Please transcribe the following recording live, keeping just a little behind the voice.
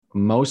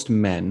most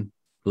men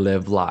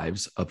live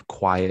lives of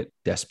quiet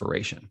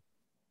desperation.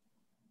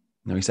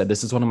 Now, he said,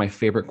 this is one of my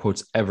favorite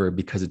quotes ever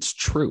because it's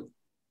true.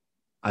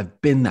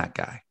 I've been that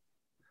guy.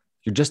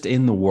 You're just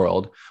in the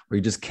world where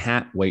you just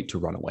can't wait to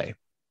run away.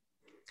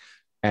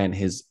 And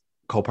his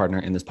co-partner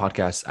in this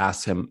podcast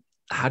asked him,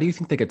 how do you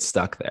think they get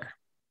stuck there?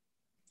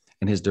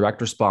 And his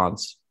direct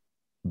response,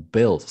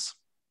 bills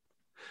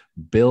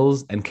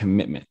and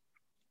commitment.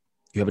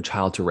 You have a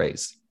child to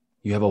raise.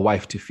 You have a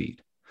wife to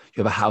feed.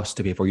 You have a house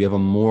to pay for. You have a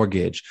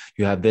mortgage.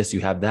 You have this,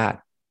 you have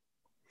that.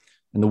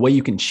 And the way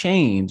you can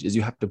change is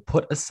you have to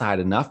put aside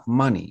enough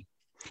money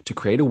to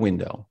create a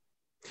window,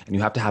 and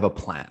you have to have a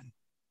plan.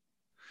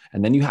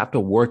 And then you have to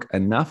work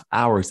enough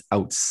hours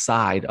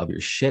outside of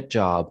your shit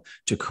job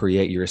to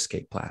create your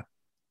escape plan.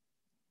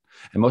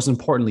 And most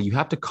importantly, you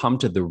have to come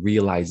to the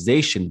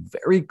realization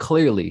very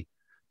clearly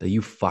that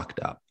you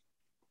fucked up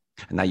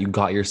and that you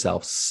got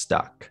yourself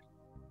stuck.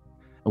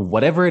 And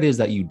whatever it is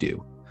that you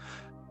do,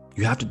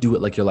 you have to do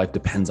it like your life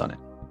depends on it.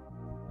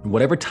 And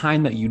whatever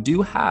time that you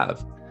do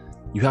have,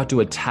 you have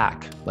to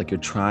attack like you're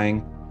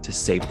trying to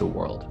save the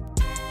world.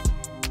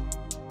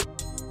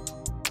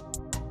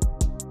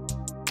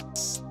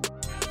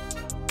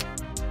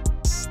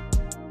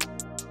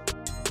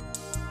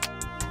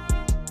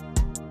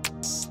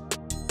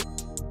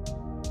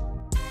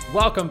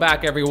 Welcome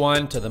back,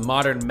 everyone, to the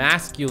Modern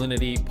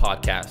Masculinity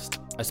Podcast,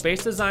 a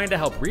space designed to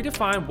help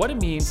redefine what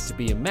it means to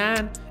be a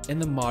man in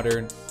the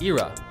modern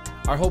era.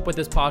 Our hope with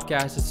this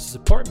podcast is to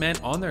support men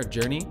on their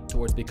journey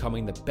towards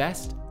becoming the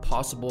best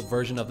possible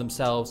version of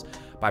themselves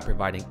by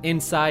providing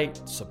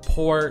insight,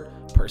 support,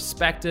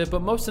 perspective,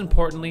 but most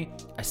importantly,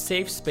 a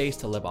safe space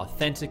to live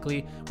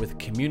authentically with a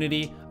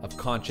community of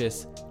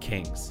conscious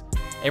kings.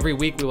 Every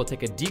week, we will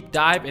take a deep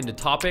dive into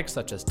topics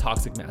such as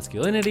toxic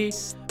masculinity,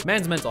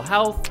 men's mental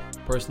health,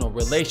 personal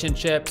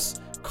relationships,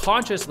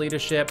 conscious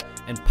leadership,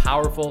 and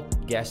powerful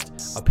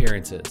guest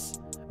appearances.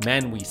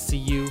 Men, we see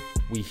you,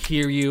 we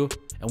hear you,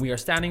 and we are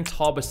standing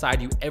tall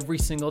beside you every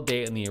single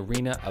day in the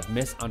arena of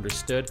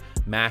misunderstood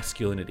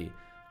masculinity.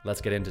 Let's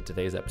get into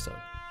today's episode.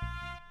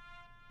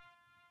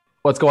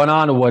 What's going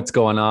on? What's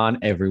going on,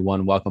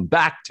 everyone? Welcome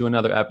back to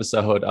another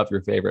episode of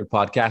your favorite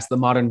podcast, the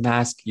Modern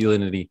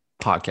Masculinity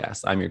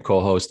Podcast. I'm your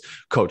co-host,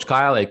 Coach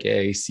Kyle,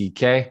 aka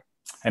CK.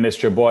 And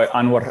it's your boy,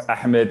 Anwar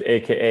Ahmed,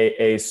 aka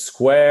A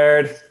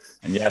Squared.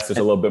 And yes, there's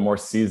a little bit more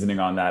seasoning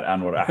on that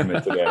Anwar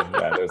Ahmed today.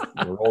 Yeah,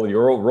 roll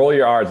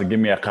your R's and give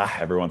me a kah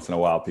every once in a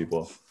while,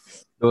 people.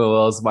 A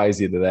little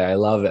spicy today. I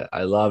love it.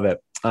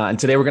 And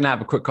today we're going to have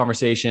a quick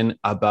conversation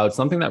about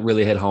something that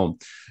really hit home.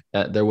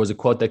 There was a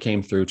quote that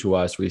came through to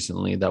us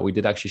recently that we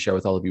did actually share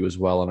with all of you as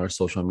well on our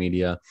social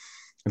media.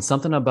 And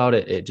something about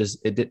it,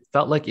 it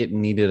felt like it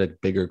needed a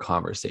bigger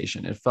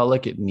conversation. It felt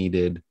like it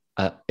needed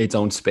its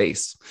own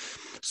space.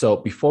 So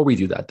before we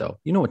do that, though,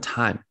 you know what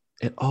time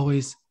it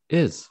always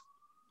is.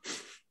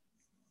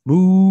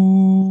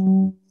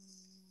 Moo.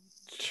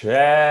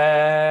 Check.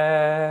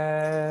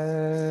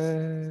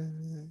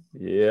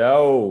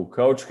 Yo,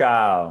 Coach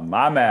Kyle,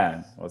 my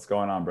man. What's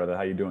going on, brother?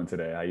 How you doing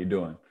today? How you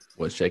doing?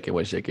 What's shaking?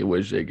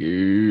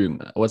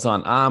 What's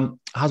on?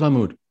 How's my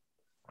mood?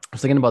 I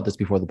was thinking about this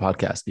before the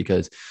podcast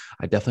because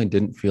I definitely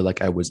didn't feel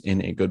like I was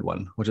in a good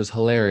one, which is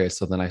hilarious.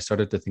 So then I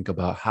started to think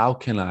about how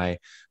can I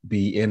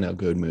be in a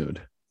good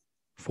mood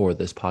for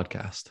this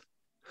podcast?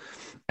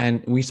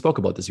 And we spoke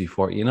about this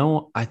before.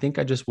 I think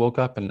I just woke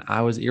up and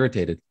I was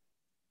irritated.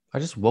 I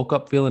just woke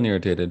up feeling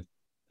irritated.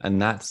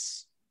 And I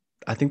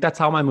think that's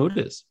how my mood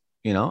is.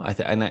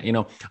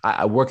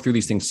 I work through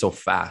these things so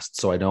fast,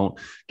 so I don't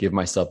give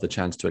myself the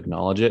chance to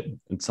acknowledge it.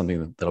 It's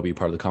something that'll be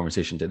part of the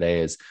conversation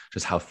today is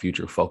just how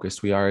future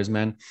focused we are as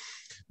men.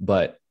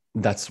 But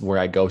that's where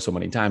I go so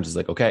many times is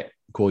like, okay,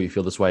 cool. You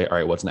feel this way. All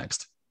right, what's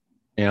next?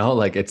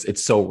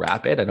 It's so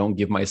rapid. I don't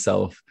give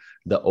myself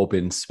the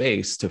open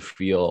space to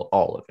feel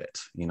all of it.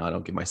 I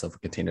don't give myself a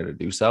container to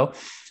do so.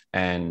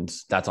 And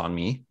that's on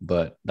me,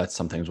 but that's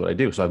sometimes what I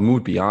do. So I've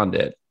moved beyond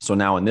it. So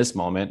now in this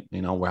moment,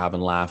 we're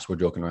having laughs, we're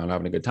joking around, we're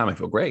having a good time. I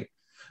feel great,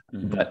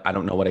 but I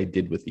don't know what I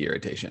did with the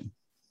irritation.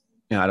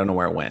 I don't know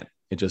where it went.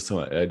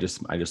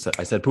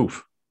 I said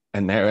poof,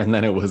 and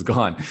then it was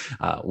gone,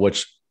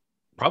 which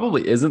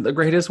probably isn't the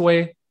greatest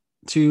way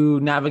to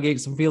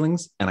navigate some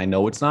feelings. And I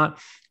know it's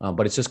not,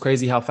 but it's just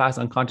crazy how fast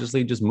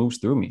unconsciously it just moves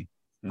through me.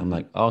 I'm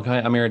like, okay,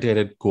 I'm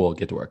irritated. Cool.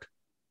 Get to work.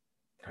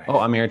 Right. Oh,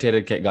 I'm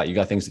irritated. Okay, you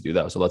got things to do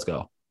though. So let's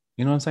go.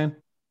 You know what I'm saying?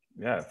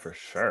 Yeah, for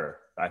sure.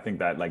 I think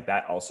that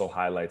that also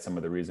highlights some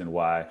of the reason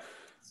why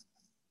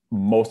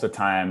most of the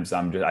times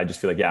I just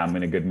feel like, yeah, I'm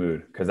in a good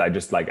mood because I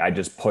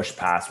just push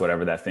past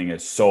whatever that thing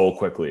is so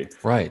quickly.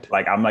 Right.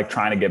 Like I'm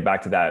trying to get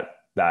back to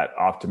that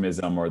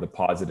optimism or the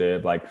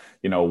positive,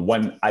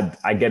 when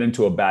I get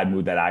into a bad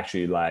mood that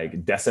actually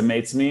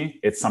decimates me,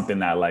 it's something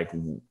that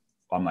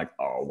I'm like,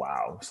 oh,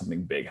 wow,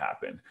 something big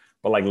happened.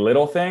 But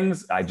little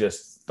things, I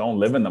just don't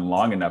live in them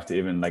long enough to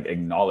even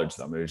acknowledge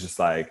them. It's just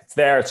it's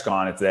there, it's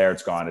gone, it's there,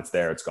 it's gone, it's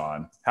there, it's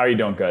gone. How are you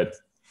doing? Good.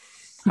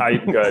 How are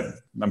you? Good.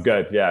 I'm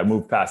good. Yeah, I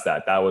moved past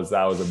that. That was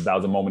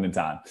a moment in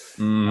time.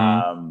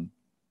 Mm-hmm.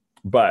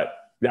 But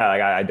Yeah,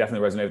 like I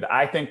definitely resonate with that.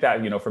 I think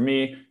that, for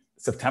me,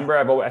 September,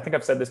 I think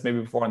I've said this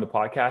maybe before on the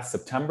podcast,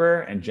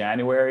 September and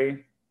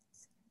January,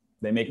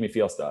 they make me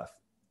feel stuff.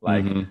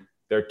 Like Mm-hmm.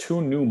 they're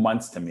 2 new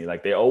months to me.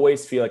 Like they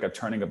always feel like a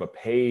turning of a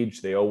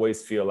page. They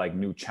always feel like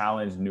new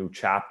challenge, new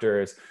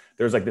chapters.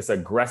 There's like this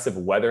aggressive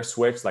weather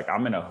switch. Like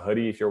I'm in a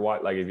hoodie. If you're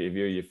like,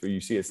 if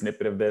you see a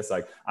snippet of this,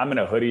 like I'm in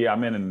a hoodie,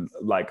 I'm in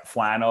like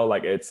flannel,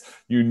 like it's,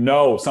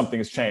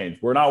 something's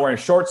changed. We're not wearing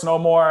shorts no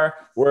more.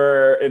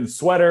 We're in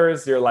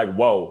sweaters. You're like,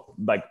 whoa,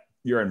 like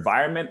your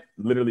environment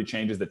literally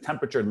changes. The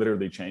temperature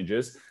literally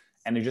changes.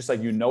 And you're just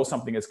like,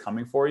 something is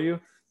coming for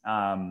you.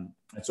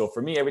 And so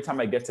for me, every time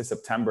I get to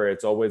September,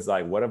 it's always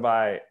like,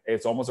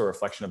 it's almost a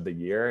reflection of the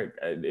year.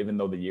 Even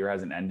though the year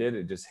hasn't ended,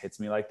 it just hits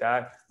me like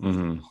that.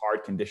 Mm-hmm.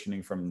 Hard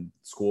conditioning from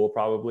school,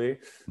 probably.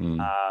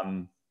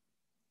 Mm-hmm.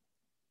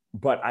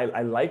 But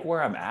I like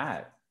where I'm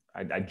at.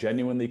 I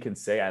genuinely can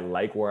say I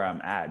like where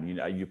I'm at.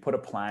 You put a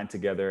plan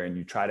together and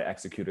you try to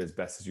execute it as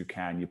best as you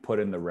can. You put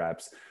in the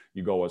reps,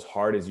 you go as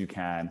hard as you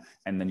can,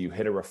 and then you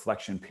hit a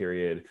reflection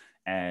period.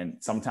 And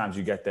sometimes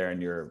you get there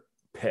and you're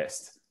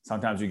pissed.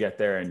 Sometimes you get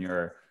there and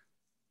you're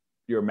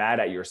mad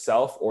at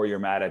yourself, or you're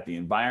mad at the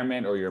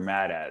environment, or you're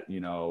mad at,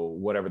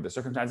 whatever the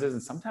circumstances.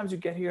 And sometimes you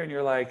get here and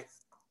you're like,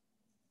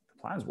 the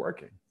plan's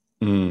working.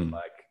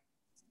 Like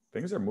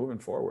things are moving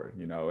forward,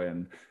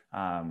 and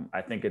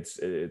I think it's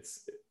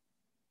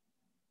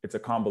a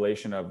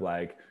combination of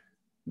like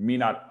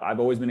I've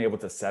always been able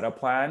to set a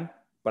plan,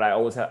 but I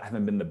always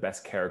haven't been the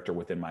best character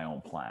within my own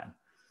plan.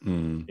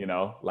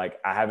 Like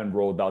I haven't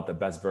rolled out the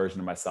best version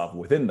of myself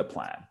within the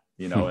plan.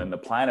 And the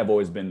plans have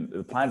always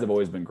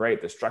been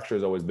great. The structure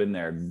has always been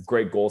there.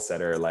 Great goal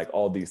setter, like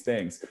all these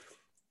things.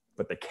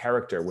 But the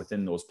character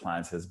within those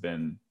plans has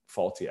been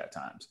faulty at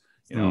times.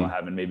 I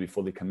haven't maybe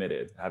fully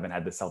committed. I haven't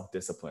had the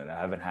self-discipline. I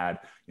haven't had,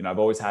 I've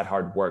always had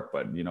hard work,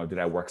 but, did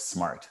I work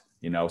smart?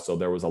 So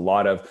there was a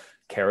lot of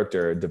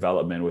character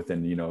development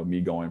within,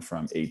 me going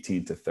from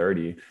 18 to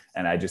 30.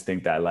 And I just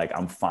think that like,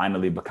 I'm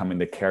finally becoming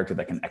the character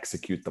that can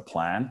execute the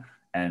plan.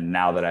 And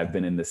now that I've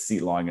been in the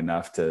seat long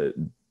enough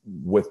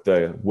with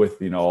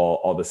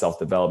all the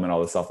self-development,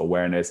 all the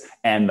self-awareness,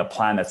 and the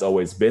plan that's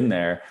always been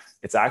there,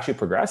 it's actually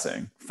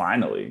progressing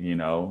finally,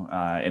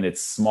 in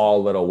its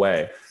small little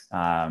way.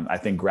 I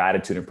think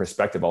gratitude and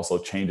perspective also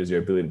changes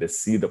your ability to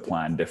see the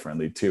plan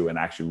differently too, and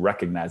actually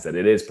recognize that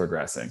it is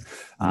progressing,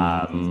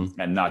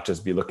 and not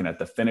just be looking at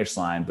the finish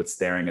line, but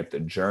staring at the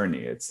journey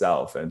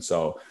itself. And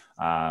so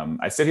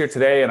I sit here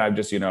today and I'm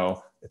just,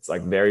 it's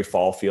like very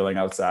fall feeling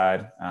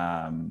outside.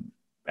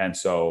 And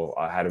so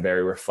I had a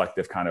very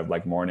reflective kind of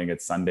like morning.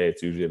 It's Sunday.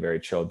 It's usually a very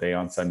chill day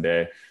on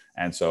Sunday.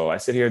 And so I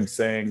sit here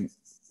saying,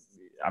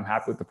 I'm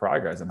happy with the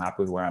progress. I'm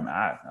happy with where I'm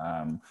at.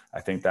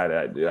 I think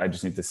that I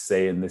just need to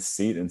stay in this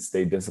seat and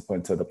stay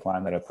disciplined to the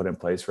plan that I put in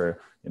place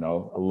for, a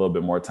little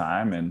bit more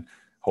time. And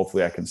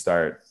hopefully I can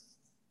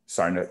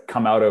starting to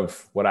come out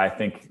of what I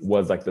think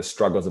was like the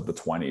struggles of the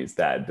 20s,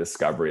 that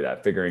discovery,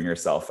 that figuring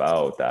yourself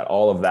out, that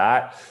all of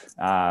that.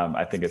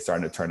 I think it's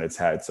starting to turn its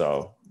head.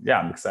 So yeah,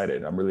 I'm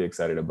excited. I'm really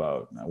excited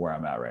about where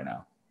I'm at right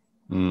now.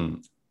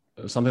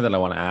 Something that I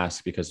want to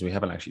ask, because we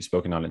haven't actually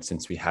spoken on it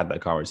since we had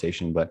that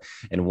conversation, but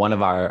in one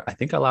of our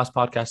last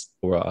podcast,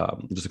 or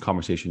just a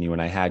conversation you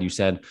and I had, you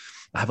said,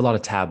 I have a lot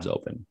of tabs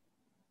open.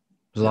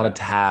 There's a lot of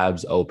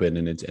tabs open,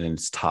 and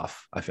it's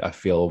tough. I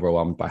feel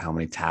overwhelmed by how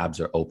many tabs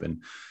are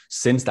open.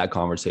 Since that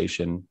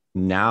conversation,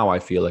 now I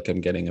feel like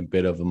I'm getting a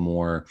bit of a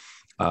more,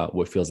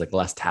 what feels like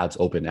less tabs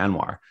open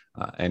Anwar.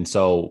 And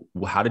so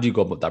how did you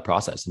go about that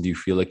process? And do you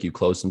feel like you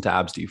closed some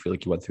tabs? Do you feel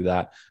like you went through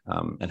that?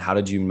 And how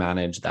did you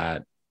manage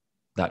that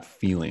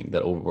feeling,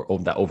 that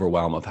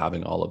overwhelm of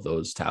having all of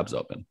those tabs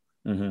open?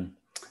 Mm-hmm.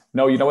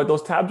 No, you know what?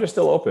 Those tabs are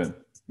still open.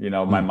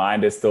 My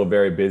mind is still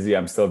very busy.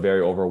 I'm still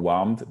very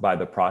overwhelmed by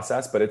the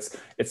process, but it's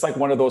like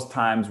one of those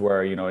times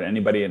where,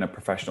 anybody in a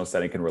professional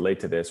setting can relate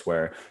to this,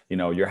 where,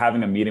 you're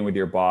having a meeting with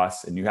your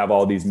boss and you have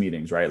all these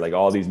meetings, right? Like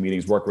all these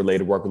meetings, work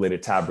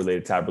related, tab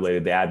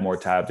related, they add more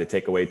tabs, they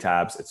take away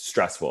tabs. It's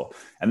stressful.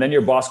 And then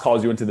your boss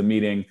calls you into the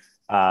meeting,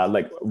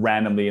 like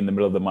randomly in the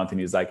middle of the month. And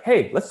he's like,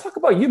 hey, let's talk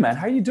about you, man.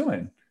 How are you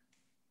doing?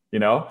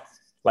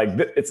 Like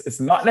it's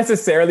not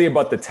necessarily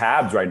about the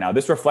tabs right now.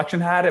 This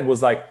reflection it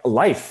was like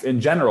life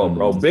in general,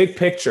 bro. Big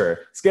picture.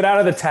 Let's get out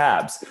of the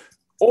tabs.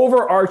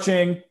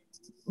 Overarching,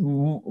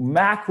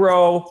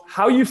 macro.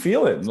 How you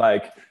feeling?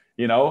 Like,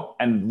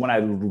 and when I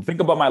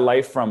think about my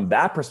life from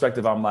that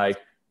perspective, I'm like,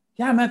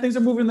 yeah, man, things are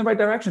moving in the right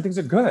direction. Things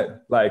are good.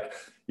 Like,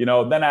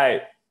 then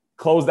I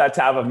close that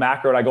tab of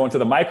macro and I go into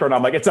the micro and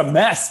I'm like, it's a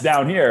mess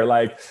down here.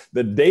 Like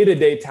the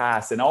day-to-day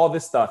tasks and all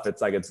this stuff.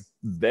 It's like, it's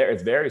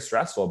very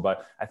stressful,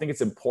 but I think it's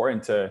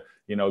important to,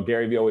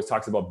 Gary Vee always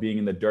talks about being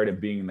in the dirt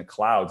and being in the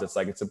clouds. It's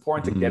like, it's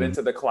important to get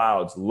into the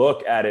clouds,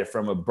 look at it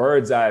from a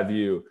bird's eye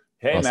view.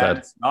 Hey, well man,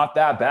 it's not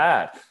that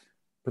bad.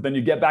 But then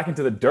you get back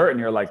into the dirt and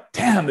you're like,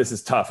 damn, this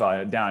is tough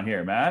down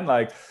here, man.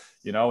 Like,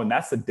 and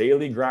that's the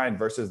daily grind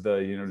versus the,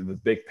 the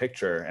big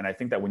picture. And I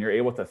think that when you're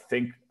able to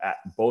think at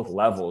both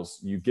levels,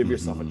 you give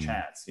yourself a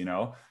chance,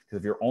 because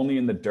if you're only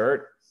in the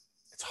dirt,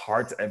 it's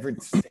hard to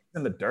things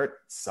in the dirt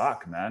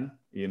suck, man.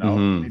 you know?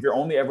 Mm-hmm. If you're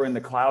only ever in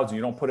the clouds and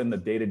you don't put in the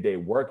day-to-day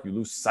work, you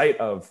lose sight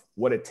of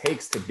what it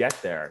takes to get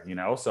there, you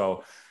know?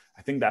 So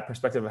I think that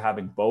perspective of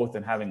having both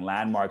and having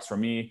landmarks, for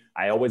me,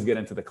 I always get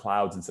into the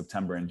clouds in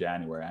September and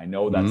January. I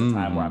know that's the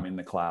time where I'm in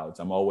the clouds.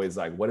 I'm always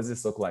like, what does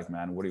this look like,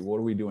 man? What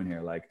are we doing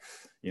here? Like,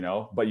 you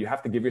know, but you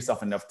have to give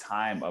yourself enough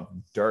time of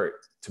dirt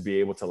to be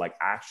able to like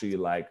actually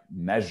like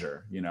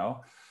measure, you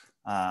know?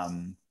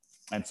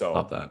 And so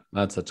love that.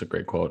 That's such a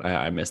great quote.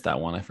 I missed that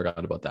one. I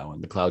forgot about that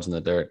one. The clouds in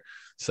the dirt.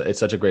 So it's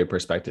such a great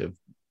perspective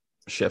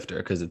shifter,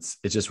 because it's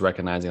just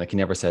recognizing, like he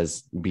never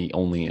says be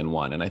only in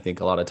one. And I think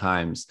a lot of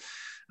times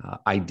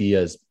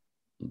ideas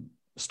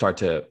start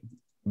to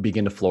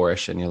begin to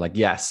flourish and you're like,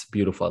 yes,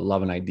 beautiful. I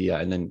love an idea.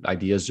 And then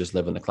ideas just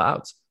live in the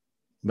clouds,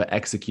 but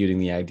executing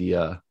the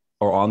idea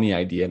or on the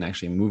idea and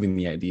actually moving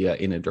the idea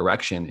in a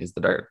direction is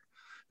the dirt.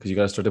 Because you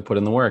got to start to put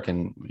in the work.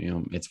 And, you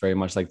know, it's very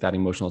much like that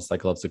emotional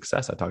cycle of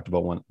success. I talked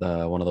about one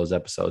of those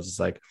episodes. It's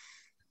like,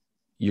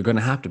 you're going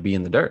to have to be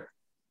in the dirt.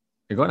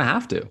 You're going to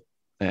have to.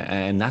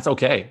 And that's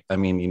okay. I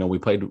mean, you know, we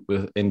played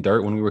in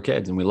dirt when we were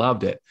kids and we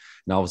loved it.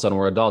 And all of a sudden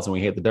we're adults and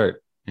we hate the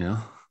dirt, you know?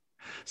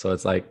 So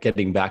it's like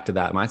getting back to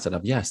that mindset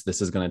of, yes,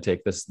 this is going to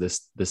take this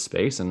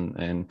space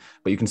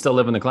but you can still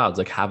live in the clouds,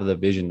 like have the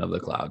vision of the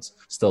clouds,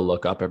 still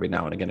look up every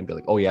now and again and be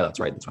like, oh yeah, that's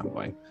right. That's where I'm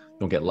going.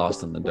 Don't get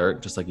lost in the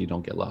dirt, just like you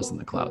don't get lost in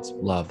the clouds.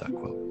 Love that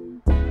quote.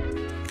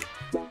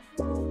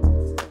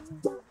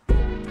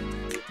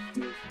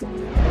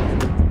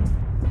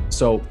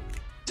 So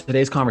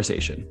today's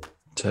conversation,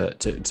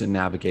 to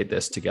navigate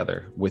this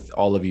together with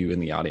all of you in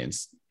the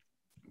audience,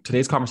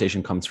 today's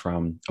conversation comes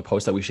from a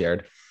post that we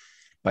shared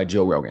by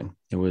Joe Rogan.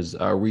 It was a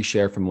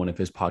reshare from one of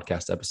his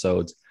podcast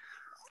episodes.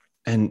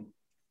 And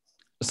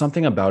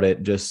something about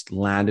it just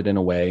landed in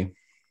a way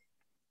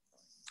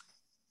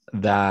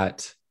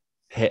that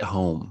hit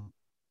home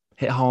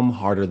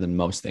harder than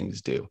most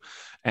things do.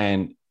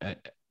 And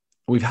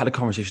we've had a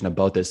conversation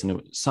about this, and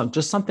it was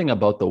just something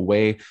about the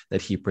way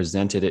that he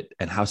presented it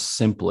and how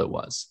simple it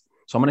was.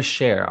 So I'm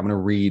going to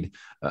read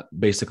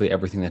basically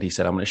everything that he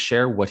said. I'm going to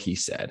share what he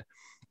said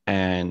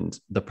and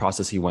the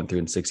process he went through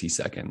in 60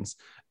 seconds.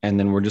 And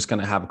then we're just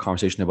going to have a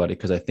conversation about it,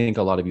 because I think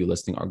a lot of you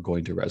listening are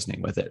going to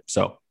resonate with it.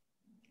 So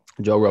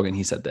Joe Rogan,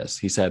 he said this.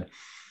 He said,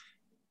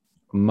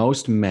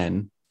 most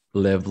men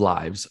live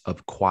lives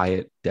of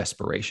quiet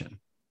desperation.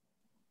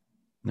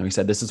 Now, he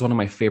said, this is one of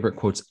my favorite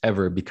quotes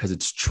ever because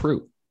it's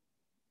true.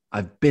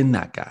 I've been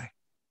that guy.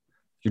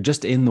 You're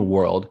just in the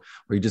world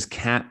where you just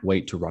can't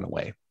wait to run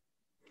away.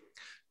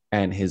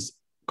 And his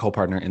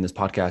co-partner in this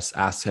podcast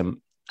asked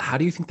him, how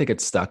do you think they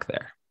get stuck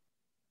there?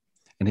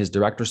 And his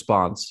direct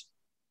response,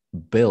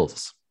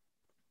 bills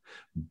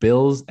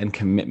and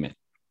commitment.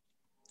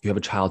 You have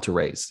a child to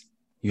raise.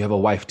 You have a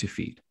wife to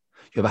feed.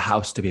 You have a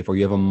house to pay for.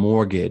 You have a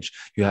mortgage.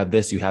 You have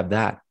this, you have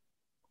that.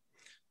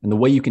 And the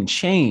way you can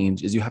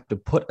change is you have to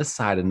put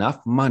aside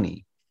enough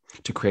money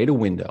to create a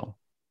window,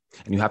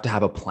 and you have to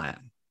have a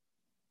plan.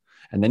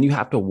 And then you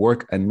have to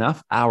work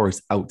enough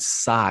hours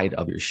outside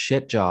of your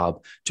shit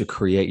job to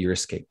create your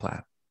escape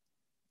plan.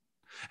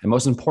 And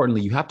most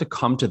importantly, you have to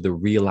come to the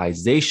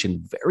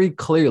realization very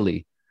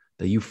clearly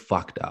that you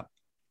fucked up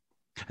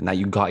and that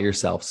you got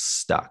yourself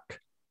stuck.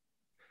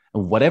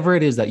 And whatever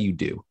it is that you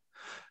do,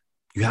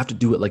 you have to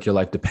do it like your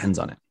life depends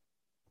on it.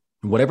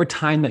 And whatever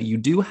time that you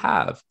do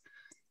have,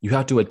 you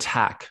have to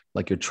attack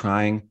like you're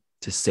trying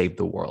to save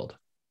the world.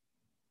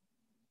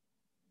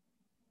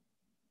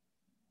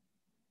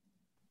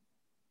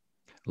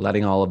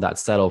 Letting all of that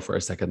settle for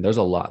a second, there's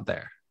a lot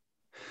there.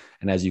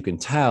 And as you can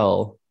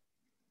tell,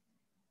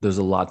 there's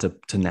a lot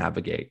to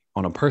navigate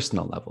on a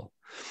personal level.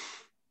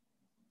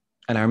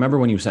 And I remember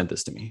when you sent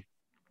this to me,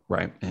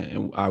 right?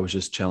 And I was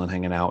just chilling,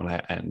 hanging out,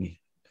 and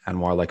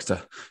Anwar likes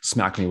to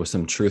smack me with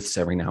some truths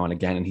every now and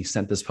again. And he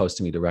sent this post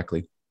to me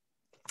directly.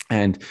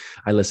 And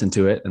I listened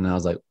to it and I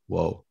was like,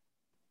 whoa.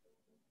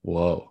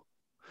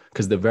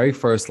 Because the very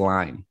first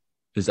line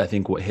is, I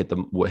think, what hit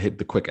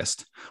the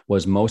quickest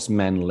was, most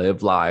men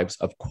live lives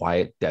of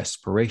quiet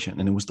desperation.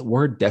 And it was the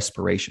word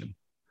desperation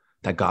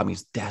that got me.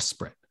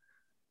 Desperate.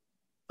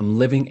 I'm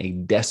living a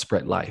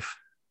desperate life.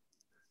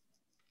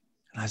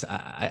 And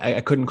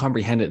I couldn't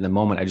comprehend it in the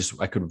moment.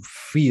 I could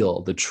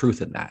feel the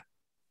truth in that.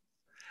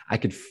 I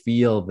could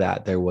feel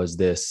that there was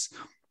this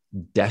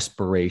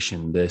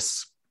desperation,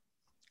 this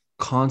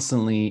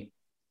constantly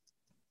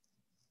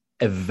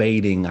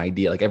evading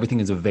idea. Like everything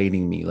is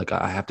evading me. Like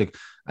I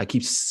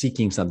keep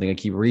seeking something. I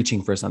keep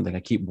reaching for something. I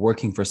keep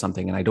working for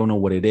something, and I don't know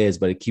what it is,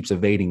 but it keeps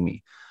evading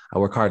me. I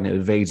work hard and it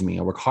evades me.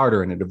 I work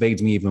harder and it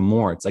evades me even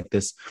more. It's like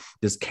this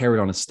carrot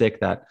on a stick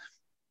that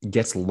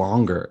gets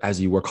longer as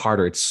you work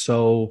harder. It's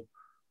so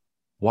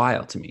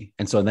wild to me.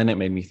 And so then it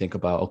made me think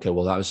about, okay,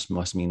 well, that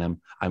must mean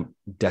I'm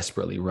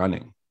desperately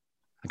running.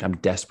 Like I'm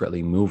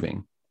desperately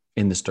moving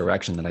in this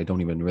direction that I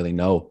don't even really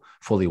know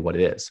fully what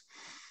it is.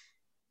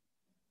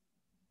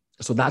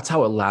 So that's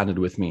how it landed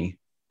with me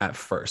at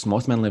first.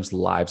 Most men live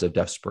lives of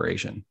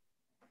desperation.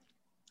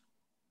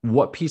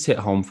 What piece hit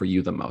home for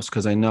you the most?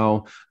 Because I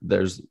know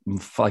there's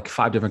like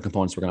 5 different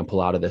components we're going to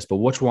pull out of this, but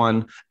which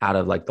one out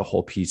of like the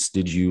whole piece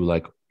did you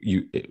like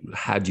it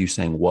had you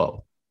saying,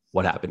 whoa,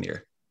 what happened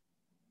here?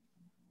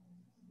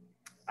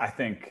 I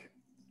think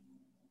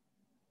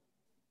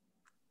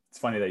it's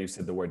funny that you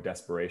said the word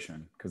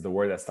desperation, because the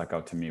word that stuck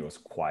out to me was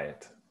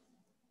quiet.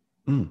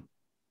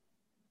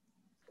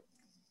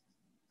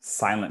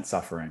 Silent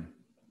suffering.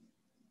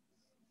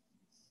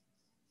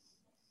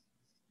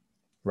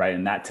 Right.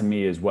 And that to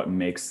me is what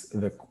makes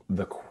the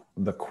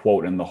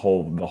quote and the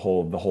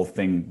whole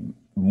thing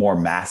more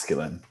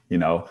masculine. You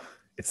know,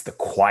 it's the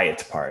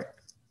quiet part.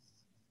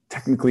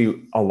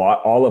 Technically,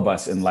 all of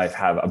us in life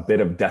have a bit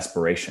of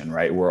desperation,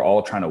 right? We're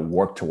all trying to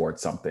work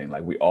towards something.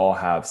 Like we all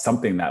have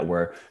something that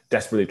we're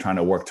desperately trying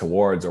to work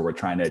towards, or we're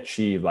trying to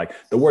achieve. Like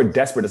the word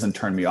desperate doesn't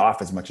turn me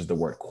off as much as the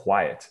word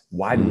quiet.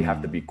 Why do we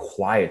have to be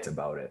quiet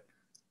about it?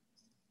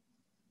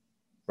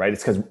 Right?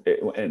 It's because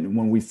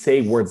when we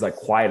say words like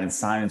quiet and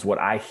silence, what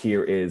I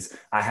hear is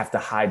I have to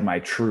hide my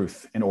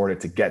truth in order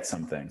to get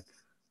something.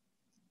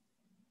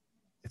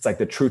 It's like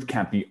the truth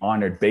can't be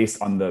honored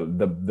based on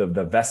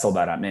the vessel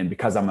that I'm in.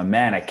 Because I'm a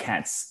man, I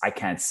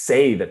can't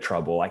say the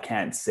trouble. I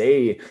can't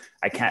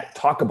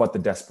talk about the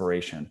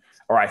desperation,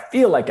 or I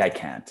feel like I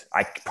can't.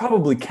 I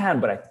probably can,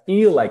 but I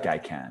feel like I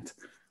can't.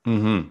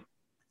 Mm-hmm.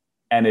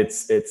 And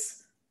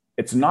it's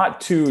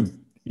not to,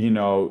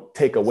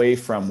 take away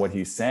from what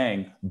he's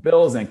saying,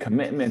 bills and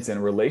commitments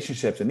and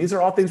relationships. And these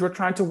are all things we're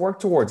trying to work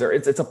towards, or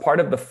it's a part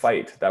of the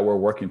fight that we're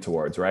working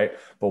towards, right?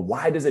 But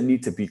why does it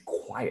need to be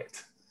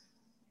quiet?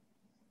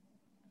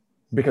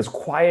 Because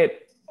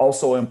quiet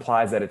also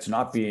implies that it's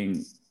not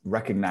being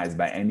recognized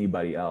by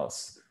anybody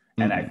else.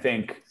 Mm-hmm. And I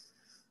think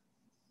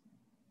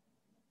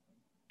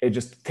it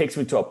just takes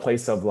me to a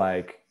place of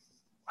like,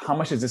 how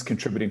much is this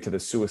contributing to the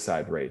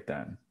suicide rate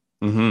then?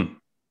 Mm-hmm.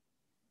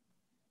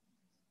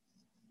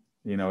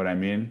 You know what I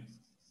mean?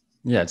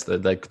 Yeah, it's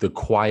the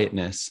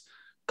quietness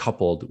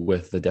coupled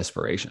with the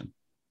desperation,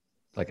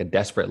 like a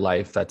desperate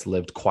life that's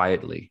lived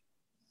quietly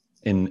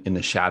in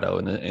the shadow,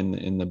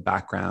 in the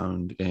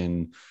background,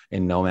 in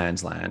no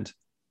man's land.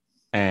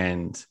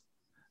 And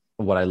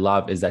what I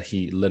love is that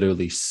he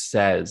literally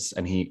says,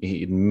 and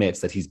he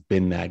admits that he's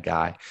been that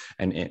guy.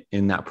 And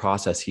in that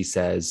process, he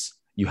says,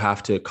 you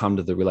have to come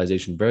to the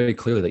realization very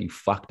clearly that you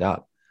fucked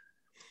up.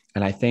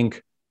 And I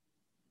think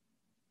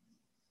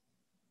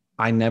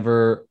I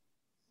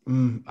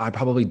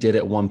probably did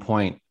at one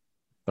point,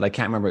 but I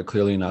can't remember it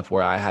clearly enough,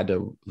 where I had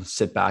to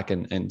sit back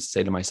and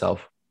say to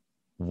myself,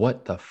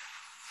 what the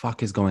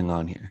fuck is going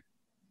on here?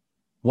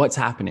 What's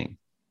happening?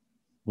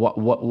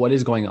 What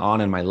is going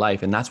on in my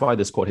life? And that's why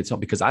this quote hits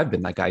home, because I've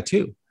been that guy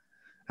too.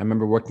 I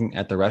remember working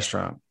at the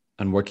restaurant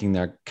and working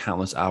there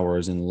countless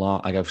hours and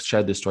long, like I've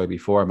shared this story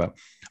before, but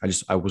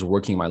I was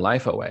working my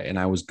life away and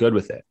I was good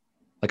with it.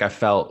 Like I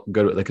felt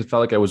good. Like it felt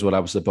like it was what I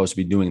was supposed to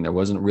be doing. There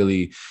wasn't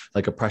really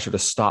like a pressure to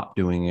stop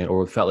doing it,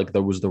 or it felt like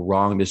there was the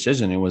wrong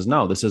decision. It was,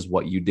 no, this is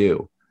what you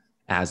do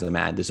as a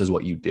man. This is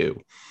what you do.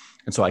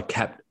 And so I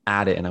kept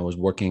at it, and I was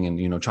working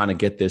and, trying to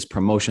get this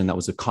promotion that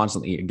was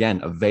constantly, again,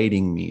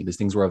 evading me. These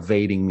things were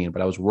evading me,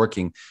 but I was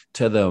working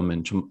to them,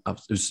 and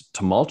it was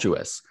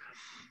tumultuous.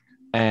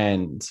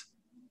 And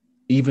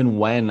even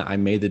when I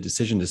made the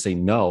decision to say,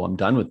 no, I'm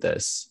done with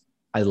this,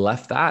 I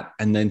left that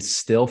and then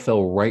still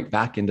fell right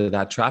back into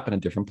that trap in a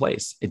different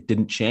place. It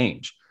didn't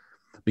change,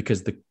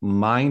 because the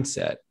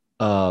mindset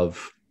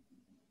of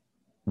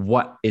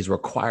what is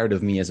required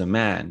of me as a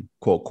man,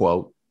 quote,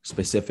 quote,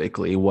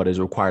 specifically what is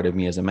required of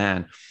me as a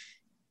man,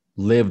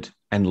 lived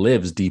and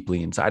lives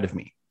deeply inside of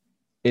me.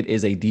 It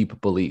is a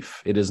deep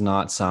belief. It is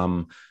not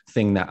some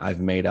thing that I've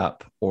made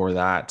up or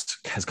that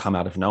has come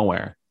out of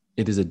nowhere.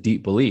 It is a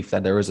deep belief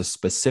that there is a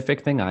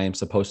specific thing I am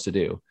supposed to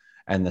do,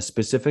 and the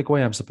specific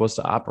way I'm supposed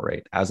to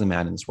operate as a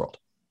man in this world.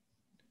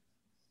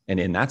 And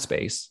in that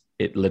space,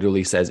 it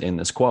literally says in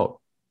this quote,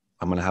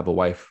 I'm going to have a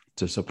wife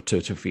to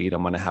feed.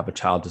 I'm going to have a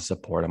child to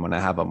support. I'm going to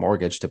have a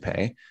mortgage to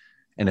pay.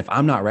 And if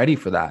I'm not ready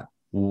for that,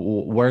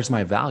 where's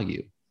my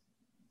value?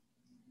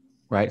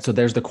 Right? So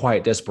there's the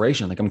quiet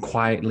desperation. Like I'm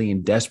quietly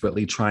and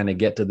desperately trying to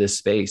get to this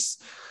space,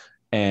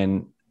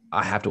 and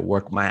I have to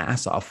work my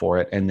ass off for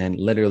it. And then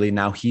literally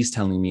now he's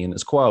telling me in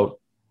this quote,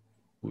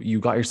 you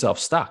got yourself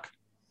stuck.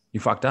 You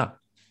fucked up.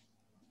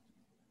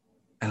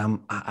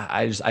 And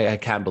I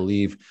can't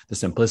believe the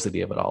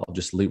simplicity of it all.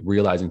 Just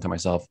realizing to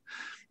myself,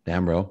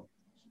 damn, bro,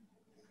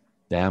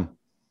 damn.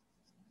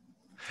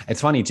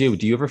 It's funny too.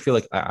 Do you ever feel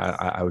like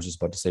I was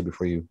just about to say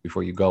before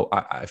you go,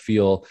 I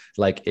feel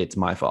like it's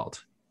my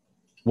fault,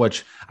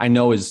 which I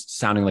know is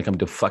sounding like I'm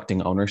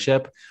deflecting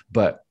ownership,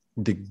 but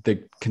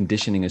the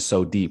conditioning is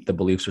so deep. The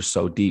beliefs are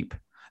so deep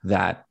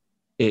that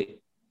the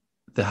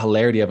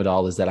hilarity of it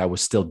all is that I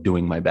was still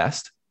doing my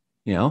best.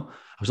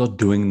 I was still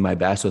doing my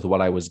best with what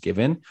I was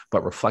given,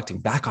 but reflecting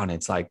back on it,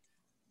 it's like,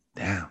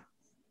 damn,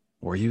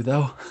 were you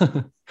though?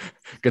 It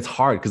gets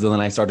hard because then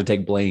I start to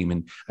take blame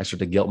and I start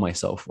to guilt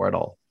myself for it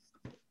all.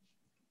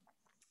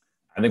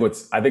 I think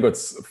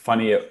what's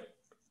funny,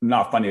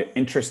 not funny,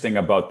 interesting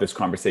about this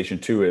conversation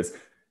too is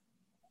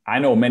I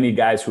know many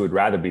guys who would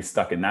rather be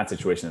stuck in that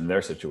situation than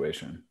their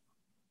situation.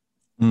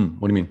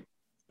 What do you mean?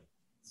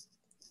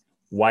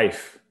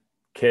 Wife,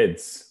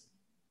 kids,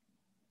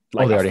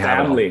 like they a already have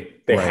it all. family.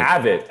 They Right.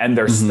 have it and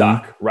they're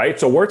stuck, right?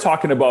 So we're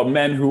talking about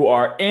men who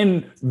are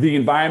in the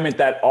environment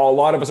that a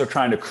lot of us are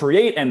trying to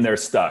create and they're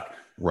stuck.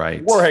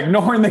 Right. We're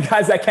ignoring the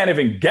guys that can't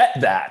even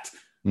get that,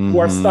 who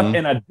are stuck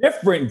in a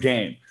different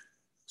game.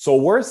 So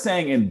we're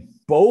saying in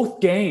both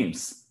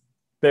games,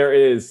 there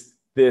is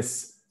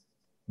this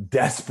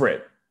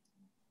desperate,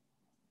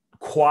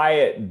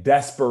 quiet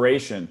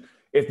desperation.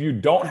 If you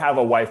don't have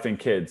a wife and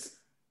kids,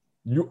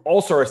 you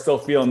also are still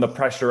feeling the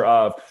pressure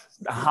of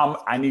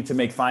how I need to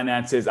make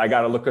finances. I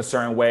got to look a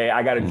certain way.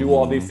 I got to do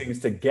all these things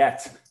to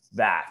get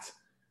that.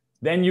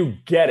 Then you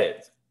get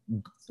it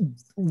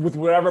with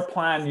whatever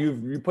plan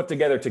you put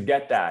together to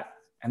get that.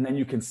 And then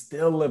you can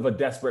still live a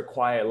desperate,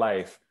 quiet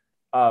life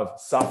of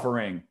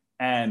suffering.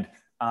 And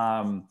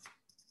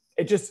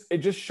it just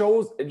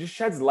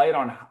sheds light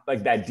on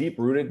like that deep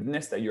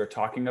rootedness that you're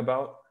talking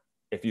about.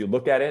 If you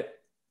look at it,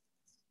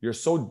 we're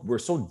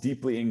so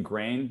deeply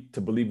ingrained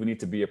to believe we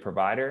need to be a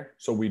provider.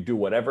 So we do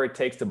whatever it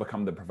takes to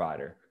become the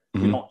provider.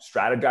 We don't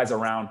strategize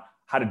around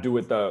how to do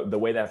it the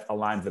way that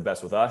aligns the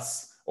best with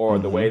us, or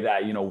the way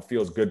that,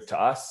 feels good to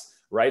us.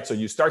 Right. So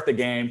you start the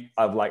game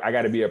of like, I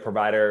got to be a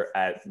provider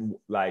at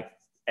like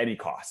any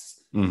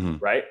cost.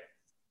 Right.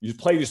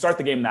 You start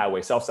the game that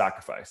way,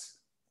 self-sacrifice.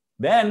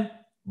 Then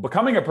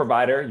becoming a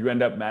provider, you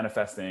end up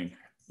manifesting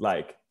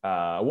like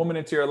a woman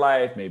into your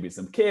life, maybe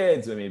some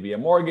kids, or maybe a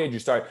mortgage. You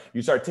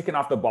start ticking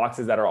off the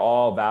boxes that are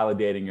all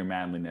validating your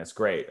manliness.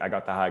 Great. I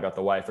got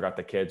the wife, I got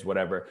the kids,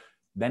 whatever.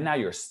 Then now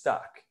you're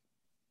stuck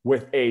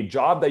with a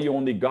job that you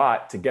only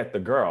got to get the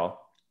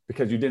girl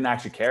because you didn't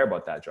actually care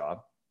about that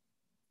job.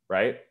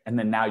 Right. And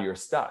then now you're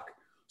stuck.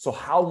 So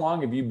how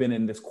long have you been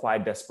in this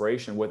quiet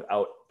desperation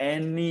without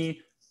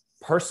any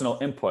personal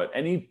input,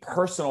 any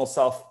personal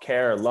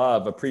self-care,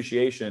 love,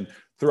 appreciation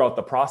throughout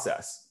the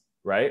process?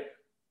 Right.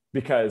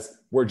 Because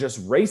we're just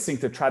racing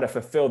to try to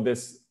fulfill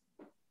this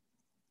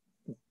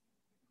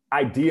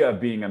idea of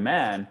being a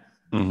man,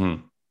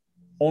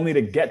 only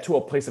to get to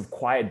a place of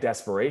quiet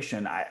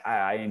desperation.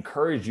 I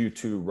encourage you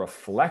to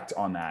reflect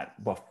on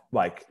that, but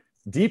like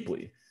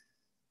deeply.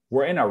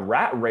 We're in a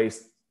rat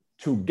race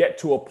to get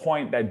to a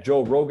point that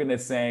Joe Rogan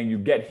is saying you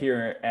get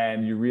here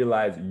and you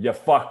realize you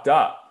fucked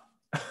up.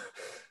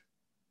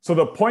 So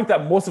the point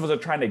that most of us are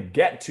trying to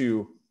get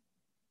to,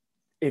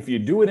 if you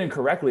do it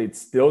incorrectly,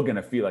 it's still going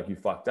to feel like you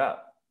fucked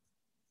up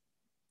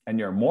and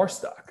you're more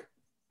stuck.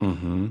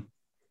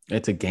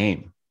 It's a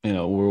game.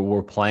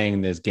 We're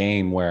playing this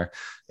game where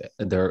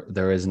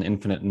there is an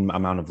infinite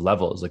amount of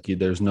levels. Like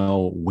there's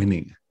no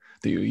winning.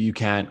 You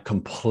can't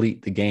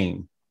complete the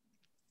game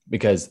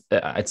because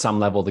at some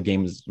level the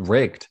game is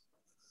rigged.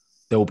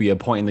 There will be a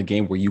point in the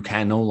game where you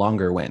can no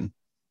longer win.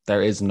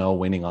 There is no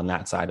winning on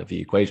that side of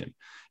the equation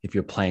if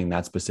you're playing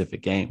that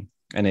specific game.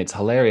 And it's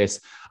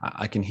hilarious.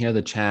 I can hear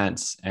the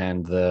chants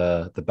and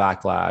the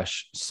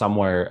backlash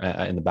somewhere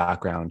in the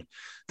background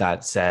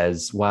that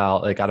says, well,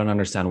 like, I don't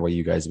understand where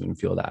you guys even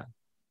feel that.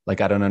 Like,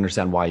 I don't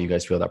understand why you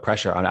guys feel that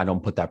pressure. I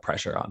don't put that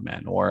pressure on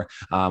men. Or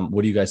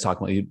what are you guys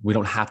talking about? We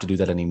don't have to do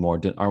that anymore.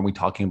 Aren't we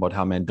talking about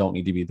how men don't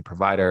need to be the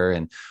provider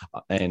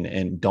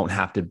and don't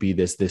have to be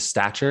this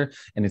stature?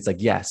 And it's like,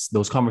 yes,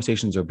 those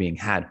conversations are being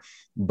had,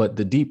 but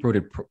the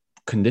deep-rooted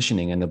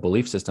conditioning and the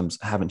belief systems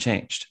haven't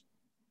changed.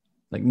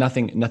 Like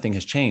nothing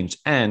has changed.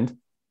 And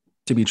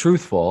to be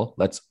truthful,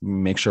 let's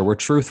make sure we're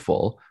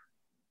truthful.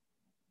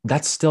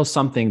 That's still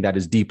something that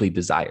is deeply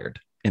desired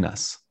in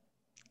us.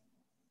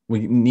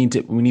 We need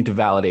to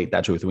validate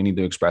that truth. We need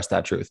to express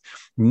that truth.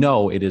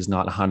 No, it is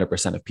not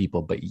 100% of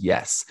people, but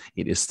yes,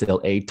 it is still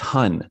a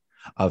ton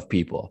of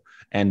people.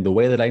 And the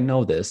way that I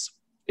know this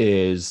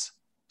is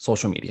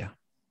social media,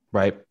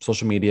 right?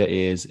 Social media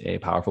is a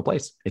powerful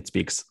place. It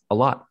speaks a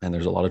lot, and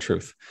there's a lot of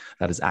truth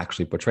that is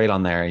actually portrayed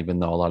on there, even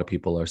though a lot of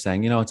people are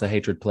saying, it's a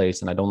hatred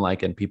place and I don't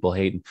like it and people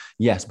hate.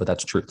 Yes, but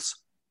that's truths.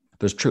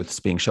 There's truths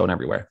being shown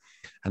everywhere.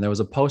 And there was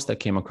a post that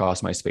came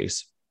across my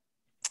space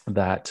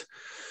that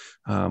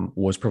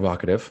was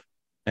provocative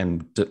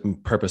and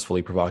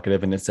purposefully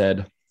provocative. And it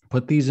said,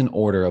 put these in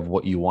order of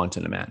what you want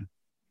in a man.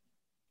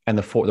 And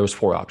there was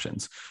 4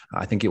 options.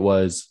 I think it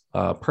was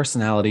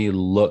personality,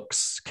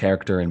 looks,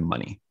 character, and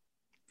money.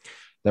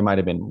 There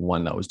might've been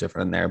one that was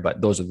different in there,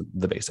 but those are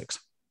the basics.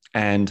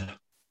 And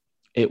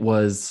it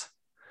was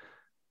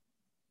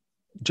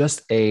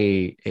just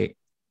a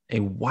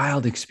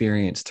wild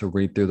experience to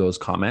read through those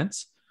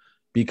comments,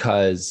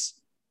 because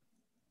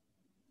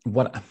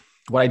what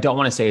I don't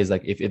want to say is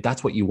like, if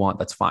that's what you want,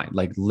 that's fine.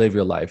 Like, live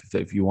your life.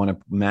 If you want a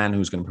man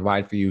who's going to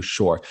provide for you,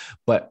 sure.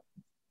 But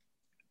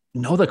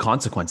know the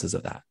consequences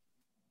of that,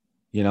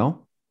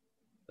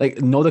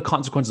 like know the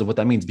consequences of what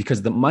that means,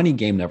 because the money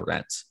game never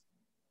ends.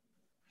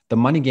 The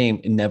money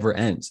game never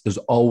ends. There's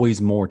always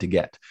more to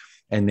get.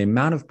 And the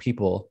amount of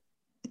people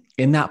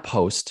in that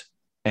post,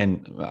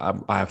 and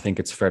I think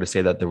it's fair to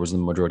say that there was the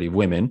majority of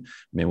women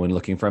when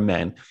looking for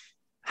men,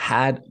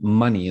 had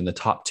money in the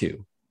top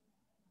 2.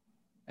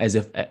 As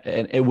if,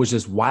 and it was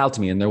just wild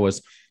to me. And there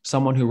was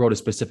someone who wrote a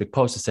specific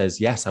post that says,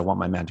 yes, I want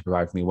my man to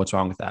provide for me. What's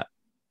wrong with that?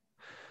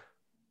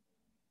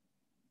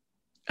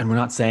 And we're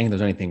not saying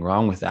there's anything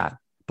wrong with that,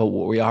 But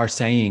what we are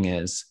saying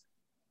is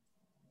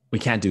we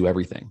can't do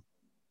everything.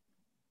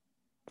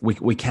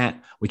 We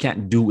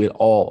can't do it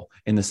all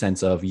in the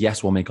sense of,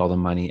 yes, we'll make all the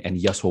money, and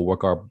yes, we'll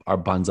work our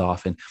buns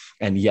off,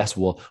 and yes,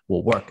 we'll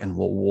work, and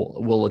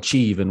we'll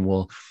achieve, and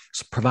we'll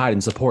provide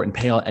and support and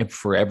pay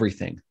for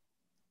everything.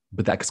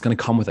 But that's going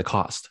to come with a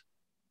cost.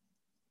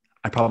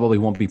 I probably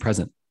won't be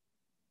present.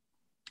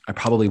 I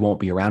probably won't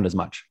be around as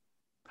much.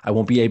 I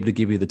won't be able to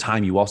give you the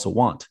time you also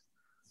want.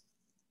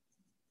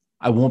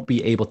 I won't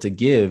be able to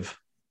give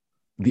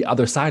the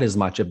other side as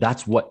much if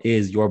that's what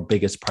is your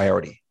biggest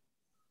priority.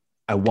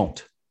 I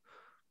won't.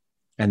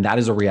 And that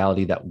is a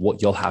reality that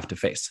what you'll have to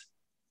face,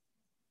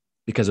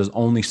 because there's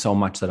only so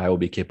much that I will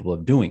be capable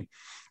of doing.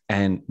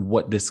 And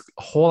what this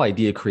whole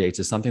idea creates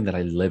is something that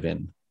I live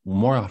in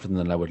more often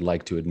than I would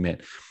like to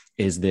admit,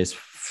 is this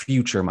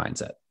future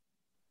mindset.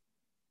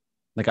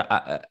 Like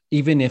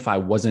even if I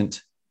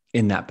wasn't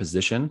in that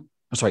position,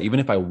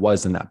 even if I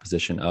was in that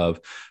position of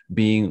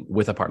being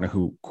with a partner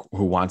who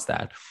wants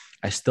that,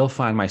 I still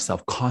find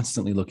myself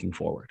constantly looking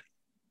forward.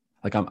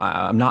 Like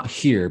I'm not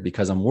here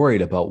because I'm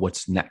worried about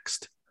what's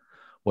next.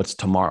 What's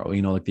tomorrow?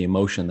 You know, like the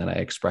emotion that I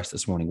expressed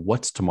this morning.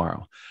 What's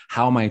tomorrow?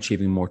 How am I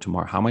achieving more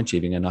tomorrow? How am I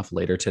achieving enough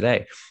later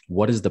today?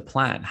 What is the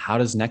plan? How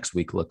does next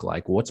week look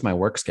like? What's my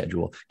work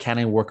schedule? Can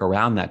I work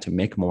around that to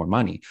make more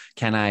money?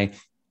 Can I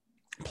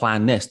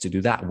plan this to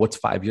do that? What's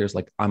 5 years?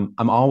 Like I'm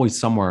always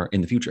somewhere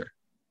in the future,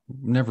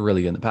 never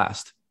really in the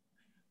past.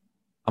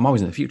 I'm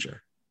always in the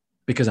future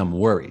because I'm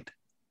worried.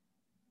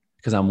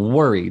 Because I'm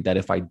worried that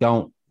if I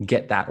don't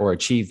get that or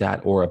achieve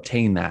that or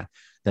obtain that,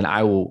 then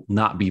I will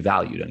not be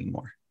valued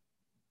anymore.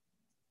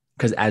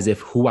 Because as if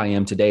who I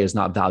am today is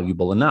not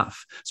valuable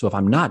enough. So if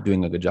I'm not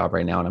doing a good job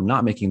right now and I'm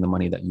not making the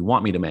money that you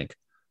want me to make,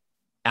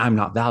 I'm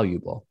not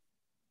valuable.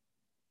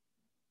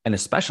 And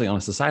especially on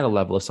a societal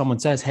level, if someone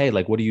says, hey,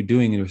 like, what are you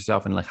doing in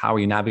yourself? And like, how are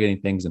you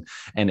navigating things?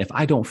 And if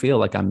I don't feel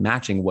like I'm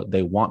matching what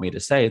they want me to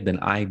say, then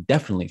I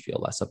definitely feel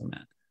less of a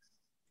man.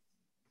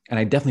 And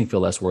I definitely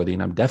feel less worthy.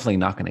 And I'm definitely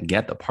not going to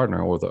get the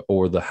partner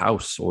or the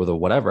house or the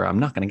whatever. I'm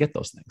not going to get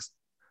those things.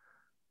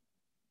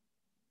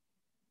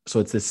 So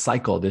it's this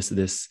cycle,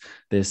 this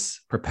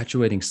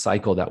perpetuating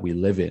cycle that we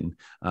live in.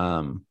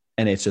 And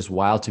it's just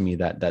wild to me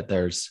that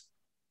there's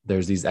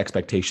these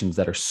expectations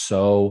that are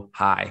so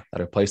high that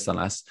are placed on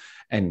us.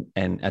 And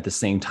at the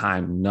same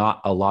time,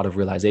 not a lot of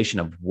realization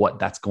of what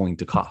that's going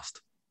to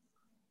cost,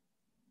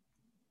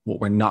 what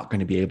we're not going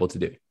to be able to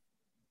do.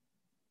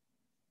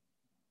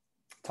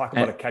 Talk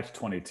about a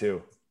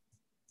catch-22.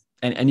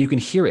 And you can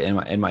hear it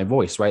in my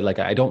voice, right? Like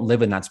I don't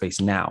live in that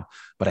space now,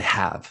 but I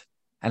have,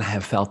 and I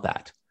have felt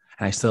that.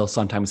 And I still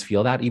sometimes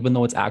feel that, even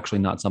though it's actually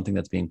not something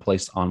that's being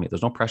placed on me.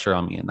 There's no pressure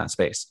on me in that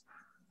space.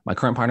 My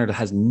current partner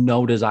has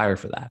no desire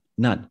for that,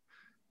 none.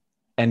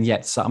 And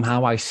yet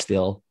somehow I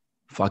still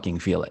fucking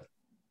feel it.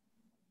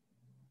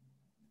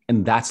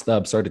 And that's the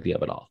absurdity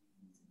of it all,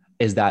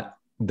 is that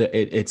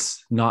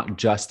it's not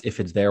just if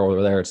it's there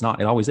or there, it's not,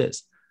 it always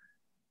is.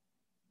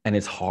 And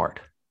it's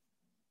hard.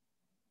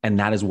 And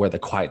that is where the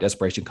quiet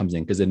desperation comes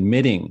in, because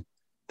admitting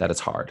that it's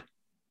hard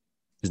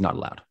is not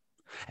allowed.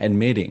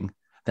 Admitting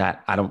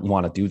that I don't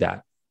want to do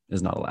that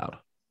is not allowed.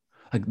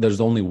 Like there's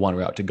only one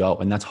route to go,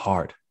 and that's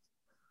hard.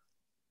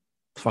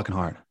 It's fucking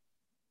hard.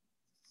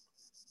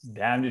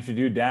 Damned if you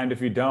do, damned if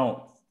you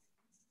don't.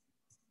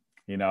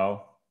 You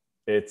know,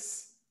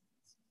 it's,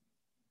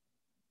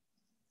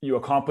 you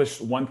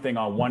accomplish one thing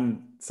on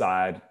one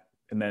side,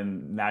 and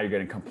then now you're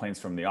getting complaints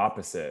from the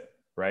opposite,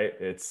 right?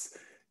 It's,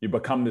 you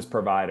become this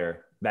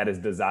provider that is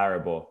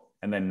desirable,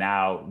 and then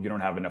now you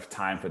don't have enough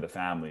time for the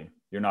family.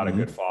 You're not a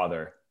good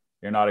father.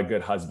 You're not a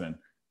good husband.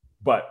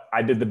 But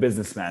I did the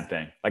businessman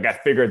thing. Like I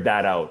figured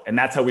that out. And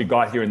that's how we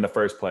got here in the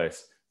first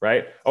place,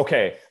 right?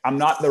 Okay, I'm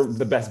not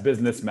the best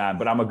businessman,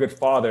 but I'm a good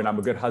father and I'm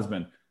a good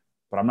husband,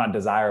 but I'm not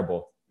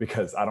desirable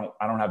because I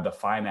don't have the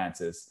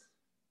finances.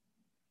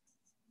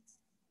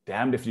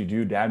 Damned if you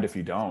do, damned if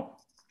you don't.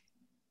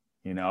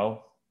 You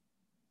know,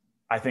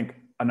 I think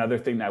another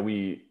thing that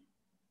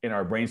in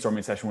our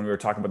brainstorming session, when we were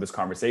talking about this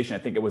conversation, I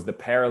think it was the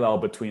parallel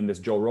between this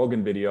Joe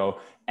Rogan video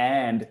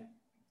and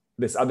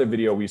this other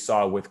video we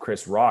saw with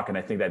Chris Rock. And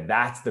I think that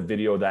that's the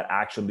video that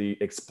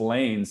actually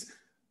explains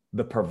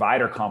the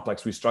provider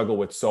complex we struggle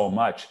with so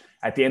much.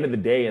 At the end of the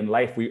day in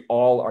life, we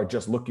all are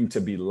just looking to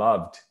be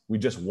loved. We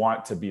just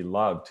want to be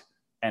loved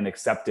and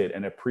accepted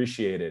and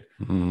appreciated.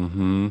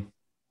 Mm-hmm.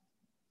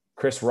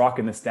 Chris Rock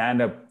in the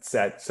stand-up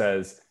set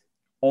says,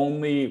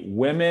 only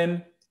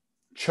women,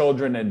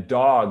 children, and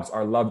dogs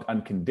are loved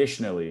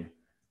unconditionally.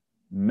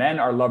 Men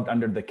are loved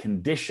under the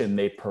condition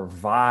they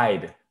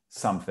provide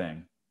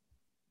something.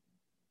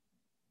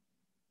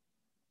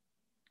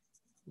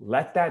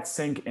 Let that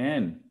sink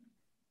in.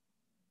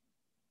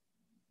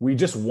 We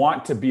just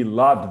want to be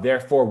loved,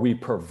 therefore we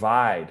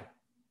provide.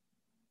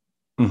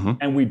 Mm-hmm.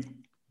 And we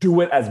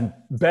do it as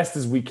best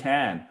as we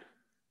can.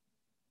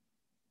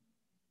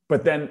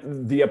 But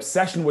then the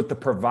obsession with the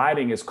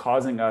providing is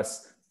causing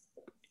us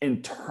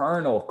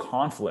internal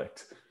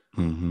conflict.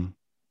 Mm-hmm.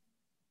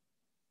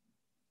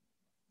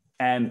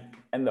 And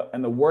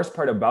the worst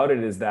part about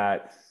it is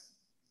that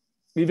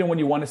even when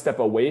you want to step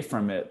away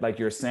from it, like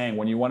you're saying,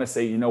 when you want to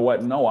say, you know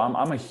what, no,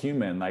 I'm a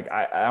human. Like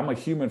I'm a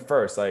human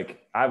first.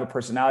 Like I have a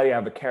personality, I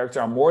have a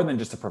character. I'm more than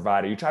just a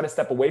provider. You try to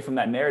step away from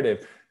that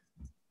narrative.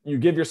 You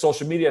give your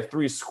social media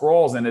 3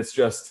 scrolls and it's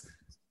just,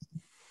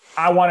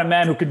 I want a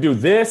man who could do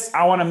this.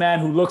 I want a man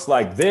who looks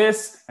like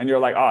this. And you're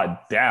like, oh,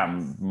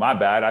 damn, my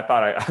bad. I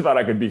thought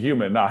I could be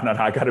human. No,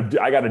 I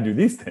gotta do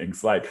these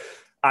things. Like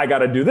I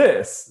gotta do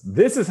this.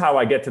 This is how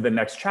I get to the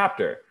next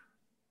chapter.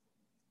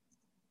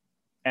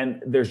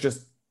 And there's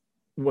just,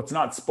 what's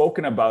not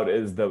spoken about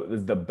is the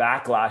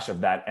backlash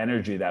of that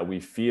energy that we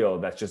feel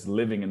that's just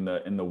living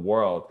in the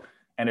world.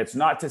 And it's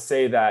not to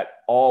say that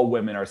all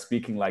women are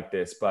speaking like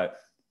this,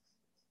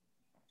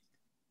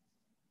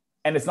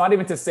 and it's not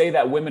even to say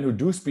that women who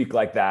do speak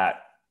like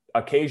that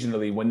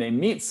occasionally, when they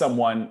meet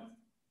someone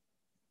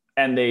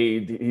and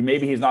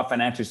maybe he's not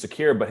financially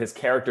secure, but his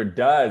character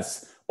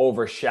does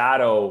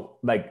overshadow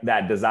like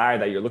that desire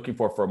that you're looking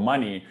for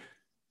money,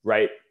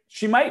 right?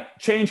 She might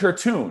change her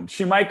tune.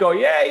 She might go,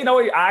 yeah, you know,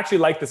 I actually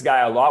like this guy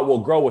a lot. We'll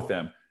grow with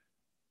him.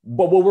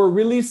 But what we're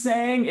really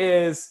saying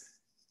is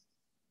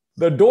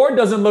the door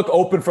doesn't look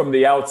open from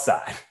the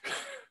outside.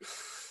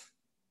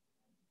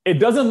 It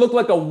doesn't look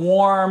like a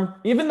warm,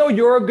 even though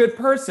you're a good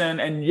person,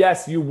 and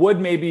yes, you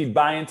would maybe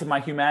buy into my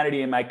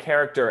humanity and my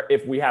character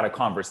if we had a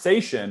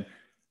conversation.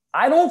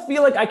 I don't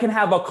feel like I can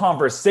have a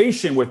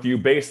conversation with you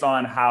based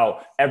on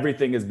how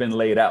everything has been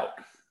laid out.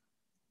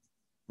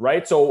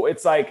 Right? So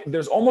it's like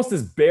there's almost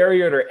this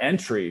barrier to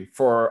entry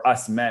for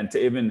us men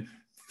to even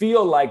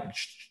feel like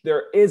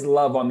there is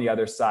love on the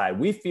other side.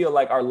 We feel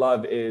like our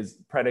love is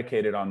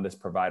predicated on this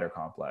provider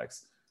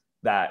complex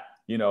that,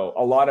 you know,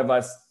 a lot of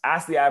us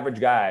ask the average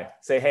guy,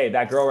 say, hey,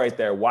 that girl right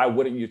there, why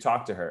wouldn't you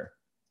talk to her?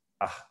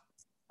 I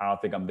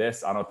don't think I'm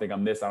this. I don't think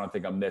I'm this. I don't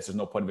think I'm this. There's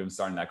no point of even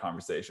starting that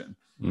conversation.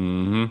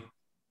 Mm-hmm.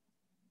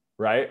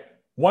 Right?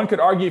 One could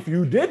argue if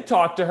you did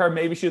talk to her,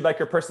 maybe she'd like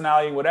your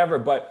personality and whatever,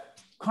 but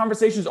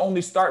conversations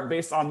only start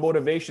based on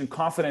motivation,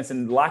 confidence,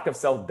 and lack of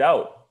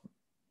self-doubt,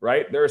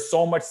 right? There is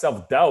so much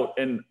self-doubt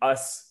in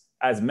us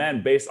as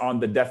men based on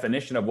the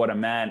definition of what a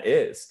man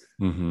is.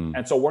 Mm-hmm.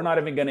 And so we're not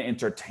even going to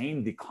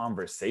entertain the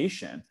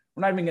conversation.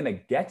 We're not even going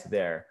to get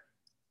there,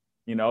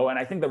 you know? And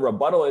I think the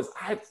rebuttal is,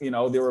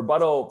 the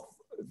rebuttal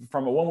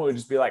from a woman would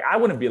just be like, I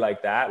wouldn't be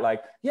like that.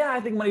 Like, yeah, I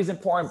think money's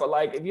important, but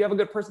like, if you have a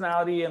good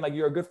personality and like,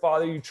 you're a good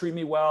father, you treat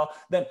me well,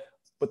 then,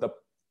 but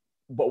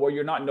what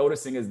you're not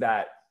noticing is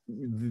that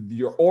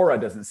your aura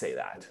doesn't say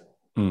that.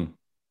 Mm.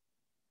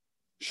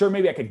 Sure,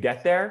 maybe I could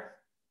get there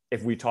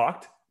if we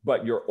talked,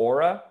 but your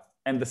aura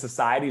and the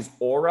society's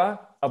aura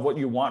of what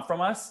you want from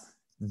us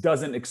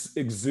doesn't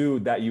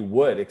exude that you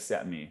would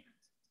accept me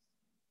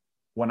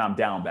when I'm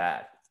down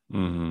bad.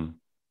 Mm-hmm.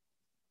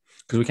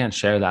 Because we can't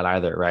share that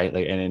either, right?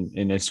 Like,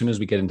 and as soon as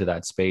we get into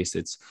that space,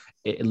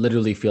 it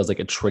literally feels like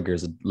it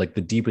triggers like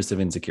the deepest of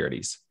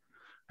insecurities,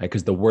 right?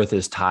 Because the worth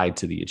is tied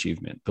to the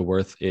achievement. The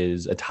worth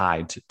is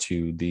tied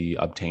to the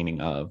obtaining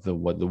of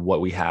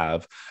what we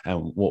have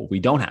and what we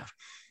don't have.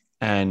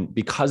 And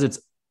because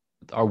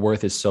our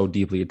worth is so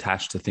deeply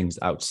attached to things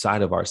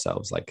outside of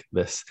ourselves like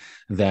this,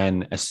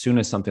 then as soon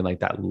as something like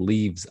that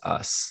leaves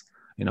us,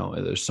 you know,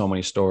 there's so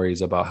many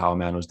stories about how a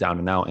man was down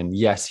and out. And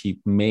yes, he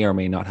may or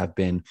may not have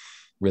been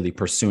really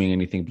pursuing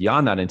anything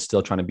beyond that and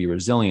still trying to be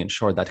resilient.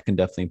 Sure, that can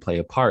definitely play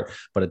a part.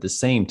 But at the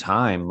same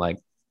time, like,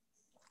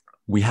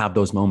 we have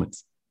those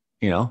moments,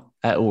 you know,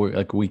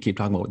 like we keep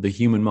talking about the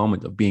human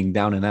moment of being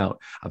down and out,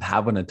 of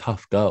having a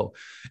tough go.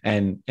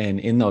 And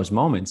in those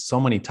moments, so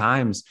many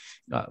times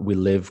we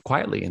live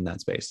quietly in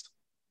that space.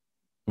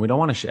 We don't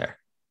want to share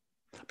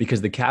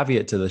because the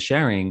caveat to the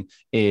sharing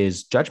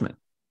is judgment.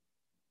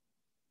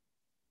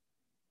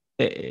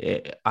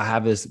 I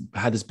had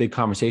this big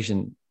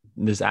conversation.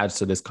 This adds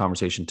to this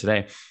conversation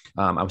today.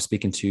 I was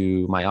speaking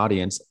to my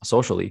audience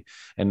socially,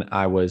 and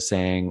I was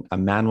saying a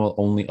man will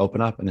only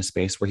open up in a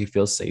space where he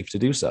feels safe to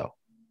do so.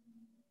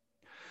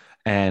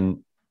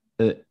 And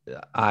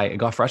I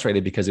got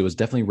frustrated because it was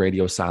definitely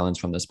radio silence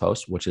from this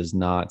post, which is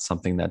not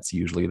something that's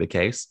usually the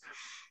case.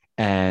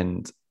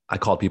 And I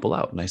called people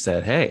out and I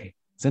said, hey,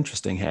 it's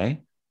interesting.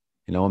 Hey,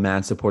 you know, a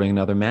man supporting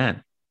another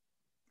man.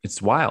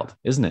 It's wild,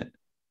 isn't it?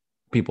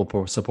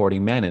 People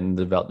supporting men and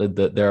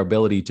their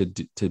ability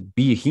to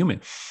be a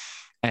human.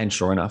 And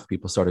sure enough,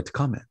 people started to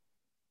comment.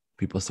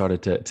 People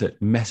started to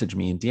message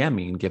me and DM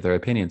me and give their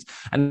opinions.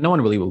 And no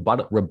one really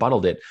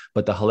rebutted it.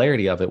 But the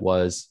hilarity of it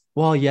was,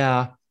 well,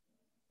 yeah,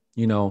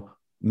 you know,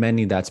 men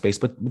need that space,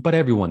 but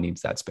everyone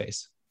needs that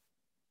space.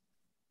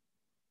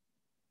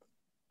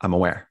 I'm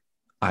aware.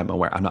 I'm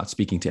not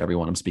speaking to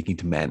everyone. I'm speaking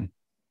to men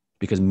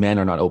because men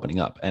are not opening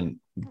up.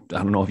 And I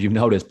don't know if you've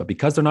noticed, but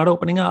because they're not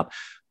opening up,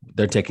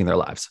 they're taking their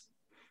lives.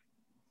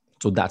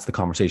 So that's the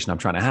conversation I'm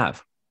trying to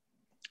have.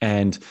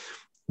 And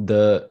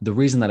the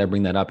reason that I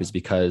bring that up is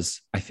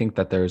because I think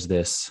that there's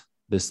this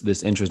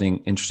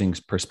interesting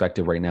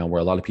perspective right now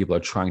where a lot of people are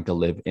trying to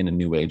live in a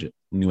new age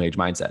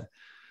mindset.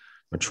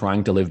 They're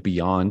trying to live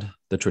beyond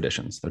the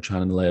traditions. They're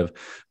trying to live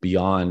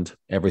beyond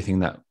everything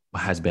that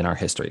has been our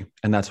history.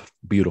 And that's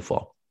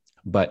beautiful.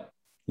 But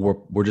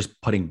we're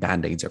just putting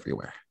Band-Aids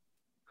everywhere.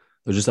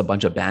 There's just a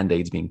bunch of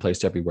band-aids being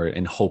placed everywhere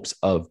in hopes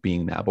of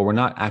being that. But we're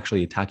not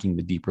actually attacking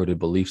the deep-rooted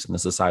beliefs in the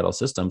societal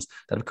systems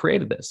that have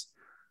created this.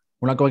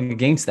 We're not going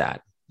against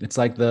that. It's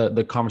like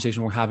the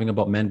conversation we're having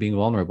about men being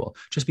vulnerable.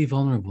 Just be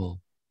vulnerable.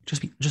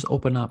 Just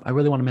open up. I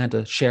really want a man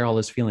to share all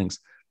his feelings.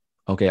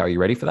 Okay, are you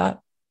ready for that?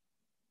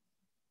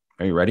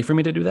 Are you ready for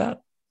me to do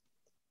that?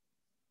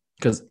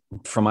 Because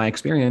from my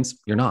experience,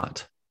 you're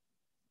not.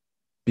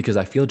 Because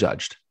I feel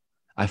judged.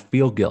 I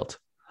feel guilt.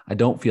 I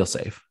don't feel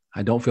safe.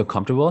 I don't feel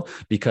comfortable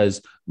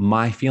because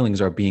my feelings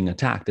are being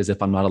attacked as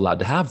if I'm not allowed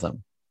to have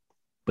them.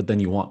 But then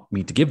you want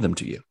me to give them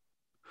to you.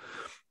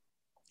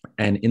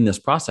 And in this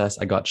process,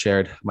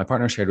 my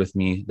partner shared with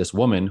me this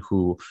woman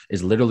who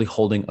is literally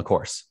holding a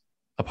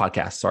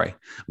podcast,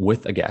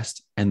 with a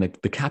guest. And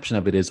the caption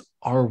of it is,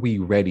 are we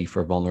ready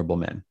for vulnerable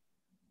men?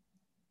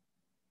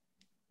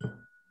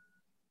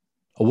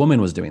 A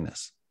woman was doing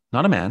this,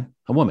 not a man,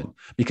 a woman,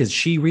 because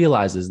she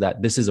realizes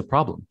that this is a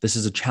problem. This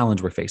is a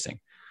challenge we're facing.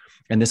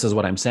 And this is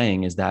what I'm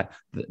saying is that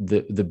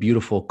the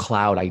beautiful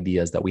cloud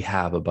ideas that we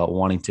have about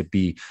wanting to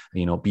be,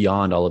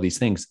 beyond all of these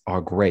things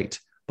are great.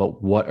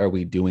 But what are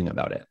we doing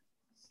about it?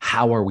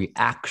 How are we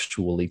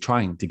actually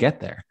trying to get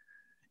there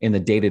in the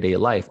day-to-day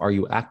life? Are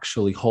you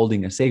actually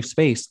holding a safe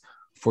space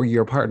for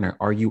your partner?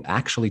 Are you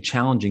actually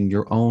challenging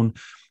your own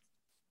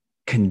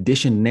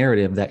conditioned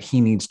narrative that he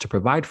needs to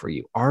provide for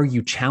you? Are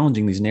you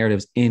challenging these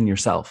narratives in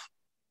yourself?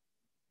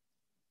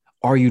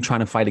 Are you trying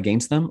to fight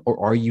against them,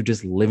 or are you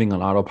just living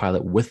on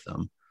autopilot with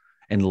them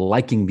and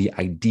liking the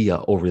idea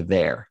over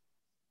there?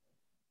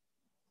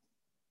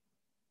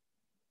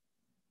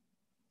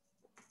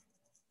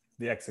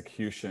 The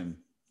execution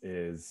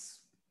is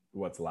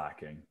what's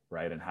lacking,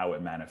 right? And how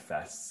it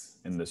manifests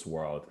in this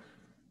world.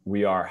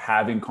 We are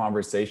having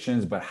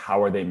conversations, but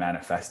how are they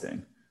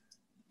manifesting?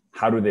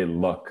 How do they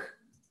look?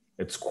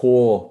 It's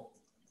cool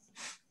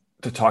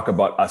to talk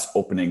about us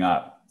opening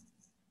up.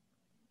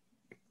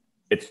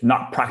 It's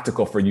not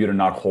practical for you to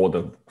not hold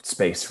a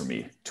space for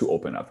me to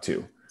open up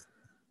to.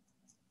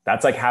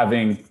 That's like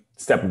having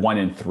step 1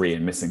 and 3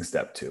 and missing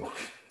step 2.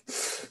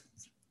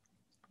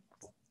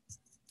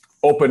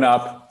 Open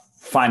up,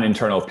 find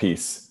internal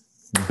peace.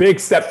 Big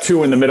step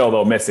 2 in the middle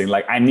though missing.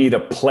 Like I need a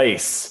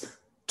place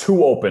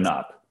to open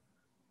up,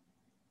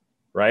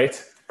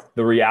 right?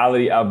 The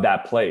reality of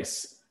that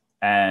place.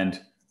 And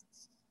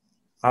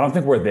I don't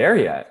think we're there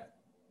yet.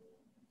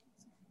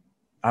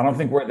 I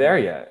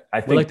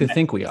We like to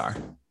think we are.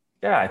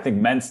 Yeah, I think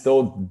men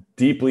still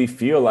deeply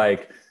feel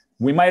like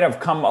we might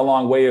have come a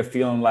long way of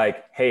feeling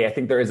like, hey, I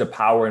think there is a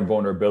power in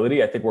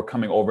vulnerability. I think we're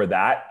coming over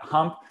that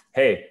hump.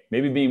 Hey,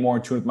 maybe being more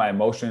in tune with my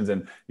emotions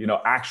and,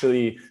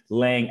 actually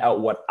laying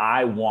out what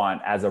I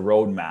want as a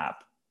roadmap,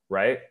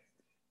 right,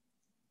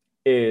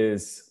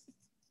 is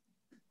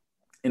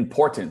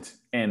important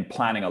in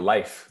planning a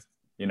life.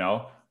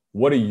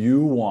 What do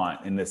you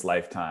want in this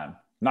lifetime?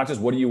 Not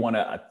just what do you want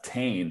to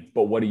attain,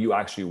 but what do you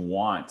actually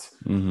want?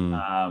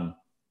 Mm-hmm.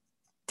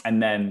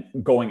 And then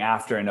going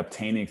after and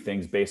obtaining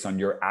things based on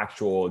your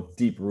actual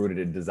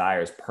deep-rooted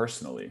desires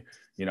personally.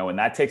 And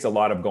that takes a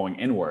lot of going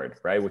inward,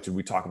 right? Which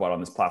we talk about on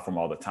this platform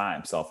all the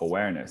time,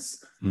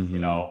 self-awareness.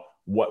 Mm-hmm.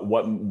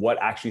 What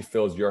actually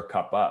fills your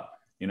cup up?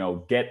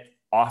 Get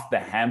off the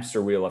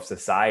hamster wheel of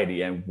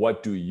society and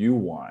what do you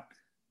want?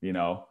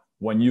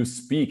 When you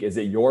speak, is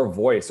it your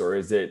voice or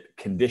is it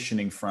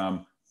conditioning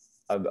from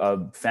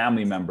a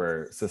family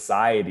member,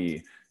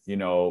 society,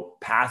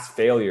 past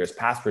failures,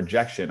 past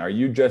projection? Are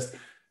you just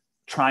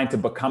trying to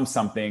become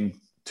something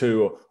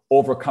to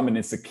overcome an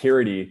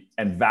insecurity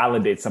and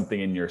validate something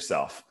in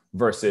yourself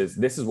versus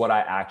this is what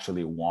I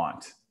actually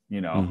want,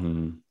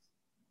 Mm-hmm.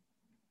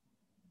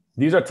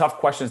 These are tough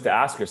questions to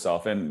ask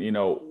yourself. And,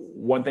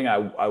 one thing I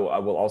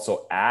will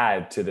also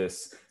add to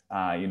this,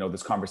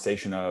 this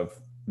conversation of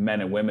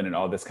men and women and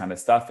all this kind of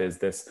stuff is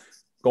this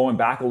going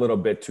back a little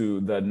bit to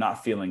the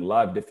not feeling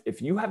loved.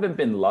 If you haven't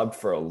been loved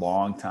for a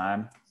long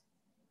time,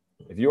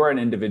 if you are an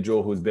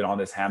individual who's been on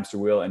this hamster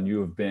wheel and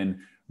you've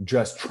been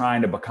just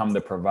trying to become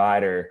the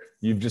provider,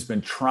 you've just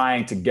been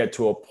trying to get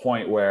to a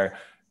point where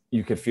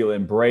you could feel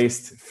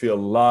embraced, feel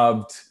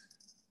loved.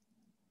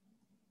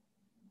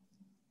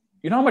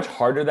 You know how much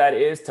harder that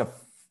is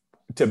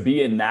to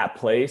be in that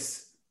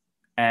place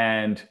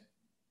and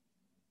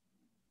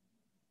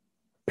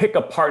pick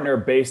a partner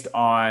based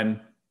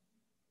on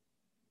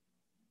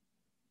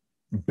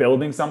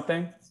building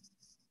something?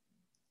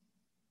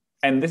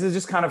 And this is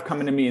just kind of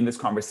coming to me in this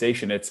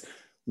conversation.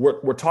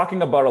 We're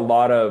talking about a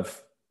lot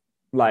of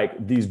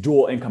like these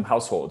dual income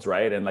households,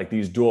 right? And like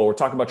we're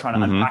talking about trying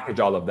to unpackage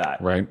all of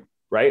that.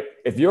 Right?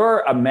 If you're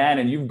a man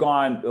and you've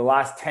gone the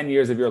last 10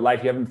 years of your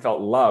life, you haven't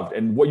felt loved.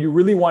 And what you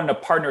really want in a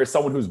partner is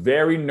someone who's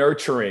very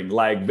nurturing,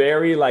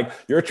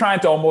 you're trying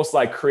to almost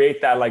like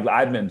create that, like,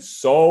 I've been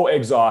so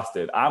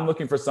exhausted. I'm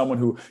looking for someone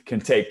who can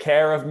take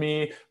care of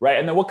me. Right.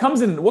 And then what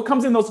comes in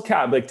those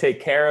accounts, like take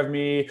care of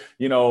me,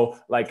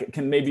 like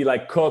can maybe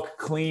like cook,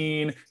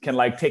 clean, can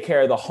like take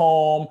care of the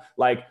home.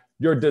 Like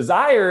your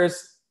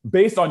desires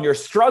based on your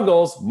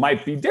struggles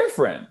might be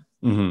different.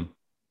 Mm-hmm.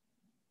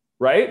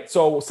 right?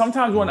 So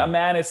sometimes when a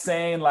man is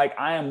saying like,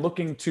 I am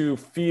looking to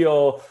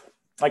feel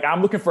like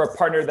I'm looking for a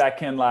partner that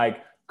can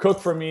like cook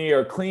for me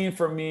or clean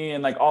for me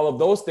and like all of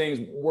those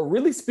things, we're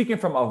really speaking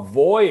from a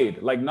void,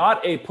 like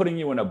not a putting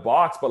you in a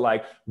box, but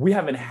like we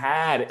haven't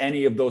had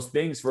any of those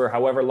things for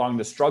however long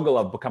the struggle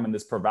of becoming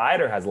this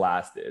provider has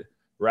lasted,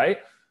 right?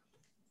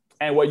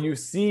 And what you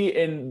see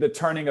in the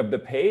turning of the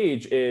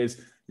page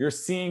is you're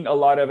seeing a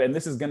lot of, and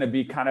this is going to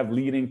be kind of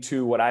leading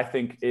to what I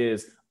think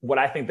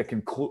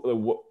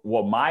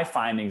what my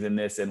findings in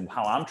this and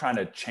how I'm trying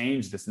to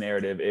change this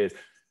narrative is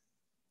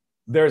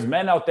there's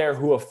men out there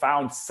who have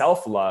found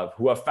self-love,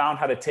 who have found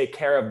how to take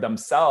care of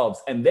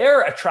themselves. And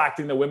they're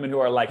attracting the women who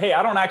are like, hey,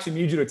 I don't actually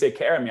need you to take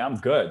care of me. I'm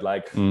good.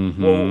 Like,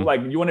 well,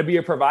 like you want to be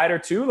a provider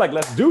too? Like,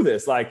 let's do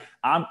this. Like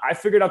I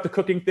figured out the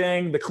cooking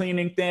thing, the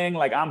cleaning thing.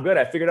 Like I'm good.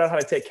 I figured out how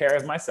to take care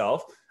of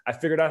myself. I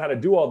figured out how to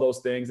do all those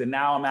things. And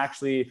now I'm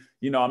actually,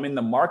 I'm in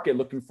the market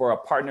looking for a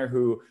partner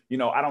who,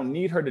 I don't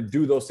need her to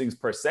do those things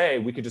per se.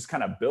 We could just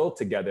kind of build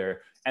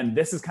together. And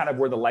this is kind of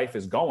where the life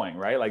is going,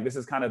 right? Like this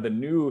is kind of the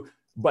new,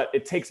 but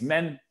it takes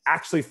men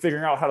actually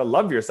figuring out how to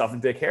love yourself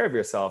and take care of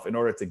yourself in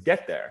order to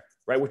get there,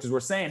 right? Which is we're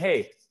saying,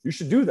 hey, you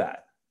should do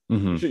that.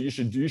 You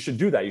should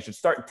do that. You should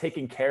start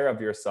taking care of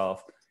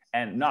yourself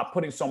and not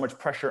putting so much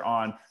pressure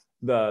on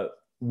the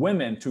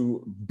women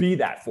to be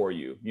that for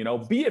you,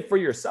 be it for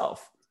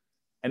yourself.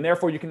 And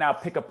therefore you can now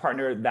pick a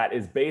partner that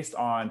is based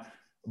on,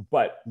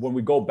 but when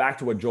we go back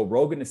to what Joe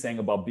Rogan is saying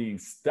about being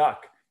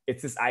stuck,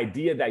 it's this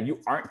idea that you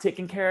aren't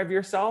taking care of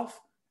yourself.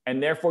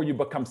 And therefore you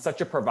become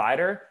such a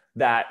provider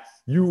that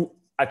you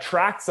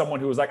attract someone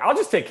who is like, I'll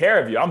just take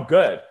care of you. I'm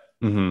good.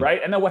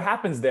 Right. And then what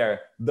happens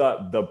there?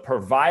 The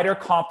provider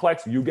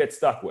complex you get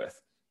stuck with.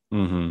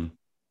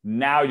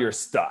 Now you're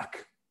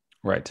stuck.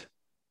 Right.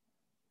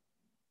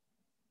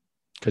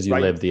 Because you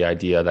live the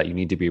idea that you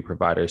need to be a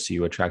provider. So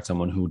you attract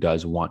someone who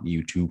does want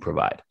you to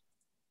provide.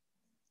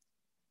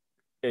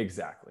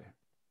 Exactly.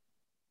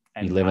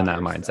 And you live in that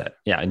mindset.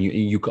 Yeah. And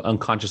you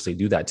unconsciously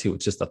do that too.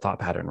 It's just a thought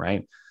pattern,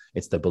 right?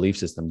 It's the belief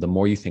system. The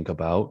more you think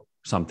about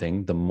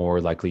something, the more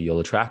likely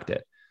you'll attract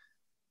it.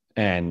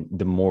 And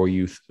the more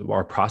you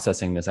are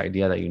processing this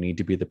idea that you need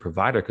to be the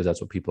provider, because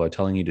that's what people are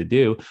telling you to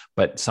do.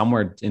 But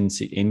somewhere in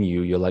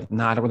you, you're like,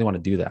 nah, I don't really want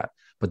to do that.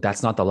 But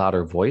that's not the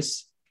louder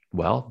voice.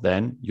 Well,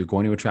 then you're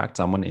going to attract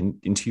someone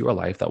into your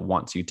life that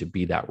wants you to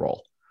be that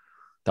role,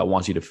 that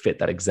wants you to fit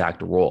that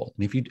exact role.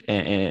 And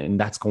and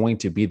that's going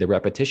to be the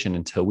repetition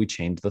until we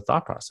change the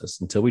thought process,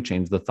 until we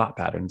change the thought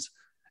patterns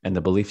and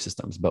the belief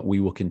systems. But we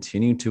will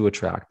continue to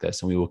attract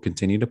this and we will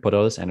continue to put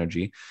all this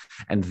energy.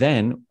 And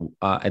then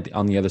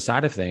on the other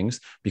side of things,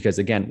 because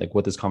again, like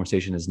what this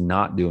conversation is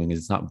not doing is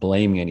it's not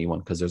blaming anyone,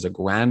 because there's a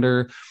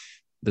grander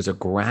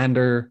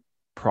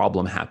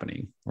problem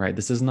happening, right?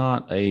 This is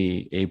not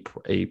a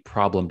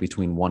problem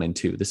between 1 and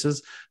 2. This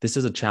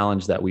is a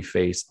challenge that we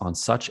face on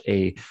such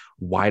a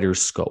wider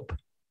scope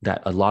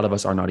that a lot of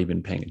us are not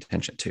even paying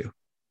attention to.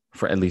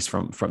 For at least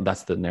from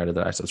that's the narrative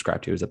that I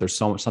subscribe to, is that there's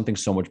something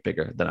so much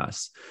bigger than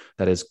us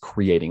that is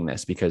creating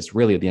this, because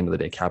really at the end of the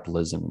day,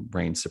 capitalism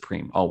reigns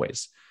supreme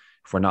always.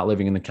 If we're not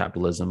living in the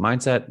capitalism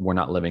mindset, we're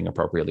not living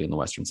appropriately in the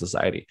Western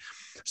society.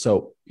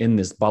 So in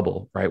this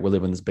bubble, right, we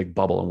live in this big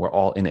bubble and we're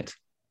all in it.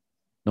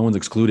 No one's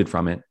excluded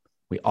from it.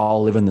 We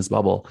all live in this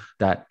bubble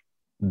that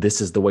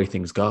this is the way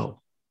things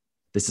go.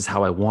 This is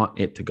how I want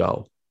it to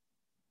go,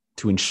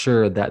 to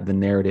ensure that the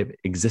narrative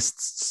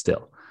exists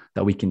still,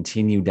 that we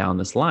continue down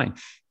this line.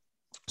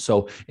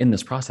 So in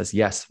this process,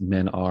 yes,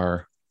 men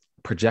are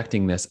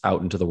projecting this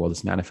out into the world,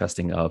 this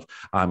manifesting of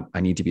I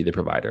need to be the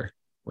provider,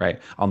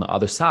 right? On the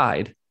other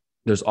side,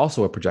 there's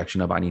also a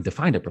projection of I need to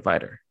find a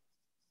provider.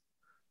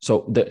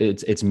 So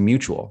it's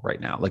mutual right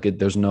now. Like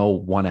there's no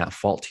one at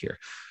fault here.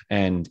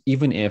 And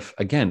even if,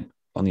 again,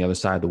 on the other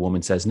side, the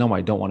woman says, no,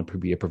 I don't want to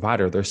be a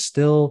provider, there's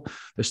still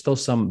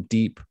some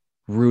deep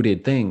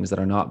rooted things that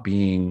are not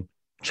being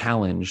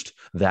challenged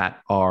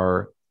that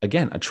are,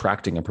 again,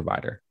 attracting a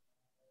provider.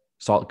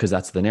 So, because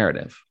that's the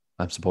narrative.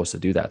 I'm supposed to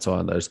do that.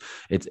 So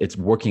it's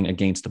working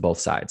against both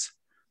sides.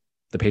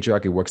 The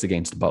patriarchy works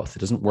against both. It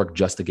doesn't work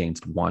just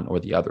against one or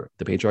the other.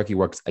 The patriarchy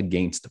works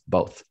against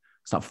both.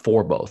 It's not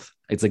for both.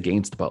 It's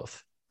against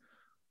both.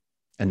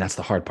 And that's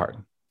the hard part,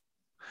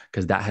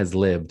 because that has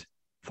lived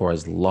for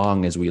as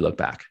long as we look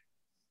back.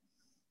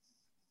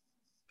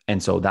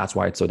 And so that's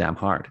why it's so damn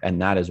hard.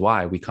 And that is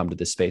why we come to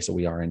this space that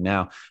we are in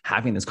now,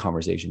 having this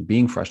conversation,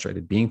 being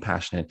frustrated, being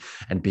passionate,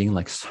 and being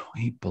like,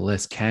 sweet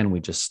bliss, can we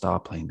just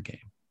stop playing the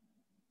game?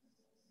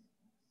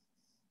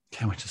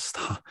 Can we just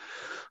stop?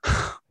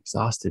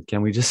 Exhausted.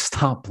 Can we just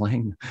stop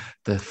playing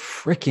the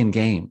freaking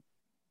game?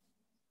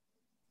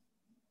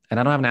 And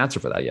I don't have an answer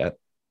for that yet,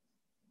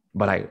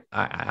 but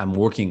I'm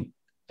working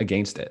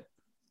against it.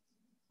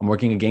 I'm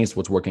working against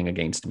what's working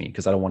against me,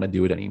 because I don't want to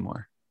do it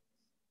anymore,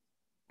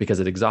 because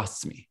it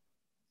exhausts me.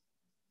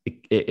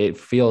 It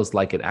feels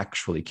like it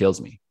actually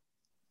kills me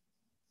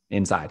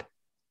inside,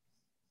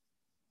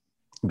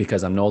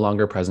 because I'm no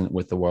longer present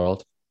with the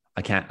world.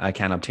 I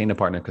can't obtain a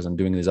partner because I'm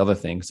doing these other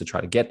things to try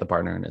to get the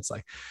partner. And it's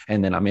like,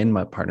 and then I'm in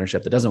my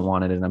partnership that doesn't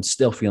want it, and I'm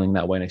still feeling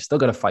that way, and I still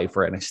got to fight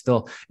for it. And it's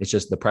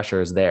just the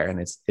pressure is there, and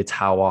it's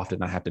how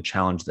often I have to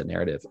challenge the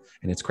narrative.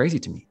 And it's crazy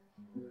to me.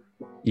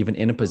 Even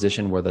in a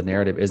position where the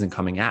narrative isn't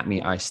coming at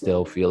me, I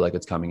still feel like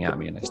it's coming at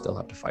me, and I still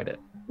have to fight it.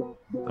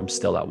 I'm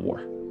still at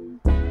war.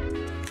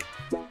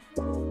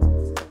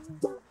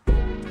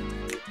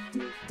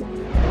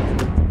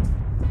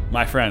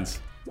 My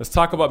friends, let's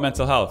talk about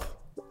mental health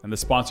and the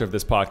sponsor of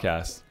this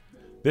podcast.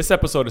 This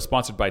episode is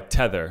sponsored by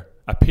Tether,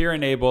 a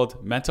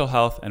peer-enabled mental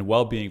health and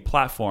well-being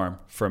platform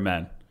for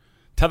men.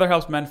 Tether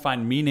helps men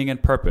find meaning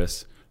and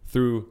purpose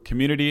through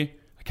community,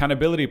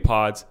 accountability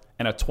pods,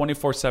 and a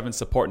 24/7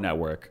 support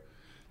network.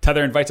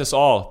 Tether invites us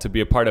all to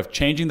be a part of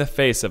changing the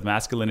face of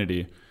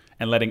masculinity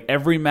and letting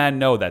every man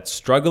know that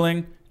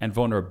struggling and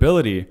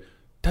vulnerability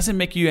doesn't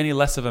make you any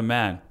less of a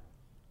man.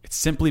 It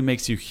simply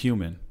makes you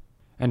human.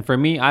 And for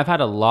me, I've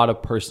had a lot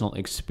of personal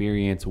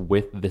experience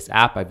with this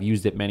app. I've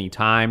used it many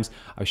times.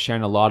 I've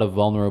shared a lot of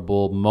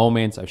vulnerable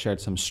moments. I've shared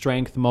some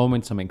strength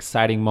moments, some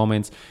exciting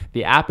moments.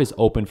 The app is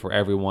open for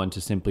everyone to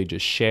simply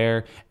just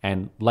share.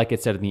 And like I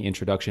said in the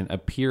introduction, a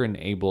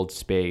peer-enabled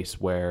space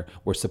where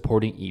we're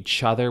supporting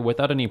each other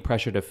without any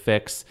pressure to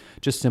fix,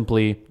 just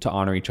simply to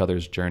honor each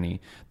other's journey.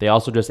 They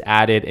also just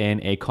added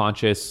in a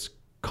conscious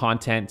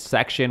content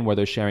section where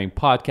they're sharing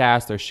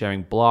podcasts, they're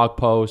sharing blog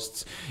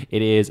posts.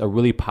 It is a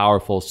really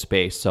powerful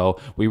space. So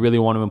we really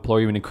want to implore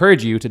you and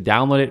encourage you to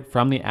download it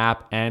from the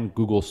app and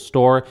Google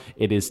Store.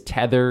 It is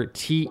Tether,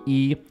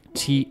 TETHR,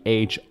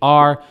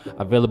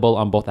 available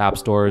on both app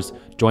stores.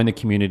 Join the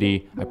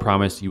community. I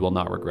promise you will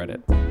not regret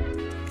it.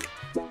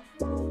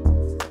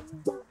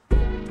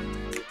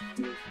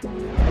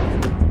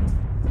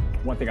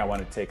 One thing I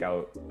want to take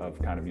out of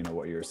kind of,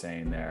 what you were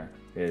saying there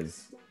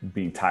is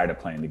being tired of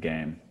playing the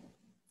game.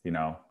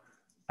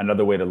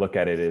 Another way to look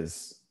at it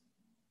is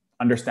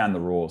understand the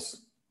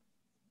rules.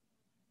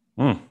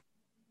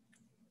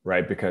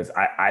 Right? Because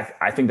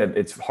I think that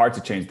it's hard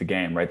to change the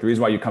game, right? The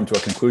reason why you come to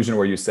a conclusion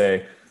where you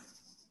say,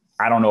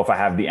 I don't know if I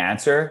have the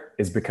answer,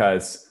 is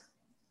because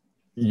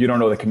you don't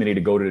know the committee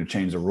to go to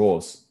change the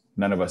rules.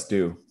 None of us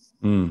do.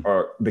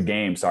 Or the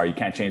game, sorry, you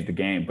can't change the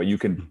game, but you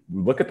can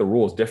look at the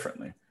rules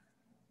differently,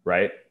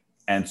 right?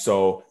 And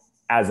so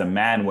as a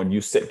man, when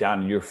you sit down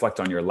and you reflect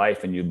on your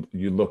life and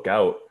you look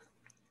out,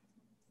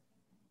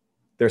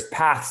 there's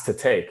paths to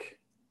take.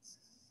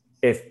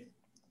 If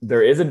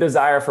there is a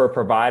desire for a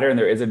provider and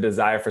there is a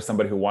desire for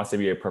somebody who wants to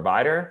be a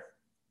provider,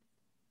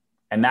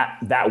 and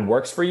that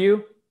works for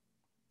you,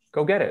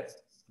 go get it.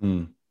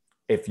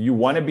 If you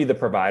want to be the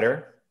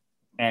provider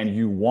and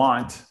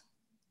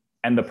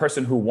the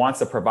person who wants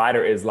a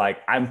provider is like,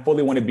 I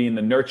fully want to be in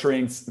the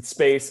nurturing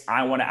space.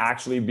 I want to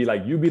actually be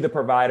like, you be the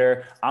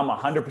provider. I'm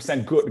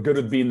 100% good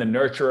with being the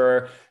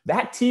nurturer.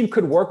 That team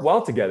could work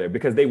well together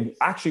because they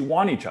actually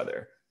want each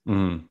other.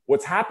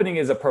 What's happening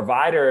is a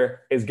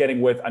provider is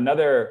getting with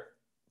another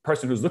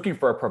person who's looking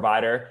for a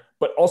provider,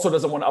 but also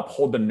doesn't want to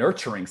uphold the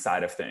nurturing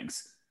side of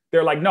things.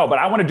 They're like, no, but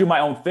I want to do my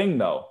own thing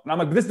though. And I'm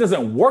like, this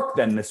doesn't work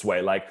then this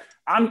way. Like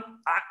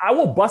I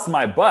will bust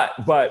my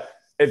butt, but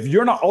if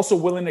you're not also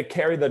willing to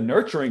carry the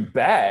nurturing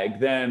bag,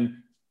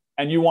 then,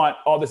 and you want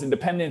all this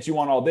independence, you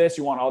want all this,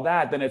 you want all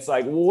that, then it's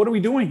like, well, what are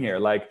we doing here?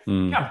 Like,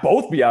 you can't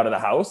both be out of the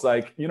house.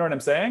 Like, you know what I'm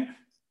saying?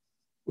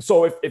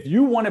 So if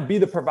you want to be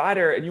the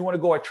provider and you want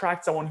to go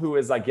attract someone who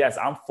is like, yes,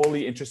 I'm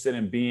fully interested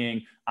in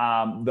being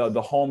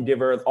the home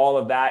giver, all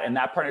of that, and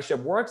that partnership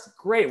works,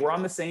 great. We're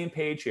on the same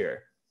page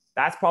here.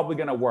 That's probably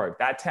going to work.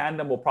 That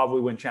tandem will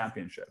probably win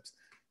championships.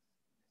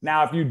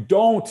 Now, if you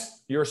don't,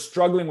 you're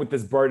struggling with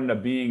this burden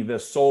of being the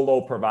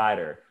solo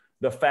provider.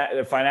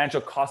 The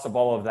financial cost of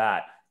all of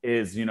that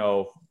is,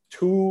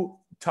 too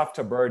tough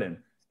to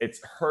burden.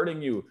 It's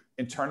hurting you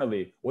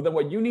internally. Well, then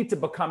what you need to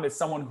become is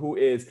someone who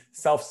is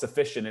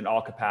self-sufficient in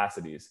all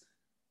capacities.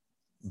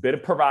 Bit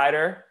of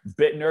provider,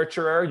 bit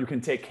nurturer. You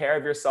can take care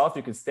of yourself.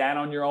 You can stand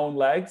on your own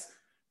legs.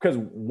 Because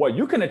what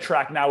you can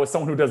attract now is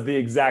someone who does the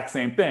exact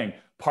same thing.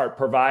 Part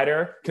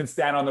provider, can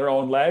stand on their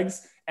own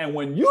legs. And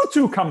when you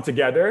two come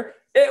together,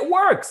 it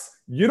works.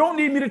 You don't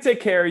need me to take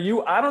care of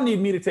you. I don't need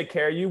me to take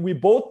care of you. We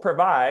both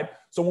provide.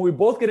 So when we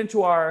both get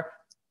into our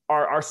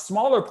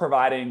smaller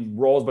providing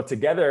roles, but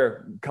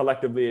together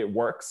collectively it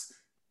works,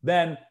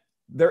 then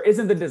there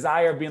isn't the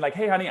desire of being like,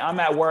 hey, honey,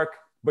 I'm at work,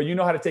 but you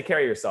know how to take care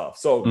of yourself.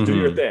 So do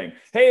your thing.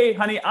 Hey,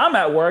 honey, I'm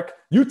at work.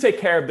 You take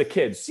care of the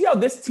kids. See how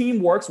this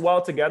team works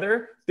well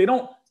together? They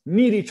don't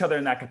need each other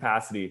in that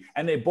capacity.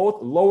 And they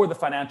both lower the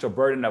financial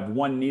burden of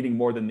one needing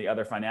more than the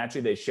other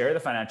financially. They share the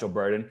financial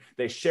burden.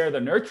 They share the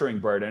nurturing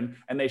burden,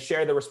 and they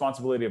share the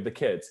responsibility of the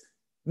kids.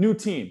 New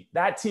team.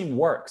 That team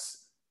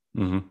works.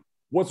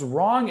 What's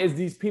wrong is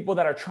these people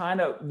that are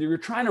you're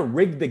trying to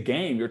rig the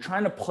game. You're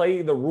trying to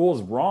play the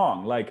rules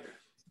wrong. Like,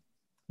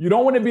 you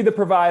don't want to be the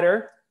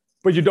provider,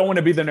 but you don't want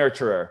to be the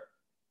nurturer.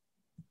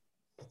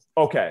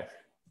 Okay.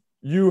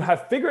 You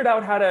have figured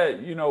out how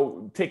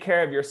to, take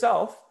care of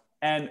yourself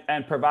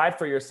and provide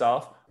for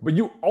yourself, but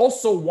you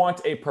also want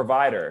a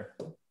provider.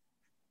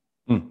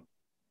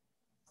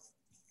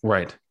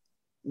 Right.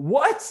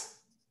 what?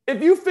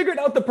 If you figured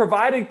out the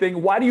providing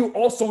thing, why do you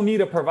also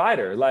need a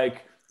provider?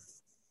 Like,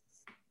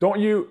 don't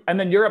you? And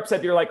then you're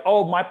upset. You're like,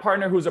 oh, my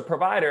partner who's a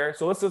provider.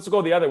 So let's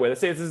go the other way.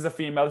 Let's say this is a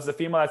female. This is a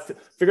female that's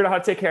figured out how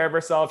to take care of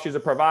herself. She's a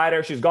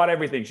provider. She's got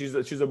everything. She's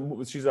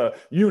a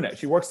unit.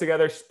 She works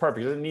together. She's perfect.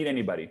 She doesn't need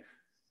anybody.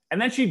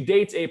 And then she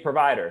dates a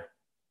provider,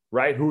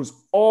 right? Who's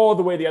all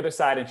the way the other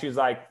side. And she's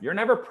like, you're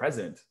never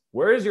present.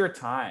 Where is your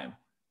time?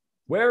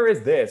 Where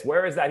is this?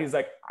 Where is that? He's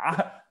like,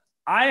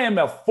 I am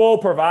a full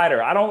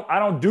provider. I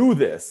don't do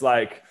this.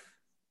 Like,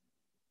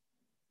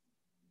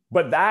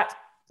 but that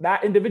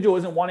individual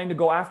isn't wanting to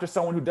go after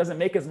someone who doesn't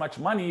make as much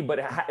money, but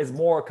is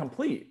more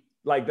complete.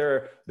 Like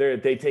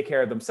they take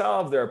care of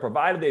themselves. They're a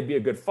provider. They'd be a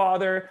good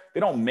father. They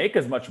don't make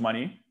as much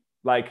money.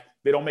 Like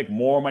they don't make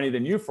more money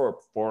than you,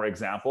 for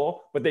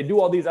example, but they do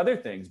all these other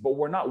things, but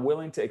we're not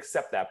willing to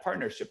accept that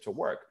partnership to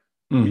work.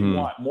 We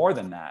want more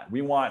than that.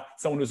 We want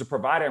someone who's a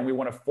provider, and we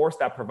want to force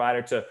that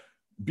provider to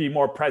be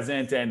more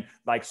present and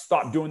like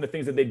stop doing the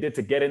things that they did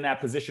to get in that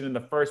position in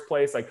the first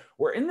place. Like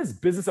we're in this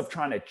business of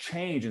trying to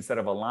change instead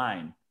of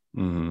align.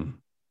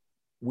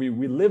 We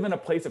live in a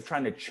place of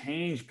trying to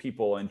change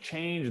people and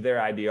change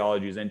their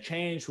ideologies and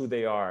change who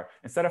they are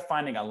instead of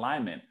finding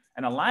alignment.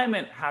 And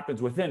alignment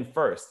happens within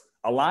first.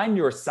 Align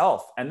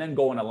yourself and then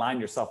go and align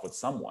yourself with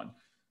someone.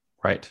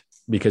 Right.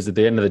 Because at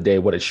the end of the day,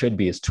 what it should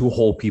be is two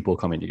whole people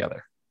coming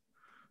together,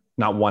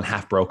 not one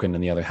half broken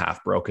and the other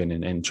half broken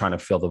and trying to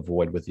fill the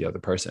void with the other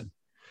person.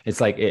 It's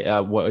like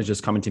what was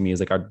just coming to me is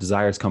like our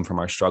desires come from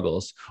our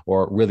struggles,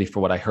 or really for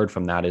what I heard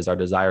from that is our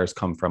desires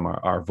come from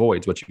our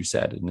voids, what you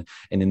said.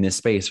 And in this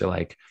space, you're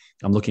like,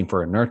 I'm looking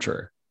for a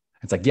nurturer.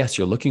 It's like, yes,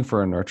 you're looking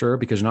for a nurturer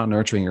because you're not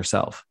nurturing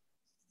yourself.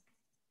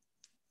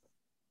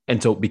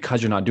 And so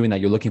because you're not doing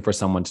that, you're looking for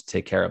someone to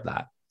take care of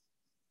that.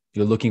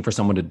 You're looking for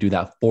someone to do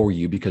that for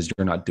you because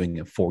you're not doing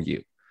it for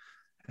you.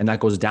 And that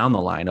goes down the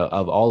line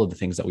of all of the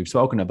things that we've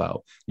spoken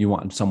about. You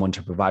want someone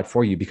to provide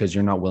for you because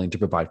you're not willing to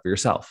provide for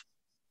yourself.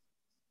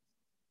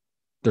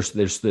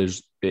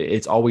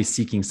 It's always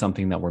seeking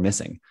something that we're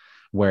missing,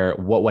 where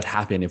what would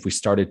happen if we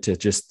started to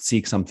just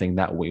seek something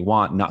that we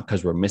want, not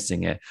because we're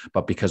missing it,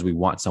 but because we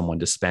want someone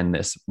to spend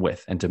this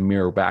with and to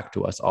mirror back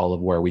to us all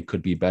of where we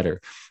could be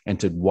better and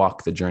to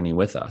walk the journey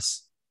with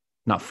us,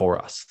 not for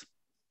us.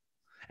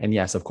 And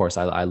yes, of course,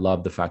 I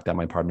love the fact that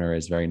my partner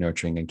is very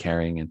nurturing and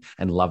caring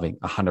and loving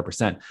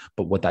 100%.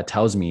 But what that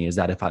tells me is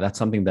that if that's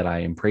something that I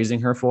am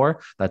praising her for,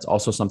 that's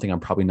also something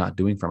I'm probably not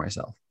doing for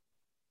myself.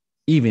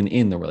 Even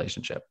in the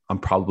relationship, I'm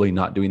probably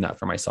not doing that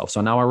for myself.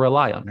 So now I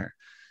rely on her.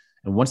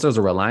 And once there's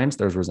a reliance,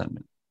 there's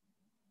resentment,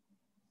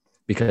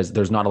 because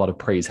there's not a lot of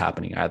praise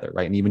happening either,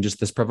 right? And even just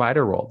this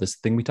provider role, this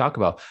thing we talk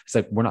about, it's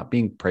like we're not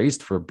being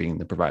praised for being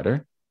the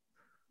provider.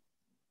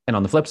 And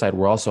on the flip side,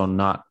 we're also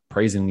not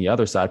praising the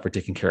other side for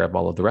taking care of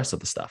all of the rest of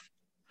the stuff.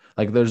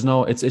 Like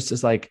it's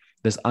just like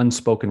this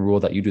unspoken rule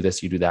that you do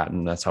this, you do that,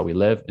 and that's how we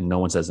live. And no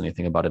one says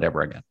anything about it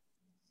ever again.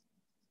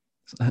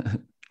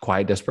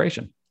 Quiet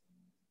desperation.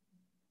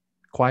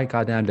 Quiet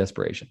goddamn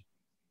desperation.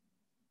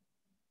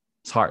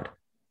 It's hard.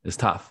 It's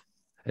tough.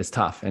 It's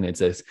tough. And it's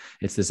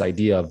this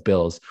idea of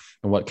bills.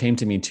 And what came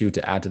to me too,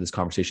 to add to this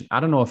conversation, I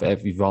don't know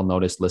if you've all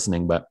noticed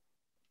listening, but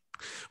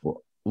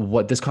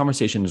what this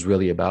conversation is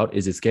really about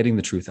is it's getting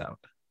the truth out.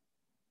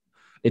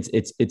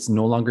 It's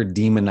no longer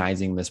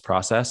demonizing this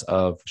process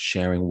of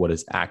sharing what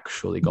is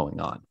actually going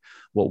on,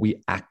 what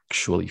we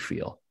actually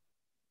feel.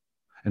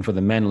 And for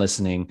the men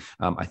listening,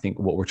 I think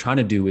what we're trying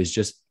to do is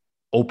just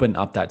open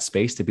up that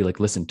space to be like,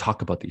 listen,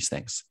 talk about these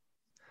things,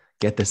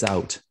 get this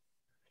out,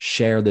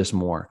 share this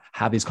more,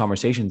 have these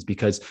conversations,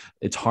 because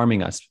it's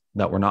harming us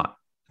that we're not.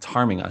 It's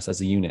harming us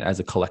as a unit, as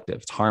a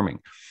collective. It's harming.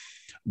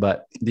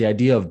 But the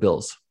idea of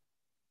bills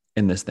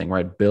in this thing,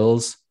 right?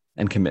 Bills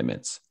and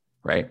commitments,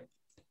 right?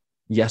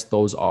 Yes,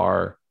 those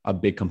are a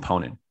big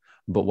component.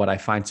 But what I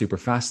find super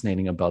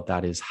fascinating about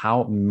that is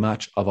how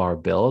much of our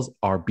bills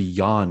are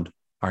beyond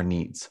our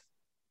needs,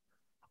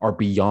 are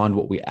beyond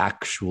what we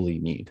actually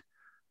need.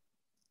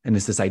 And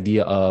it's this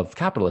idea of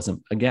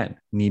capitalism, again,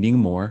 needing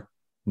more,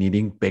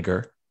 needing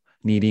bigger,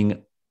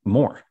 needing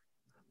more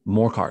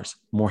cars,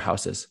 more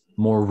houses,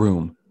 more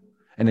room.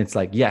 And it's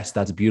like, yes,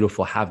 that's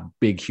beautiful. Have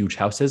big, huge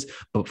houses,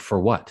 but for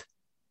what?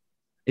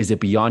 Is it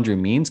beyond your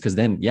means? Because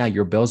then, yeah,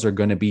 your bills are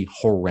going to be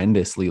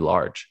horrendously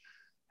large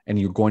and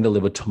you're going to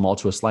live a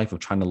tumultuous life of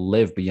trying to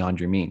live beyond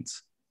your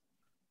means.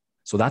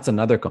 So that's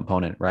another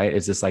component, right?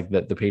 It's just like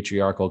the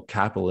patriarchal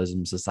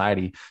capitalism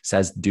society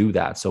says, do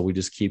that. So we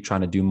just keep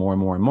trying to do more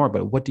and more and more.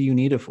 But what do you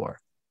need it for?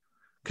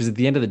 Because at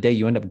the end of the day,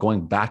 you end up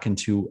going back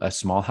into a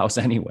small house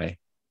anyway.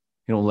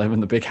 You don't live in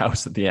the big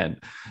house at the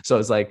end. So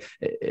it's like,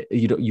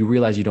 you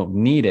realize you don't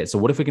need it. So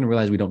what if we can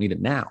realize we don't need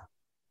it now?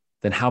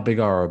 Then how big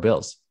are our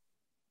bills?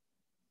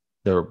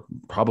 They're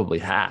probably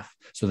half.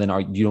 So then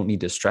you don't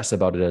need to stress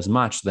about it as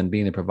much. So then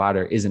being the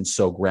provider isn't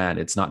so grand.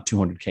 It's not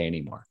 200K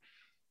anymore.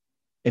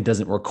 It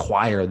doesn't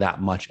require that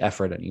much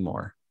effort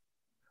anymore,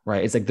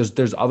 right? It's like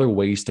there's other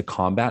ways to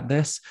combat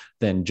this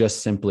than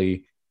just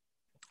simply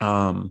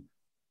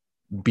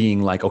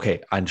being like,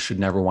 okay, I should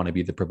never want to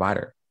be the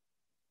provider.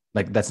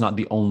 Like that's not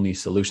the only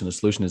solution. The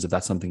solution is if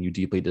that's something you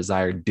deeply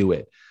desire, do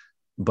it.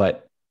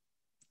 But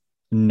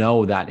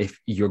know that if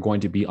you're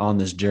going to be on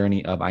this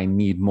journey of I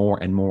need more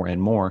and more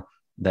and more,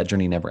 that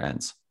journey never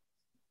ends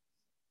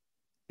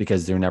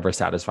because you're never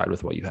satisfied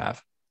with what you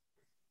have.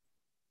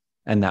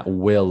 And that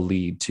will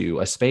lead to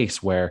a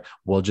space where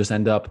we'll just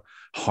end up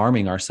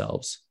harming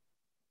ourselves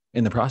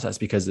in the process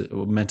because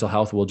mental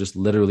health will just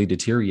literally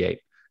deteriorate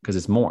because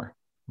it's more.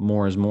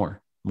 More is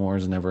more. More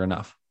is never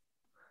enough.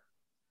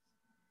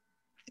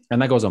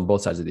 And that goes on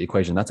both sides of the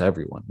equation. That's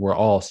everyone. We're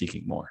all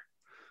seeking more.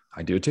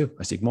 I do too.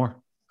 I seek more.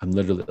 I'm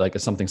literally like,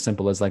 it's something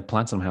simple as like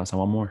plants in my house. I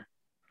want more.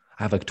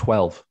 I have like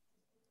 12,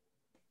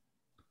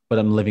 but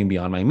I'm living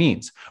beyond my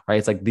means, right?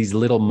 It's like these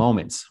little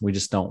moments we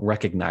just don't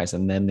recognize.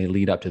 And then they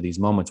lead up to these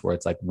moments where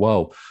it's like,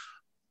 whoa,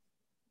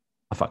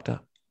 I fucked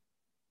up.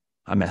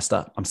 I messed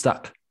up. I'm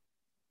stuck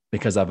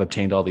because I've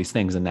obtained all these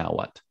things. And now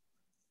what?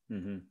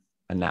 Mm-hmm.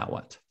 And now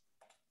what?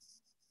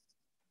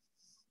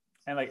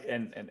 And like,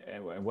 and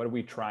what are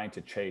we trying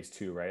to chase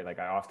too, right? Like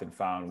I often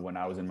found when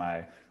I was in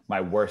my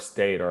worst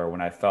state, or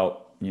when I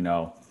felt, you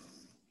know,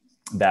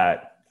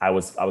 that I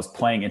was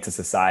playing into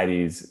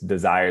society's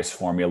desires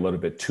for me a little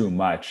bit too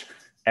much.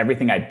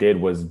 Everything I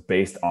did was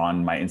based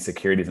on my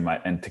insecurities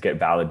and to get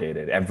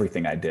validated.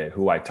 Everything I did,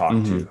 who I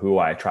talked to, who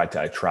I tried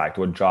to attract,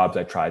 what jobs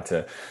I tried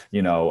to,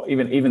 you know,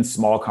 even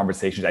small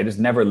conversations. I just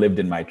never lived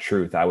in my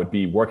truth. I would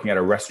be working at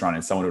a restaurant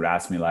and someone would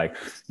ask me like,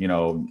 you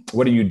know,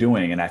 what are you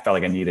doing? And I felt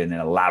like I needed an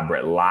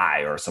elaborate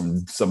lie or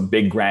some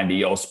big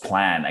grandiose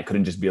plan. I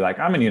couldn't just be like,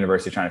 I'm in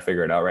university trying to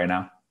figure it out right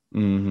now.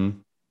 Mm-hmm.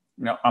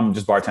 You know, I'm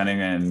just bartending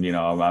and, you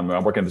know, I'm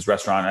working at this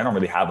restaurant. I don't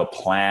really have a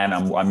plan.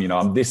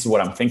 This is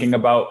what I'm thinking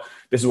about.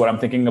 This is what I'm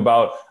thinking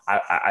about.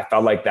 I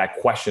felt like that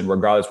question,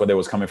 regardless whether it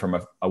was coming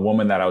from a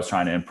woman that I was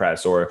trying to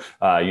impress or,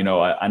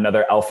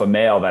 another alpha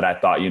male that I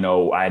thought, you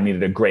know, I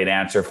needed a great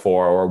answer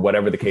for, or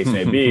whatever the case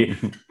may be.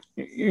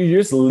 You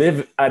just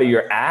live out of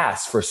your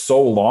ass for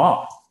so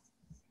long,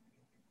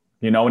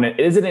 you know, and it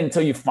isn't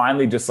until you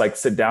finally just like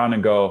sit down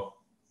and go,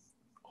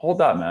 hold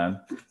up,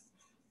 man.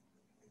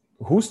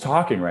 Who's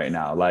talking right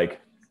now?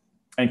 Like,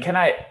 and can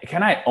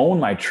I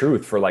own my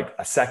truth for like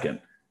a second?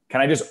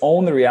 Can I just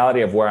own the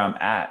reality of where I'm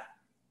at?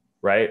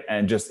 Right.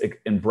 And just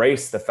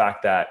embrace the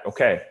fact that,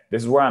 okay,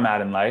 this is where I'm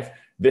at in life.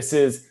 This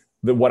is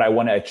what I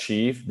want to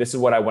achieve. This is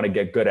what I want to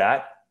get good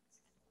at.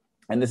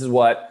 And this is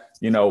what,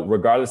 you know,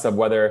 regardless of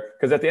whether,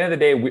 because at the end of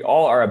the day, we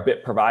all are a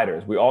bit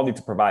providers. We all need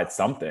to provide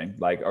something.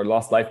 Like our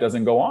lost life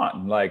doesn't go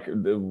on. Like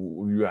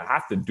you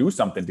have to do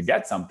something to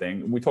get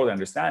something. We totally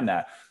understand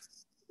that.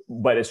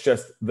 But it's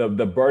just the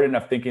burden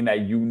of thinking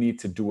that you need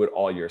to do it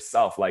all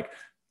yourself. Like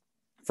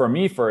for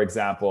me, for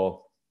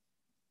example,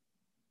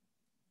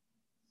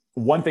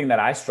 one thing that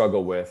I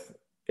struggle with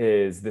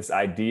is this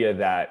idea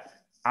that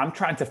I'm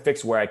trying to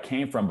fix where I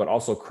came from, but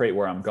also create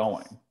where I'm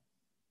going.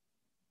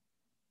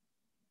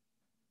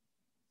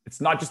 It's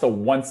not just a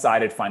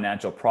one-sided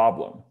financial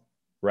problem,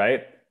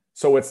 right?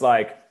 So it's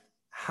like,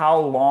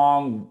 how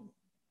long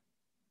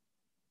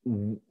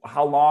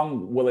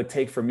will it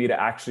take for me to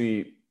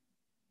actually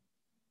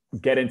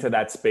get into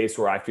that space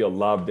where I feel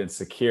loved and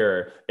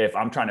secure if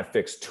I'm trying to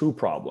fix two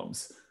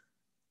problems?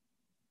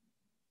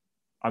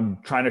 I'm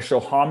trying to show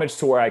homage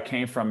to where I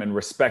came from and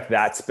respect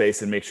that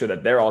space and make sure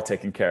that they're all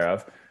taken care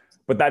of.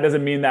 But that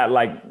doesn't mean that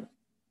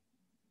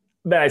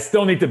that I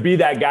still need to be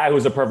that guy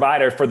who's a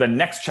provider for the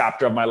next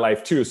chapter of my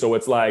life too. So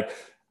it's like,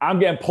 I'm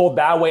getting pulled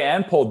that way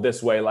and pulled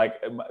this way.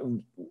 Like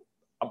I'm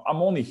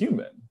only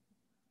human.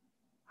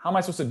 How am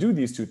I supposed to do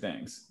these two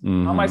things?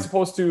 Mm-hmm. How am I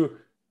supposed to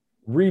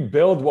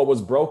rebuild what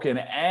was broken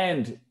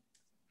and,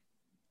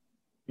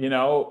 you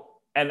know,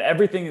 and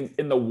everything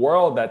in the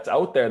world that's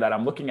out there that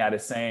I'm looking at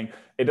is saying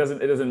it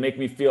doesn't make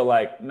me feel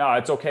like, no,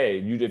 it's okay.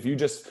 If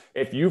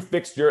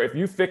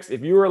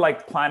you were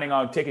like planning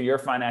on taking your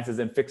finances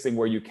and fixing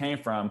where you came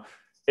from,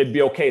 it'd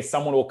be okay.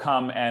 Someone will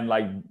come and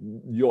like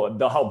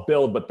they'll help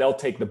build, but they'll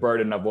take the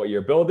burden of what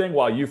you're building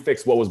while you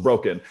fix what was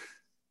broken.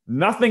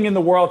 Nothing in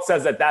the world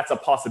says that that's a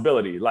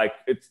possibility. Like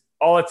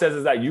all it says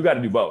is that you got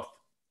to do both.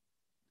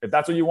 If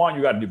that's what you want,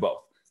 you got to do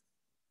both.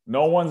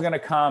 No one's going to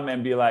come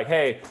and be like,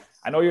 hey,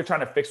 I know you're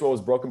trying to fix what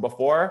was broken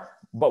before,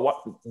 but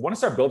want to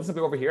start building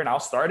something over here and I'll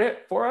start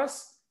it for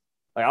us?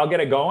 Like I'll get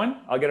it going.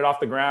 I'll get it off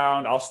the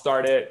ground. I'll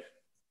start it.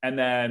 And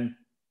then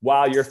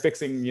while you're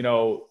fixing, you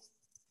know,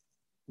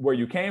 where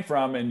you came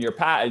from and your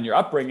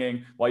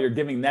upbringing, while you're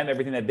giving them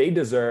everything that they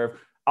deserve,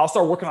 I'll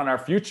start working on our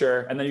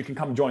future. And then you can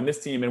come join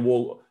this team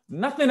and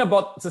nothing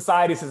about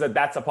society says that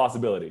that's a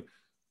possibility.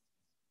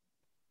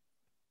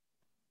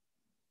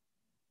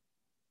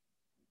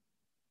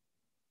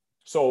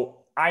 So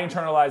I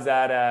internalize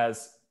that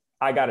as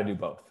I got to do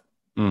both.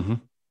 Mm-hmm.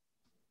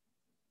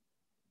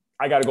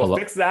 I got to go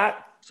fix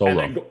that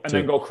and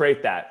then go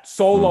create that.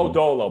 Solo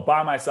dolo,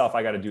 by myself,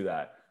 I got to do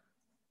that.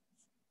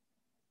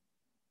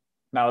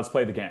 Now let's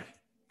play the game.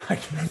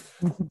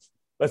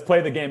 Let's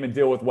play the game and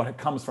deal with what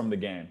comes from the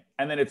game.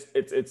 And then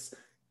it's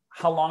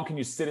how long can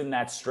you sit in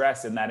that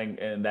stress and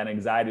that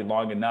anxiety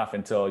long enough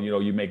until, you know,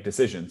 you make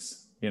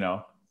decisions, you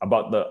know,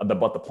 about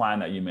the plan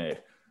that you made.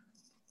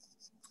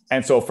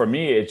 And so for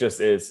me, it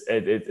just is,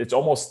 it's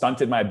almost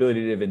stunted my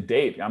ability to even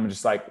date. I'm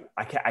just like,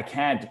 I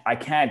can't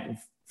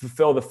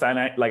fulfill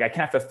I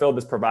can't fulfill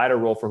this provider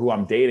role for who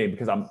I'm dating,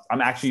 because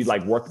I'm actually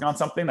like working on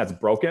something that's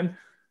broken.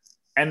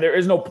 And there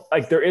is no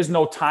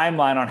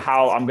timeline on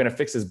how I'm going to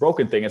fix this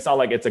broken thing. It's not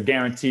like it's a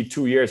guaranteed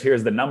 2 years.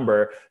 Here's the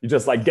number. You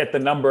just like get the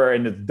number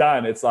and it's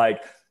done. It's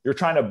like, you're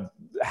trying to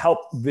help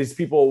these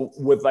people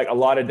with like a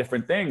lot of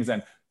different things.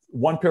 And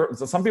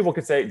so some people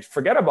could say,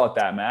 forget about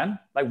that, man.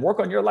 Like,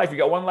 work on your life. You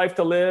got one life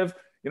to live.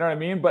 You know what I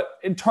mean? But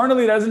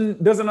internally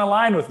doesn't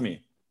align with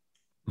me.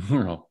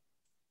 No.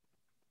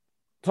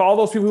 To all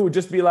those people who would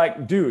just be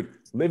like, dude,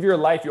 live your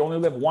life. You only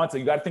live once, and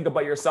you got to think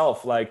about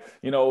yourself. Like,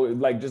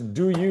 like just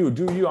do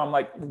you. I'm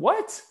like,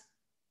 what?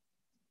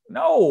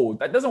 No,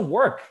 that doesn't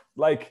work.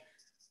 Like,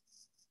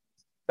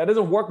 that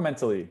doesn't work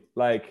mentally.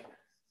 Like,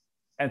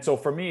 and so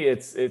for me,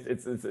 it's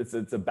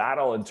a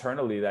battle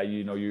internally that,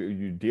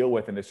 you deal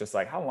with. And it's just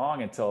like, how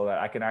long until that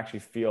I can actually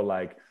feel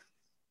like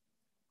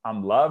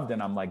I'm loved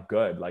and I'm like,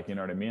 good. Like, you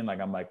know what I mean?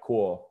 Like, I'm like,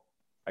 cool.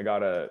 I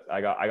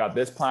got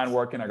this plan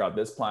working. I got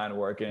this plan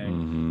working.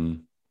 Mm-hmm.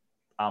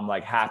 I'm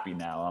like happy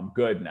now. I'm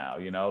good now.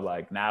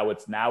 Like now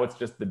it's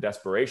just the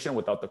desperation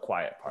without the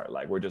quiet part.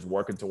 Like, we're just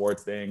working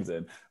towards things,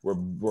 and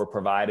we're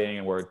providing,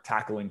 and we're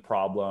tackling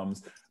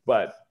problems.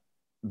 But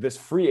this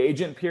free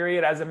agent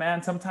period as a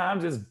man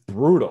sometimes is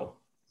brutal.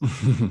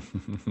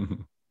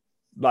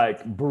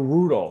 Like,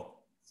 brutal.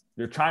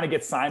 You're trying to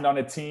get signed on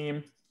a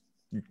team.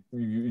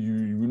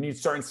 You need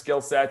certain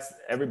skill sets.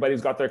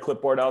 Everybody's got their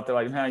clipboard out. They're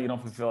like, you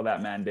don't fulfill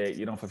that mandate.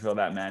 You don't fulfill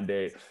that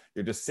mandate.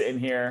 You're just sitting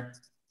here,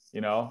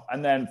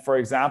 And then, for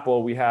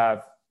example, we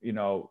have,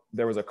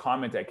 there was a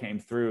comment that came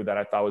through that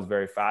I thought was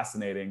very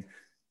fascinating.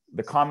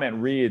 The comment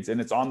reads,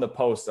 and it's on the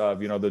post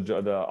of, on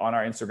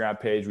our Instagram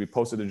page, we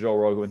posted the Joe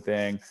Rogan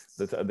thing.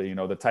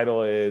 The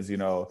title is,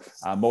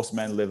 most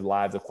men live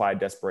lives of quiet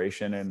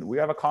desperation. And we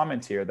have a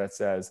comment here that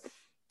says,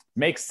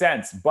 makes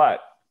sense,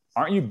 but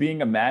aren't you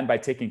being a man by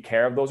taking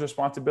care of those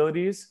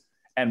responsibilities?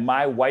 And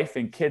my wife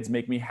and kids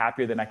make me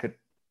happier than I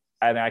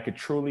could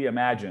truly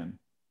imagine.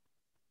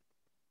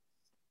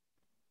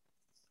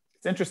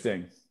 It's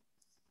interesting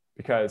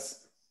because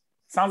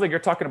it sounds like you're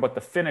talking about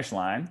the finish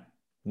line,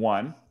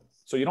 one.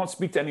 So you don't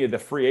speak to any of the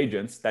free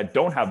agents that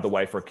don't have the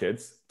wife or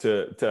kids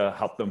to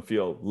help them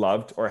feel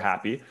loved or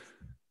happy.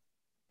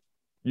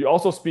 You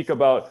also speak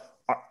about,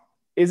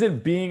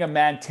 isn't being a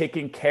man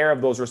taking care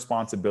of those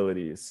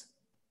responsibilities?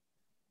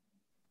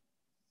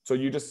 So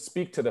you just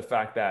speak to the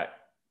fact that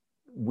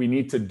we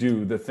need to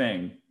do the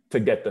thing to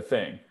get the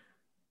thing.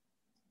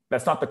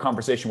 That's not the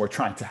conversation we're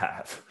trying to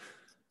have.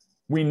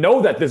 We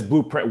know that this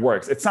blueprint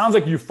works. It sounds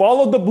like you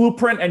followed the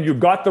blueprint and you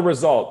got the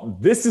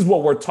result. This is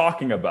what we're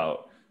talking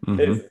about.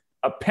 Mm-hmm.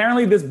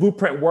 Apparently this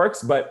blueprint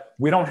works, but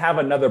we don't have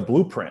another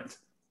blueprint.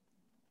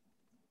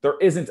 There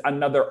isn't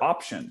another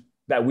option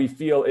that we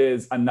feel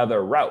is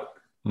another route.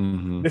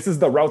 Mm-hmm. This is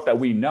the route that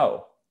we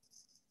know.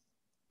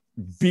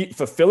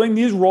 Fulfilling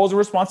these roles and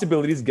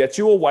responsibilities gets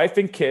you a wife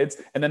and kids,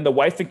 and then the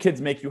wife and kids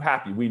make you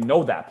happy. We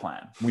know that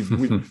plan.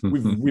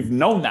 We've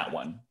known that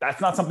one. That's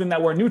not something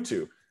that we're new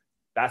to.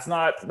 That's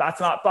not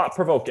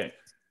thought-provoking.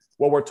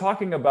 What we're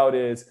talking about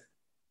is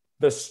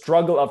the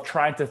struggle of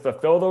trying to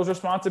fulfill those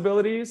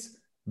responsibilities,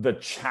 the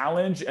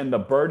challenge and the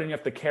burden you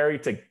have to carry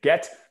to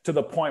get to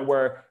the point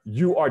where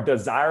you are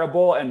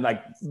desirable and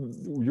like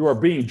you are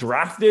being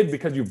drafted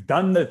because you've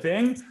done the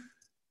thing.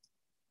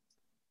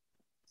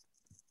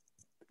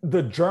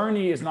 The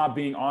journey is not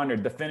being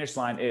honored. The finish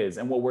line is.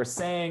 And what we're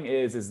saying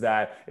is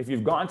that if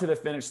you've gotten to the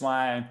finish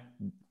line,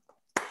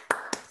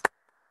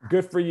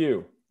 good for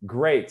you.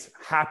 Great.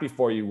 Happy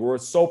for you. We're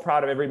so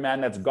proud of every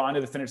man that's gone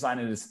to the finish line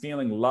and is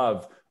feeling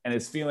love and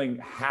is feeling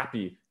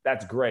happy.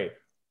 That's great.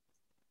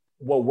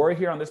 What we're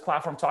here on this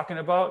platform talking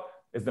about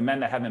is the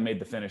men that haven't made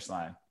the finish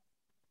line.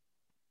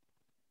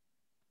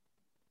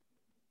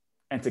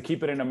 And to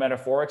keep it in a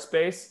metaphoric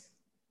space,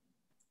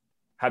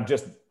 have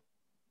just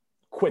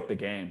quit the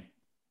game.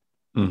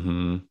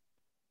 Mm-hmm.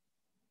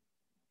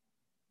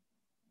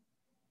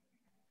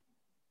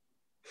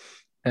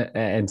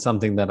 And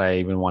something that I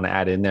even want to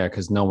add in there,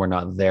 because no, we're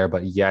not there,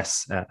 but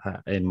yes,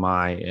 in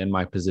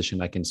my position,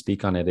 I can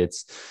speak on it.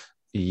 It's,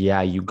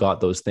 yeah, you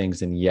got those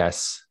things. And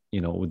yes,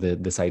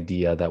 this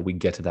idea that we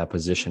get to that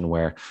position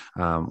where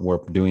we're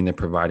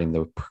providing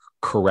the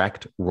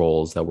correct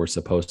roles that we're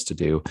supposed to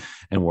do.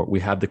 And we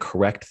have the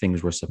correct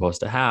things we're supposed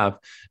to have.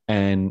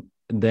 And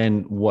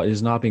then what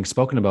is not being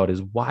spoken about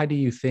is, why do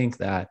you think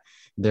that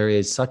there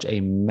is such a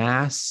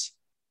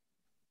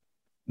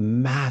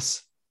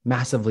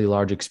massively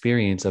large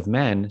experience of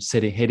men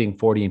hitting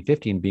 40 and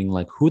 50 and being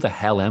like, who the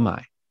hell am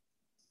I?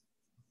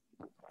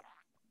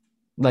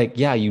 Like,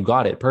 yeah, you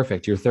got it.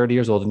 Perfect. You're 30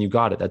 years old and you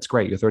got it. That's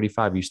great. You're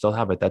 35. You still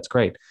have it. That's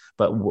great.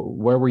 But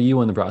where were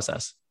you in the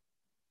process?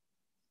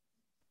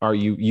 Are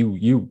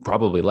you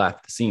probably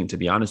left the scene, to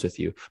be honest with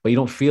you, but you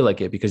don't feel like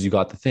it because you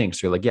got the thing.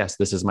 So you're like, yes,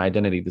 this is my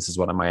identity. This is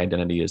what my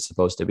identity is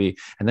supposed to be.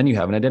 And then you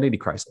have an identity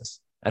crisis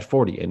at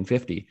 40 and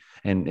 50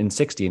 and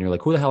 60. And you're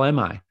like, who the hell am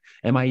I?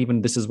 Am I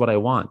even, this is what I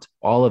want?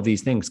 All of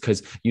these things,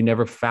 because you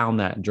never found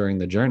that during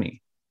the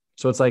journey.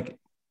 So it's like,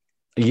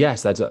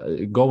 yes,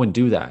 go and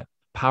do that.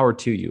 Power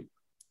to you.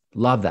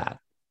 Love that.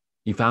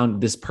 You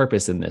found this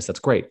purpose in this. That's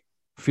great.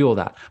 Feel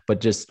that.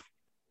 But just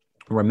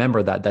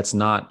remember that that's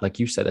not, like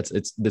you said,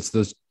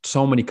 there's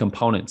so many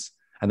components,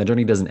 and the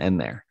journey doesn't end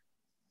there,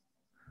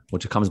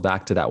 which comes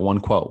back to that one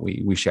quote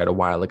we shared a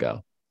while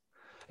ago,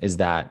 is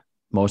that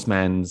most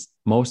men's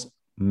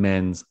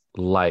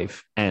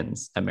life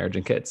ends at marriage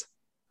and kids.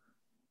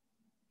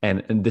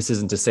 And this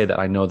isn't to say that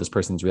I know this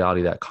person's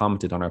reality that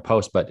commented on our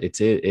post, but it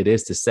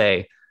is to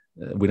say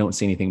we don't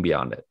see anything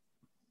beyond it.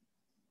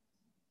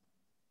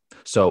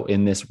 So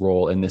in this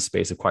role, in this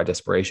space of quiet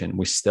desperation,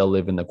 we still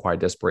live in the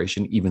quiet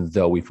desperation, even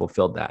though we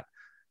fulfilled that,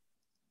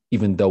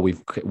 even though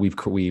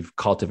we've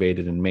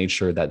cultivated and made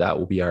sure that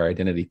will be our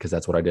identity, because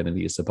that's what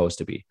identity is supposed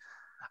to be.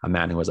 A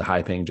man who has a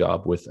high paying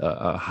job with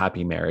a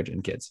happy marriage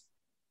and kids.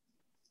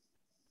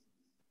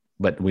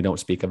 But we don't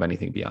speak of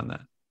anything beyond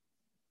that.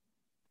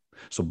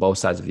 So both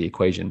sides of the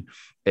equation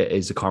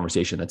is a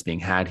conversation that's being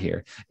had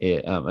here.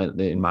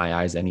 In my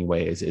eyes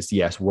anyway, is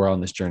yes, we're on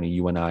this journey,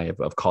 you and I,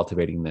 of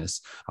cultivating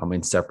this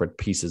in separate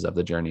pieces of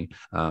the journey.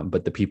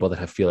 But the people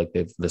that feel like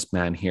they've this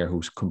man here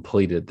who's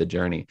completed the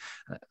journey,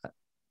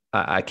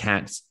 I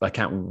can't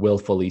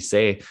willfully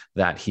say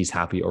that he's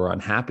happy or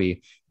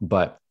unhappy,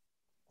 but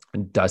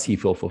does he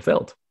feel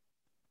fulfilled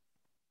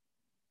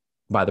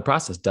by the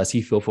process? Does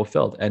he feel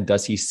fulfilled? And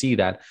does he see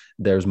that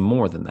there's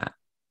more than that?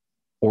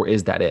 Or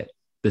is that it?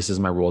 This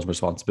is my roles and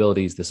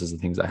responsibilities. This is the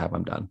things I have.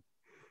 I'm done.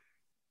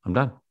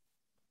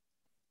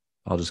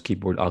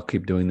 I'll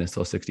keep doing this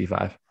till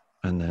 65.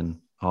 And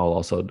then I'll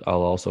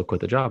also quit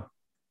the job.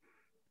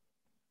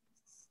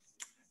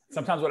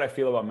 Sometimes what I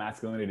feel about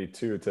masculinity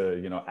too,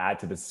 to, add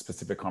to this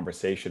specific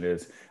conversation,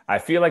 is I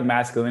feel like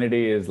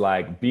masculinity is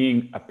like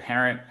being a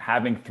parent,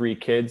 having 3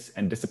 kids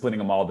and disciplining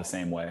them all the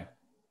same way.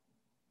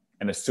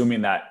 And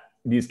assuming that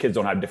these kids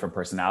don't have different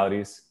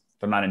personalities.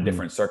 They're not in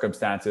different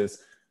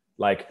circumstances.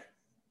 Like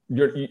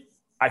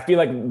I feel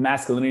like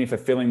masculinity,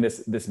 fulfilling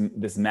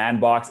this man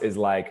box, is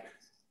like,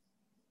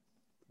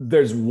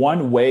 there's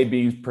one way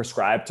being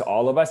prescribed to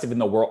all of us, even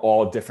though we're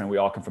all different. We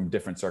all come from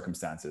different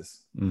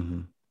circumstances.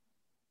 Mm-hmm.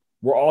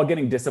 We're all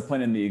getting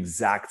disciplined in the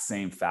exact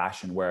same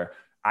fashion, where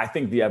I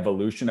think the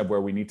evolution of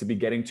where we need to be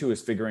getting to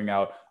is figuring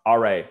out, all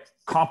right,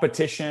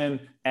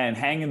 competition and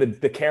hanging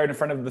the carrot in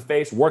front of the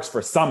face works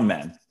for some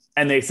men,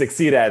 and they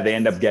succeed at it. They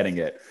end up getting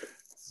it.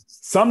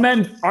 Some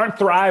men aren't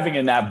thriving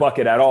in that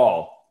bucket at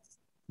all.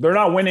 They're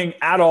not winning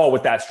at all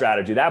with that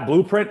strategy. That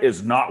blueprint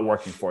is not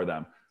working for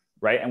them,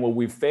 right? And what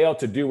we fail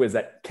to do is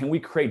that, can we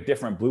create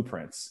different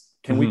blueprints?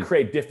 Can we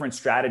create different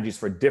strategies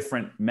for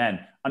different men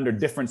under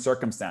different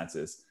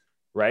circumstances,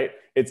 right?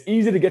 It's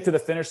easy to get to the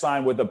finish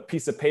line with a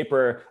piece of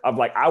paper of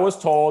like, I was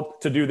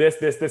told to do this,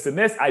 this, this, and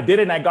this. I did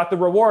it and I got the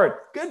reward.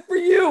 Good for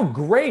you.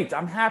 Great.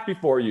 I'm happy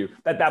for you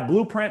that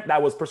blueprint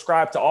that was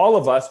prescribed to all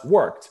of us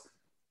worked.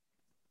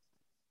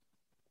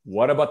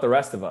 What about the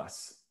rest of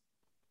us?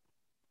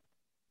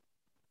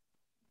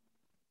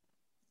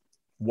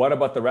 What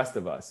about the rest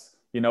of us?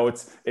 And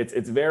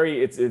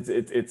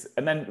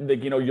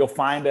then you'll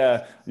find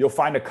a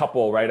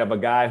couple, right, of a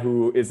guy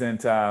who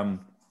isn't,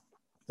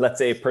 let's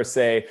say per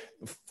se,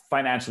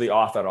 financially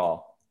off at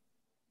all,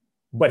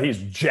 but he's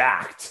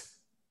jacked.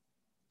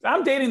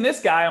 I'm dating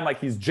this guy. I'm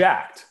like, he's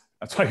jacked.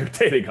 That's why you're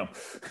dating him.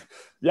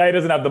 Yeah, he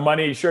doesn't have the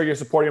money. Sure, you're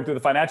supporting him through the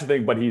financial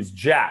thing, but he's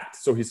jacked.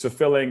 So he's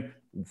fulfilling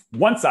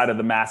one side of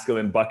the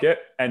masculine bucket,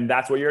 and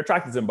that's what you're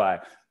attracted to him by.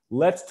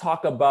 Let's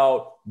talk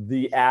about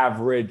the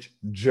average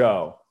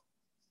Joe.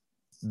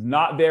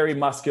 Not very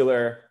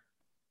muscular,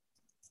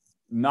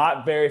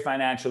 not very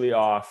financially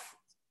off,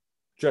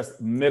 just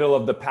middle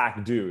of the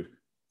pack dude.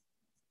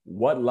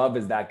 What love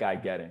is that guy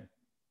getting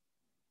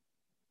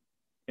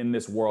in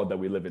this world that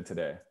we live in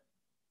today?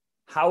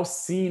 How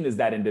seen is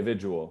that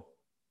individual?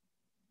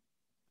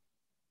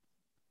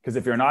 Because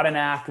if you're not an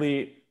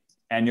athlete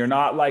and you're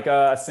not like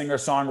a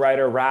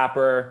singer-songwriter,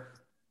 rapper,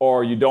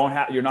 or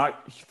you're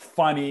not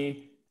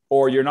funny,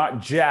 or you're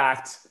not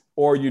jacked,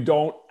 or you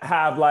don't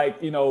have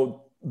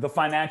the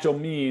financial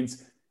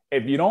means,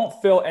 if you don't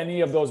fill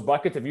any of those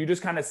buckets, if you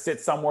just kind of sit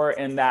somewhere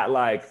in that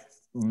like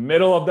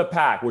middle of the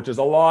pack, which is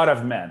a lot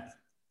of men,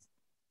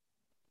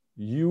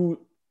 you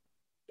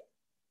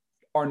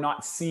are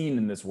not seen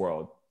in this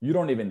world. You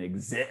don't even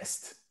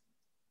exist.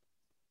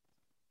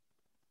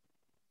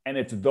 And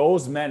it's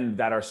those men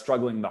that are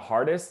struggling the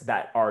hardest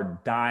that are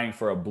dying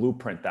for a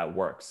blueprint that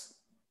works,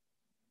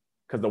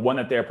 because the one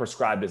that they're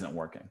prescribed isn't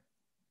working.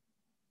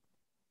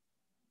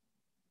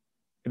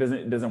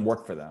 It doesn't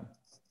work for them.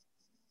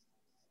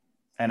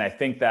 And I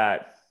think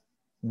that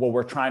what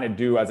we're trying to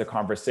do as a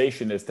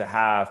conversation is to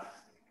have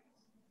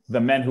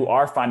the men who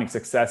are finding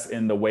success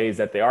in the ways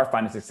that they are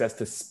finding success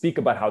to speak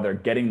about how they're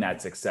getting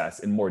that success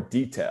in more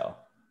detail,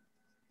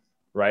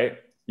 right?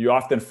 You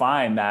often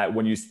find that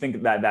when you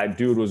think that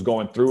dude was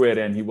going through it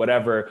and he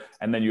whatever,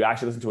 and then you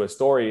actually listen to a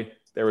story,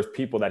 there was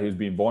people that he was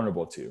being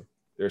vulnerable to.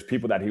 There's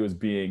people that he was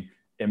being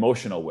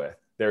emotional with.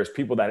 There's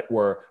people that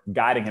were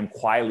guiding him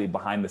quietly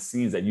behind the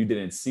scenes that you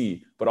didn't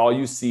see, but all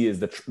you see is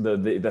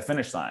the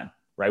finish line,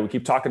 right? We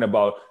keep talking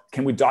about,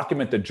 can we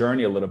document the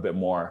journey a little bit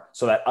more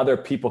so that other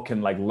people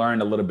can like learn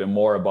a little bit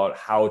more about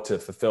how to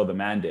fulfill the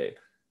mandate,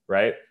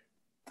 right?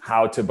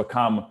 How to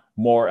become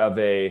more of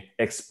a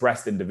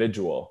expressed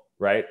individual,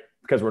 right?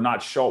 Because we're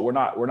not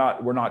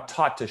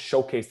taught to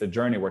showcase the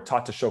journey. We're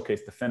taught to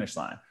showcase the finish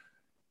line.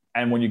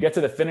 And when you get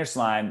to the finish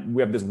line,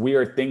 we have this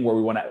weird thing where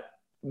we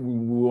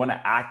want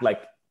to act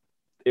like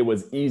it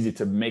was easy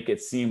to make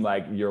it seem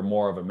like you're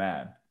more of a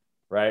man,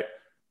 right?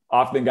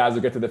 Often guys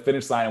will get to the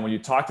finish line, and when you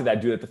talk to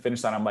that dude at the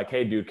finish line, I'm like,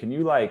 hey, dude, can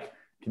you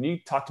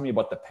talk to me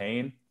about the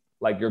pain?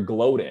 Like you're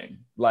gloating,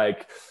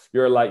 like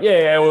you're like,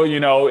 yeah, well, you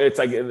know, it's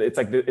like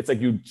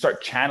you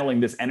start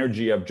channeling this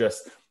energy of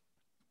just,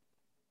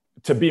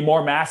 to be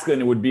more masculine,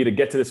 it would be to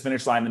get to this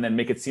finish line and then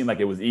make it seem like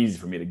it was easy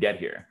for me to get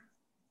here.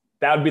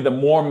 That would be the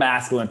more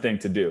masculine thing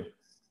to do.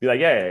 Be like,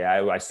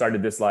 yeah, I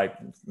started this like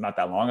not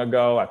that long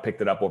ago. I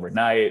picked it up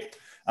overnight.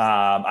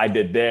 I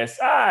did this.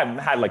 I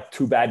had like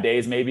 2 bad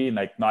days, maybe,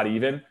 like not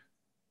even,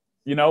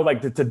 you know,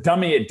 like to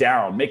dummy it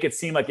down, make it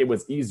seem like it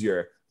was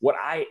easier. What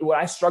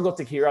I struggle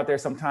to hear out there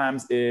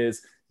sometimes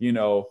is, you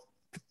know,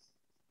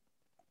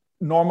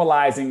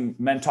 normalizing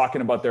men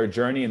talking about their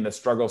journey and the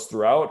struggles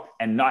throughout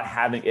and not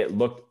having it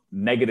look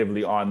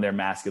negatively on their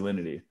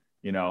masculinity,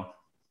 you know,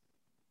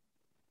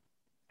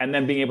 and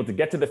then being able to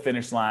get to the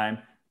finish line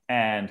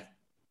and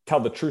tell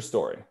the true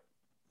story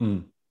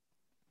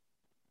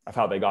of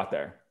how they got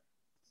there.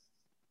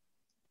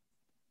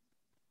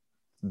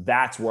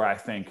 That's where I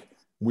think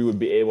we would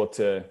be able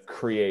to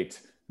create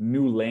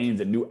new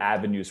lanes and new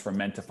avenues for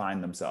men to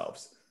find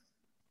themselves.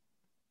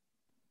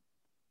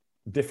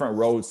 Different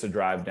roads to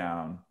drive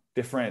down,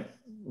 different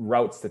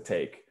routes to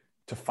take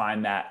to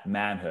find that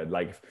manhood.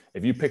 Like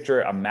if you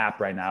picture a map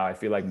right now, I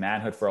feel like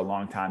manhood for a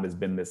long time has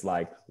been this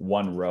like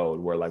one road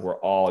where like we're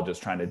all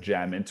just trying to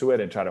jam into it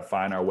and try to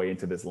find our way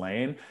into this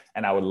lane.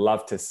 And I would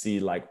love to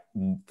see like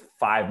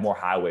 5 more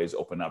highways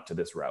open up to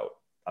this route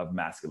of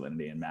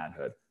masculinity and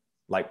manhood.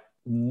 Like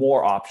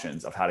more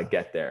options of how to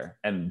get there.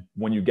 And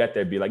when you get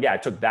there, be like, yeah, I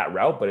took that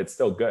route, but it's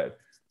still good.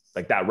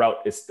 Like that route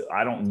is,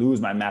 I don't lose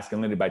my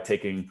masculinity by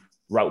taking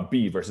route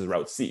B versus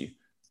route C,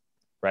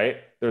 right?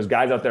 There's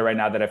guys out there right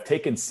now that have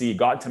taken C,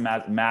 got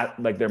to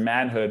like their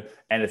manhood,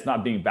 and it's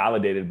not being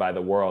validated by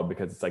the world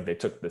because it's like they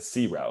took the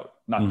C route,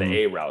 not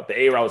the A route. The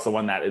A route is the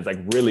one that is like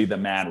really the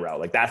man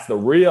route. Like that's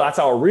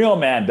how a real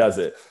man does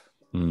it.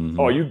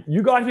 Oh,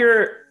 you got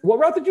here. What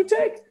route did you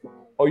take?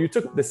 Oh, you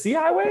took the C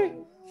highway?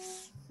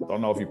 Don't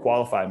know if you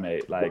qualify,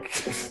 mate. Like,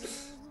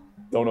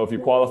 don't know if you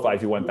qualify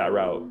if you went that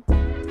route.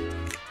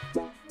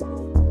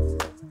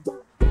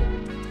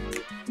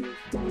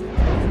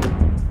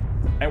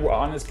 And we're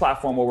on this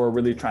platform, what we're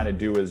really trying to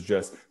do is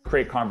just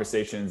create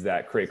conversations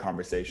that create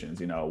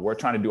conversations. You know, we're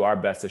trying to do our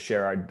best to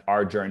share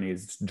our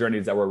journeys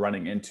that we're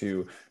running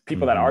into,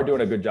 people that are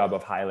doing a good job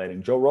of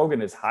highlighting. Joe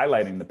Rogan is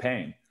highlighting the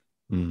pain.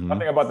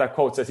 Nothing about that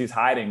quote says he's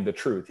hiding the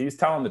truth. He's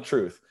telling the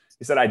truth.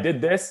 He said, I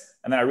did this,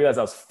 and then I realized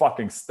I was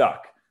fucking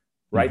stuck.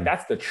 Right?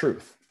 That's the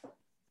truth.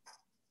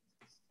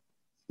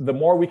 The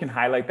more we can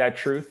highlight that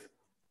truth,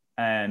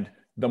 and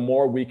the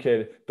more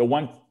the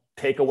one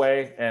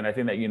takeaway, and I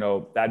think that, you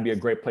know, that'd be a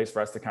great place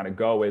for us to kind of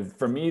go is,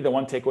 for me, the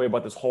one takeaway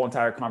about this whole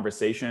entire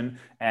conversation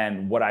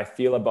and what I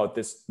feel about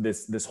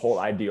this whole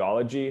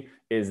ideology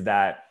is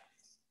that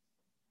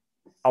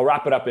I'll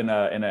wrap it up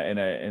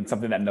in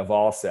something that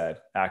Naval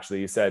said. Actually,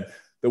 he said,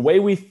 the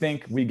way we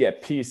think we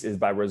get peace is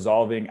by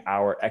resolving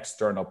our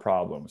external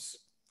problems.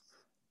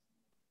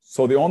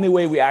 So the only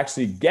way we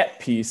actually get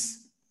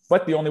peace,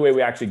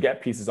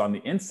 is on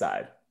the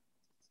inside,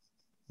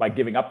 by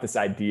giving up this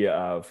idea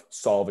of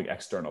solving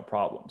external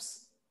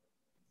problems.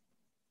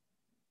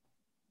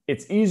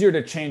 It's easier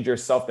to change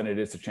yourself than it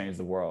is to change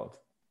the world.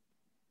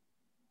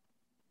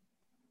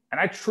 And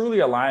I truly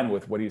align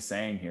with what he's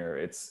saying here.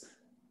 It's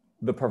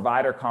the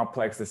provider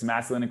complex, this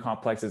masculinity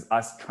complex is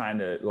us trying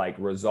to like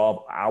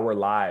resolve our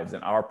lives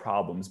and our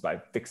problems by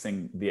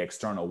fixing the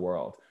external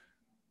world.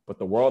 But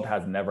the world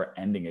has never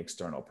ending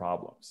external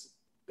problems.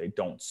 They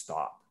don't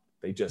stop.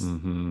 They just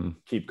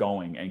keep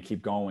going and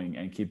keep going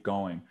and keep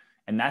going.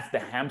 And that's the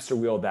hamster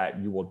wheel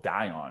that you will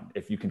die on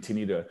if you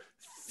continue to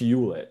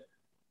fuel it.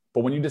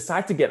 But when you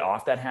decide to get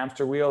off that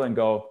hamster wheel and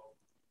go,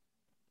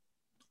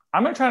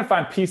 I'm going to try and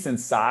find peace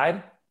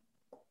inside.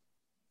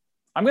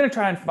 I'm going to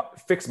try and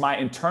fix my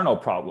internal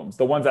problems,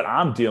 the ones that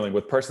I'm dealing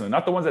with personally,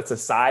 not the ones that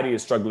society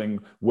is struggling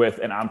with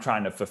and I'm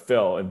trying to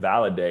fulfill and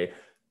validate.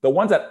 The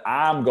ones that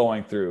I'm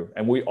going through,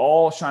 and we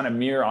all shine a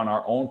mirror on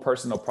our own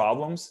personal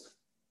problems,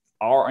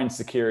 our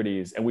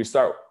insecurities, and we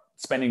start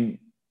spending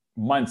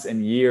months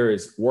and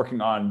years working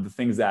on the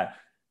things that,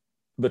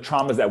 the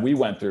traumas that we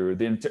went through,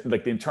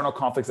 the internal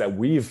conflicts that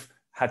we've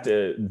had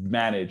to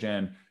manage,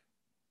 and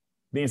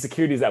the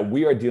insecurities that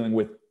we are dealing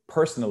with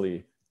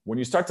personally. When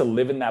you start to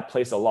live in that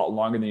place a lot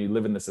longer than you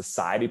live in the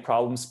society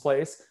problems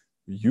place,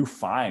 you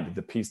find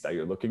the peace that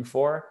you're looking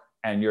for,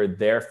 and you're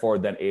therefore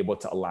then able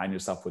to align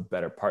yourself with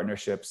better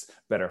partnerships,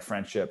 better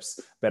friendships,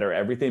 better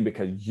everything,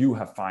 because you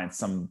have find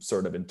some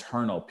sort of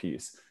internal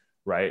peace,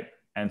 right?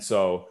 And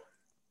so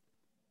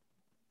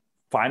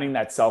finding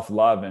that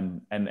self-love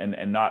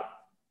and not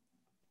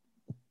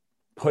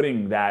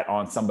putting that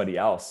on somebody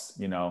else,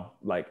 you know,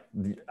 like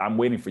I'm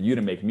waiting for you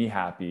to make me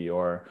happy,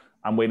 or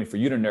I'm waiting for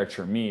you to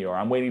nurture me, or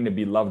I'm waiting to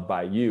be loved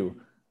by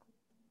you.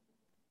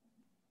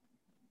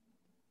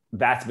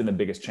 That's been the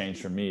biggest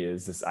change for me,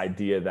 is this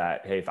idea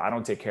that, hey, if I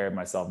don't take care of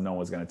myself, no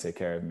one's going to take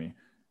care of me.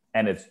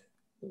 And it's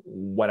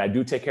when I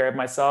do take care of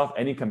myself,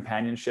 any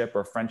companionship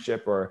or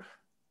friendship or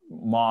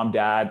mom,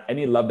 dad,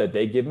 any love that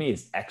they give me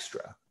is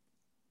extra.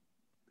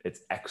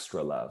 It's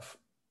extra love.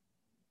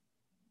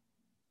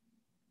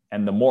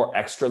 And the more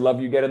extra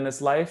love you get in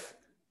this life,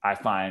 I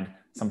find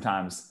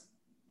sometimes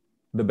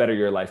the better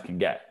your life can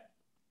get.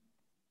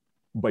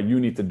 But you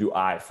need to do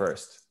I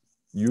first.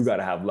 You got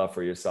to have love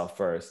for yourself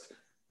first.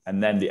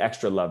 And then the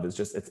extra love is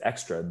just, it's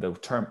extra. The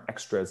term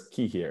extra is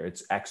key here.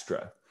 It's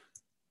extra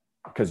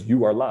because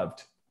you are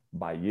loved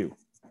by you.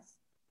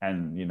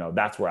 And, you know,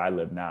 that's where I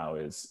live now,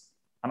 is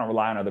I don't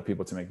rely on other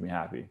people to make me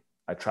happy.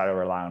 I try to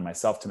rely on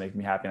myself to make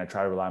me happy. And I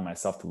try to rely on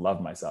myself to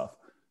love myself.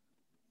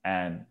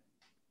 And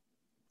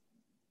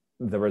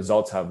the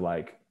results have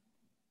like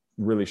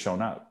really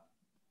shown up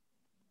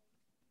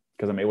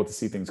because I'm able to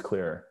see things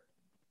clearer.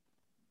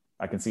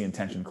 I can see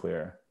intention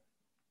clearer.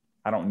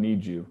 I don't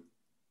need you.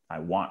 I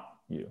want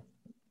you.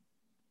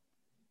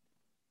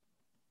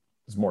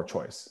 There's more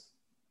choice.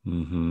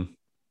 Mm-hmm.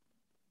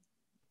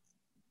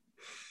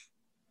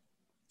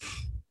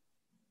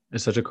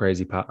 It's such a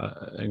crazy,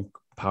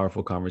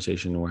 powerful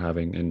conversation we're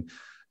having.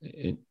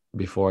 And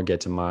before I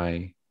get to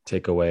my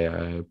takeaway,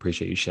 I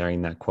appreciate you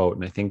sharing that quote.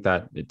 And I think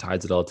that it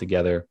ties it all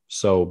together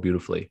so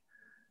beautifully,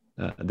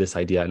 this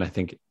idea. And I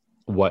think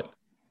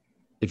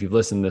if you've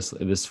listened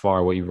this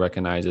far, what you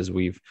recognize is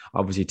we've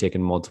obviously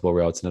taken multiple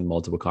routes and had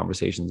multiple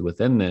conversations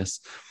within this.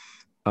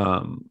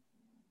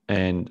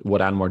 And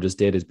what Anmar just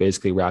did is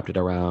basically wrapped it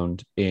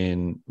around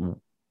in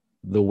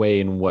the way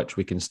in which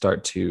we can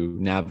start to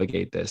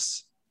navigate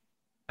this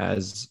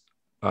as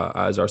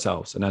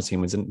ourselves and as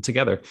humans, and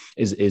together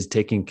is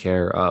taking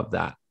care of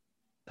that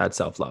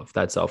self-love,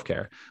 that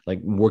self-care, like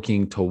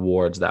working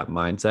towards that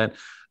mindset.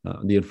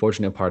 The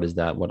unfortunate part is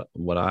that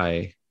what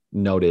I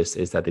notice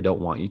is that they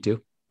don't want you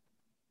to.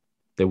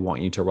 They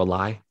want you to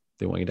rely.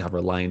 They want you to have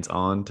reliance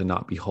on, to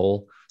not be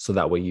whole. So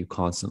that way you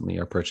constantly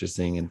are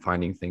purchasing and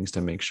finding things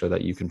to make sure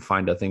that you can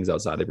find the things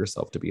outside of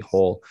yourself to be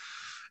whole.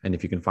 And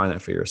if you can find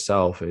that for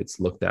yourself, it's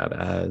looked at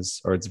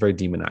as, or it's very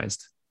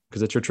demonized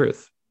because it's your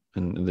truth.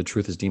 And the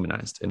truth is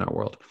demonized in our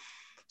world.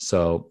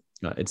 So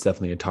it's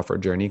definitely a tougher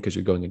journey because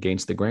you're going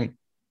against the grain.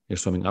 You're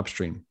swimming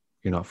upstream.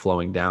 You're not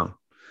flowing down.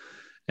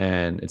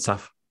 And it's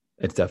tough.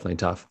 It's definitely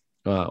tough.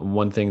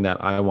 One thing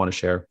that I want to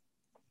share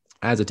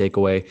as a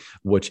takeaway,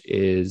 which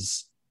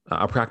is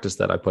a practice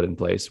that I put in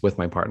place with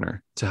my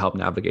partner to help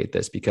navigate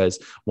this, because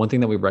one thing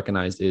that we've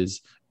recognized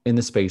is in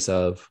the space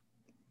of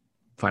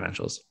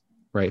financials,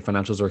 right?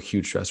 Financials are a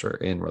huge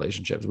stressor in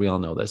relationships. We all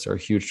know this. They're a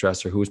huge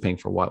stressor. Who's paying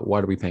for what?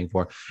 What are we paying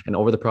for? And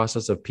over the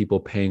process of people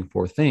paying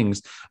for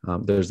things,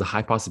 there's the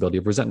high possibility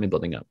of resentment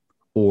building up,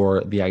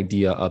 or the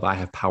idea of I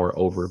have power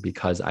over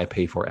because I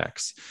pay for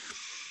X.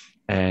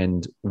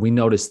 And we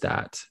noticed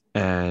that,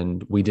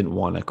 and we didn't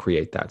want to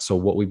create that. So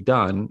what we've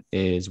done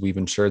is we've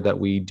ensured that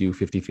we do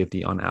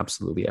 50-50 on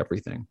absolutely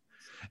everything.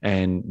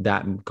 And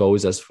that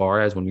goes as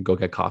far as when we go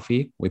get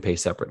coffee, we pay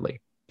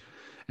separately.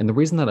 And the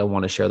reason that I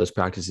want to share this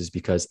practice is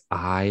because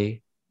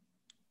I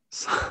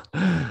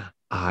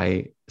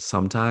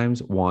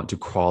sometimes want to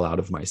crawl out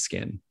of my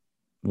skin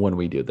when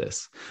we do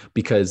this,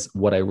 because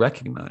what I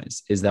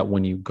recognize is that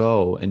when you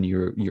go and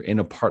you're in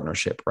a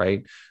partnership,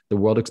 right? The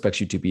world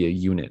expects you to be a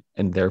unit,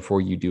 and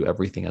therefore you do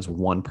everything as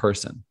one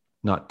person,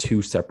 not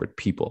two separate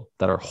people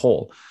that are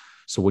whole.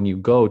 So when you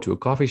go to a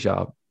coffee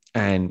shop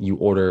and you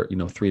order,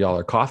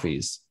 $3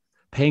 coffees,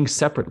 paying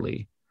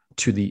separately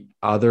to the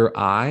other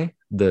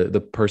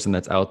the person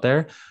that's out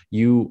there,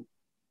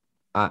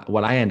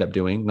 what I end up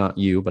doing, not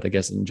you, but I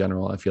guess in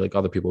general, I feel like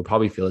other people would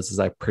probably feel this, is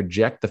I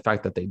project the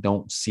fact that they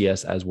don't see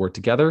us as we're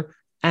together.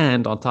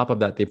 And on top of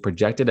that, they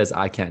project it as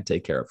I can't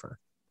take care of her,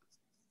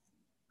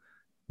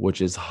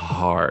 which is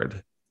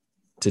hard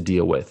to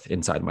deal with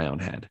inside my own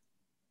head.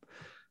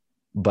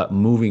 But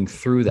moving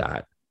through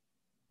that,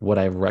 what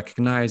I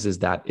recognize is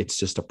that it's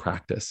just a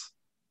practice,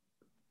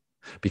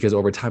 because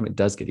over time it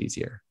does get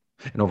easier.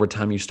 And over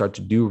time you start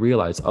to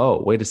realize,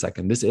 oh, wait a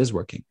second, this is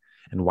working.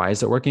 And why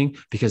is it working?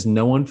 Because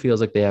no one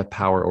feels like they have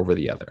power over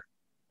the other.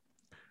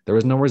 There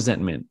is no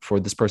resentment for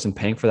this person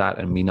paying for that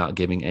and me not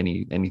giving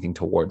anything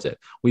towards it.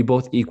 We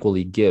both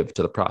equally give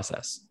to the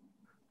process.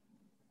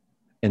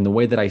 And the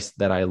way that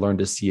I learned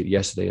to see it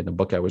yesterday in the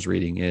book I was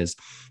reading is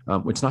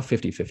it's not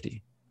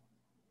 50-50.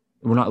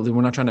 We're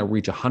not trying to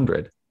reach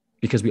 100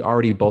 because we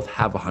already both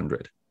have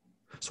 100.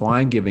 So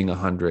I'm giving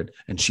 100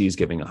 and she's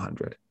giving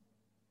 100.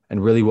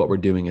 And really what we're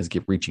doing is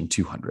reaching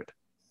 200.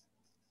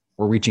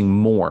 We're reaching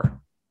more,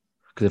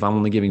 Because if I'm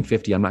only giving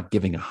 50, I'm not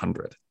giving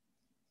 100.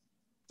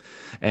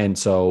 And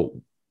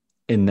so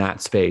in that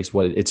space,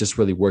 it's just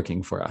really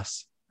working for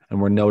us. And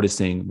we're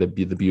noticing the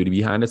beauty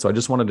behind it. So I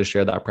just wanted to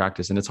share that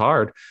practice. And it's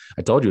hard.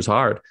 I told you it's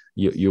hard.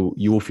 You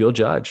will feel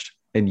judged,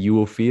 and you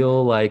will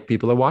feel like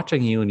people are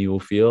watching you, and you will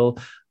feel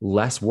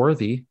less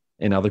worthy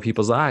in other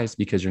people's eyes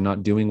because you're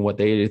not doing what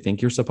they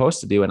think you're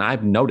supposed to do. And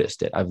I've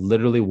noticed it. I've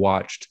literally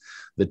watched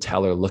the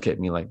teller look at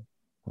me like,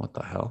 what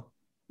the hell?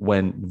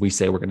 When we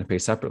say we're going to pay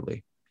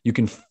separately, you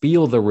can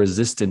feel the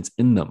resistance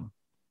in them.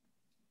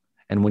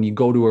 And when you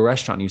go to a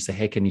restaurant and you say,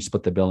 hey, can you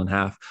split the bill in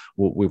half?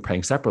 We're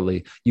paying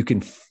separately. You can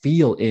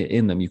feel it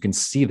in them. You can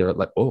see they're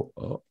like,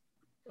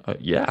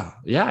 yeah,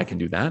 I can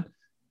do that.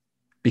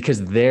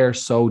 Because they're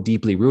so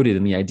deeply rooted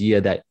in the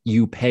idea that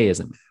you pay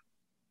as a man.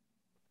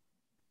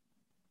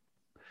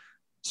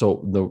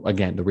 So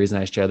the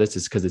reason I share this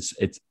is because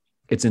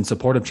it's in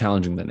support of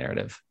challenging the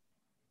narrative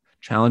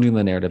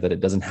that it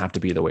doesn't have to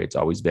be the way it's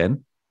always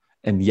been.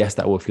 And yes,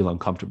 that will feel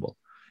uncomfortable.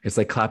 It's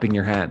like clapping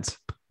your hands.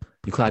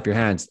 You clap your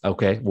hands.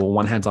 Okay, well,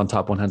 one hand's on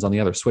top, one hand's on the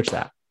other. Switch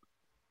that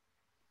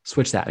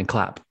and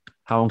clap.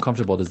 How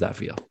uncomfortable does that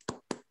feel?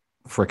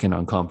 Freaking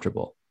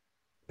uncomfortable,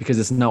 because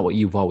it's not what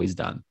you've always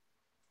done.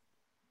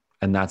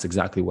 And that's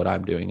exactly what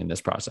I'm doing in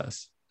this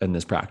process. And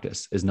this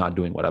practice is not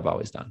doing what I've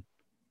always done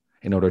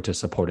in order to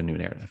support a new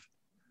narrative.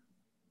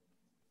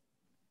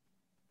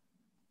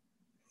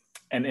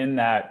 And in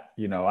that,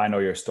 I know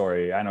your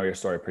story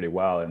pretty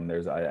well. And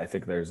I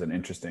think there's an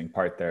interesting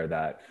part there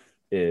that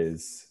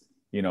is,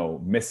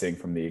 missing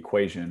from the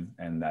equation,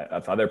 and that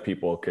if other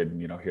people could,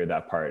 hear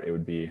that part, it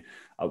would be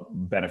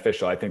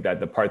beneficial. I think that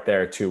the part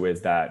there too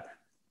is that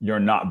you're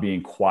not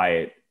being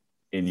quiet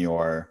in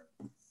your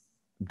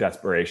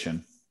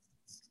desperation,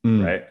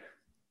 right?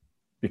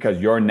 Because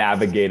you're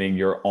navigating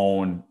your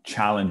own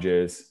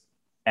challenges,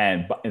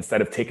 and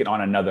instead of taking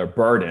on another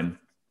burden,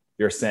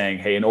 you're saying,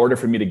 hey, in order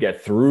for me to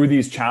get through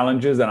these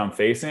challenges that I'm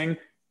facing,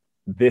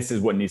 this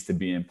is what needs to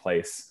be in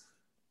place,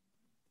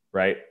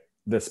 right?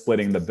 The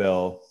splitting the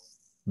bill,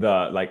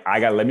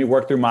 let me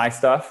work through my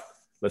stuff.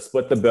 Let's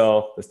split the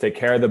bill. Let's take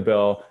care of the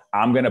bill.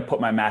 I'm going to put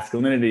my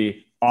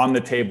masculinity on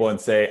the table and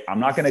say, I'm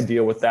not going to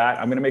deal with that.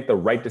 I'm going to make the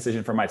right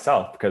decision for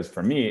myself, because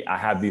for me, I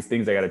have these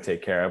things I got to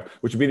take care of,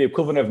 which would be the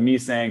equivalent of me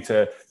saying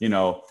to,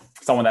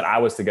 someone that I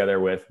was together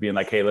with, being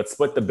like, hey, let's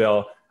split the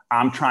bill.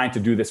 I'm trying to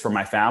do this for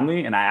my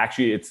family. And I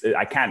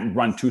can't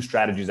run two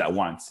strategies at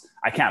once.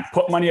 I can't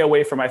put money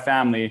away for my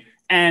family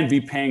and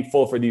be paying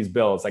full for these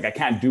bills. I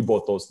can't do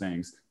both those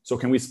things. So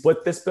can we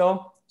split this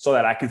bill so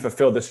that I can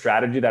fulfill the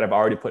strategy that I've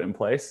already put in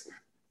place?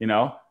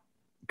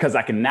 Because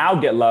I can now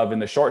get love in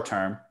the short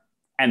term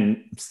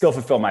and still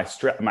fulfill my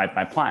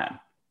plan,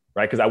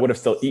 right? Because I would have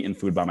still eaten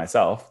food by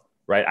myself,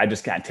 right? I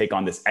just can't take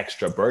on this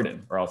extra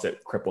burden, or else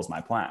it cripples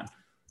my plan,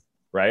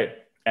 right?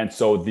 And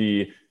so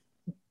the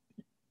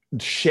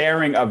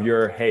sharing of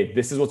hey,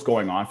 this is what's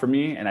going on for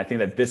me, and I think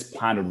that this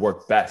plan would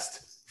work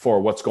best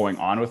for what's going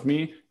on with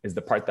me, is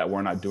the part that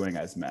we're not doing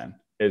as men.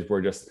 Is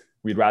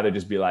we'd rather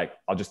just be like,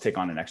 I'll just take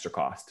on an extra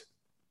cost,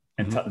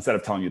 and instead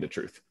of telling you the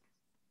truth.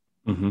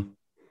 Mm-hmm.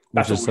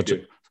 That's just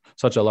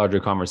such a larger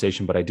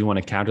conversation. But I do want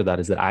to counter that,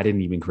 is that I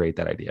didn't even create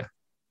that idea.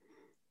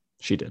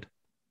 She did.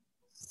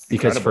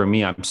 Because for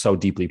me, I'm so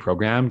deeply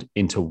programmed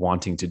into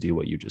wanting to do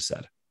what you just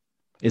said,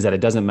 is that it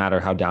doesn't matter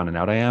how down and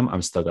out I am,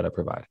 I'm still going to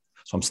provide.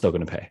 So I'm still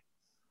going to pay.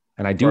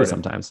 And I do it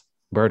sometimes.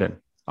 Burden.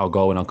 I'll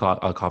go in a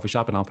coffee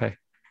shop and I'll pay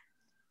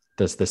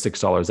the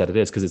 $6 that it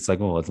is, because it's like,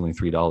 it's only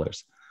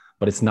 $3.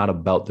 But it's not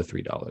about the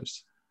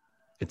 $3.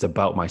 It's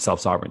about my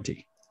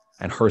self-sovereignty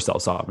and her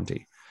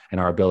self-sovereignty and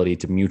our ability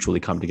to mutually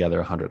come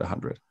together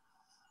 100-100.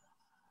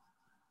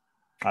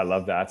 I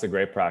love that. It's a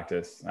great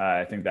practice.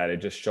 I think that it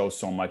just shows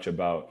so much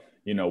about,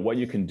 what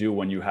you can do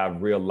when you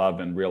have real love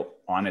and real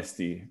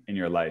honesty in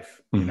your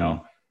life.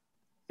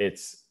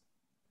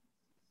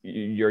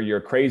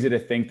 You're crazy to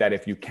think that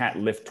if you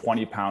can't lift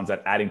 20 pounds,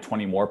 that adding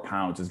 20 more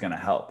pounds is going to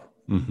help.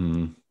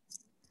 Mm-hmm.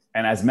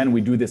 And as men,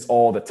 we do this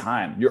all the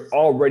time. You're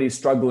already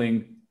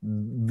struggling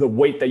the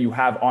weight that you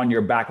have on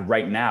your back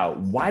right now.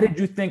 Why did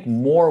you think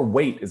more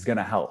weight is going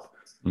to help?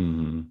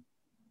 Mm-hmm.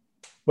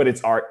 But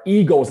it's our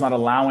ego is not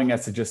allowing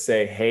us to just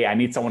say, hey, I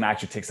need someone to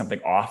actually take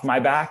something off my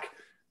back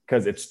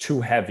because it's too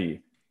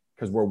heavy,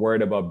 because we're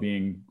worried about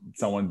being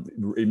someone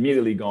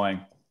immediately going,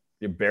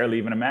 you're barely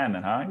even a man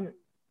then, huh?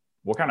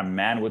 What kind of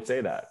man would say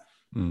that?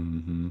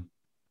 Mm-hmm.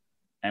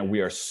 And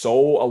we are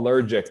so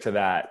allergic to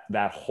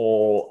that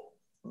whole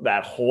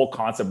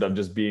concept of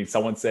just being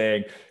someone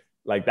saying,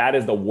 like, that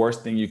is the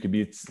worst thing you could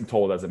be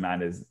told as a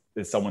man, is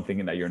someone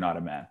thinking that you're not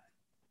a man.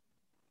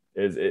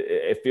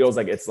 It feels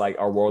like it's like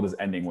our world is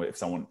ending if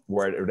someone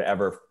were to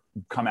ever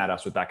come at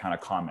us with that kind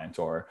of comment,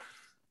 or,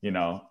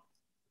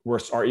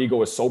 our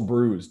ego is so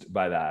bruised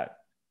by that.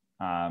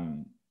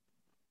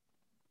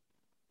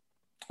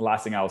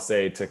 Last thing I'll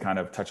say to kind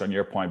of touch on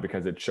your point,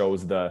 because it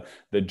shows the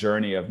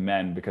journey of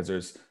men, because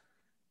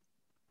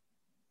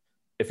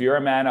if you're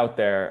a man out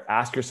there,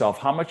 ask yourself,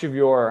 how much of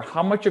your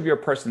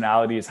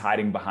personality is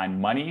hiding behind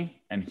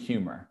money and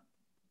humor?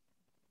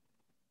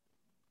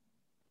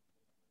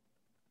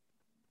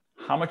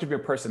 how much of your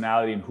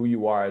personality and who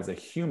you are as a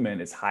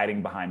human is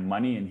hiding behind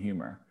money and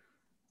humor?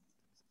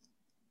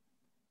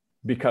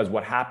 Because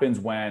what happens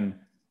when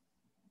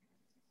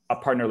a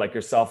partner like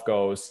yourself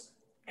goes,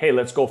 hey,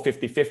 let's go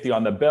 50-50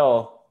 on the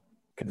bill,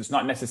 because it's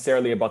not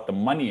necessarily about the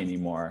money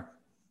anymore.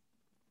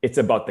 It's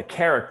about the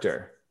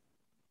character,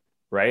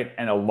 right?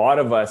 And a lot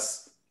of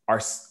us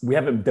we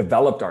haven't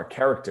developed our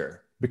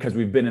character because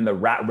we've been in the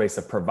rat race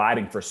of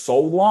providing for so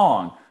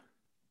long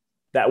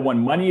that when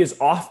money is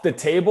off the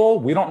table,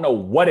 we don't know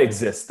what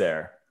exists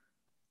there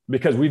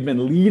because we've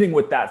been leading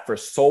with that for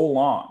so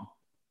long,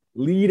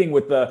 leading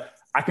with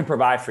I can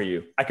provide for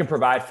you. I can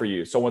provide for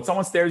you. So when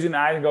someone stares you in the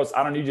eye and goes,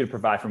 I don't need you to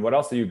provide for me. What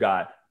else do you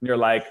got? And you're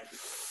like,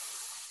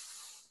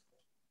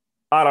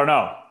 I don't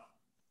know.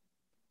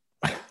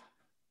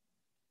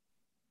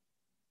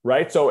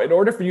 Right? So in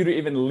order for you to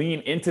even lean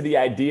into the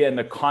idea and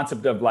the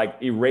concept of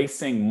like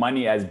erasing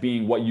money as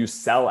being what you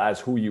sell as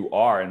who you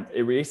are and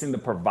erasing the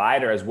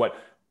provider as what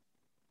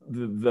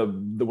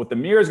what the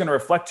mirror is going to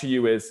reflect to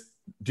you is,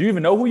 do you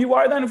even know who you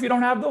are then if you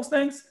don't have those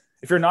things?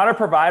 If you're not a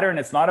provider and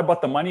it's not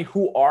about the money,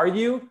 who are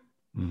you?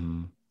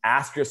 Mm-hmm.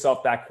 Ask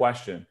yourself that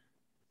question.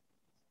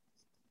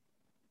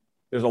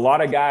 There's a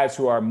lot of guys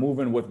who are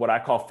moving with what I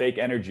call fake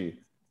energy.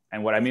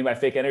 And what I mean by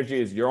fake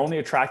energy is you're only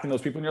attracting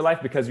those people in your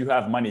life because you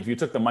have money. If you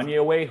took the money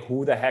away,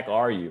 who the heck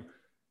are you?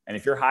 And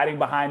if you're hiding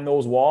behind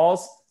those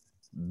walls,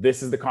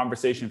 this is the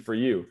conversation for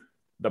you.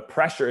 The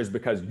pressure is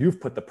because you've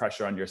put the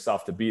pressure on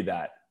yourself to be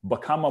that.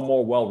 Become a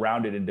more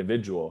well-rounded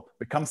individual.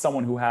 Become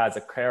someone who has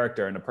a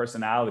character and a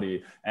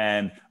personality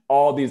and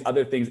all these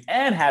other things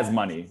and has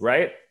money,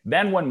 right?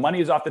 Then when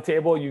money is off the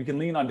table, you can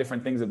lean on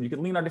different things. You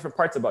can lean on different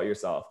parts about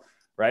yourself,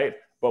 right?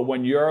 But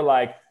when you're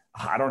like,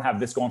 I don't have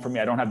this going for me.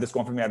 I don't have this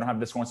going for me. I don't have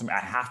this going for me. I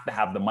have to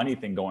have the money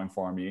thing going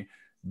for me.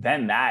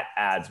 Then that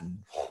adds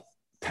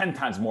 10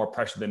 times more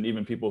pressure than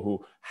even people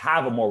who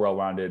have a more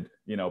well-rounded,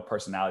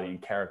 personality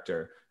and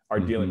character are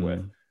dealing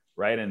with,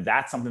 right? And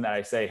that's something that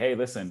I say, hey,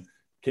 listen,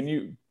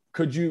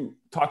 could you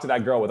talk to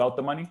that girl without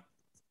the money?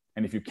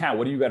 And if you can't,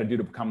 what do you got to do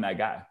to become that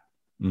guy?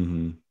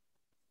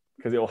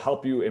 Because it will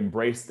help you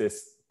embrace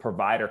this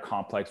provider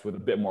complex with a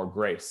bit more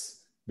grace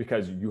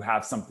because you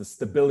have something,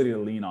 stability to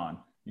lean on.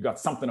 You got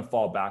something to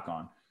fall back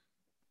on.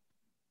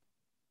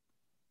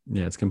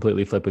 Yeah, it's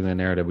completely flipping the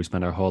narrative. We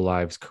spend our whole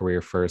lives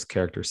career first,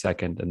 character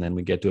second, and then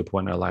we get to a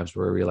point in our lives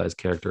where we realize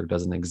character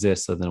doesn't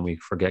exist. So then we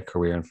forget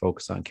career and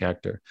focus on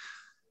character.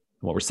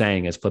 And what we're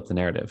saying is flip the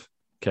narrative.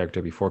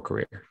 Character before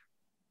career.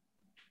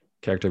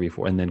 Character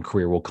before, and then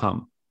career will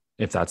come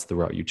if that's the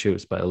route you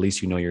choose. But at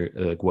least you know you're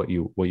like what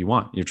you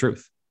want, your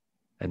truth,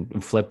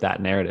 and flip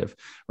that narrative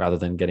rather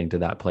than getting to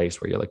that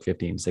place where you're like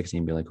 15,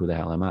 16, being like, who the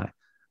hell am I?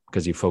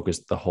 Because you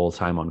focused the whole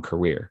time on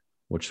career,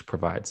 which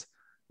provides,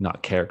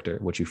 not character,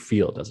 which you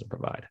feel doesn't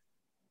provide.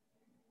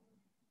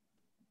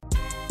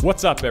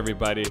 What's up,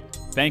 everybody?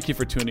 Thank you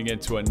for tuning in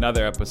to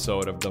another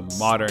episode of the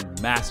Modern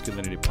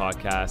Masculinity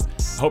Podcast.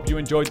 I hope you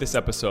enjoyed this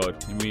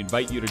episode, and we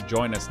invite you to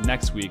join us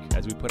next week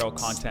as we put out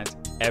content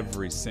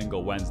every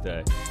single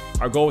Wednesday.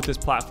 Our goal with this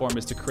platform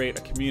is to create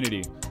a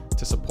community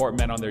to support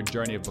men on their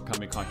journey of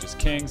becoming conscious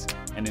kings.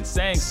 And in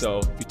saying so,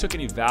 if you took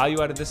any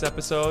value out of this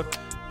episode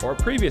or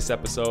previous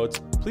episodes,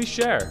 please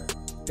share,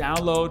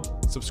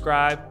 download,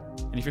 subscribe,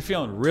 and if you're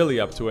feeling really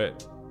up to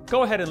it,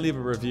 go ahead and leave a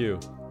review.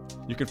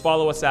 You can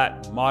follow us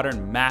at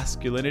Modern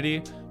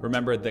Masculinity.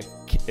 Remember,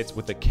 it's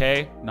with a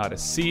K, not a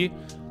C,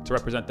 to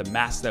represent the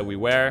mask that we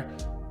wear.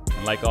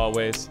 And like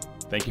always,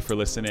 thank you for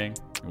listening,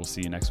 and we'll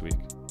see you next week.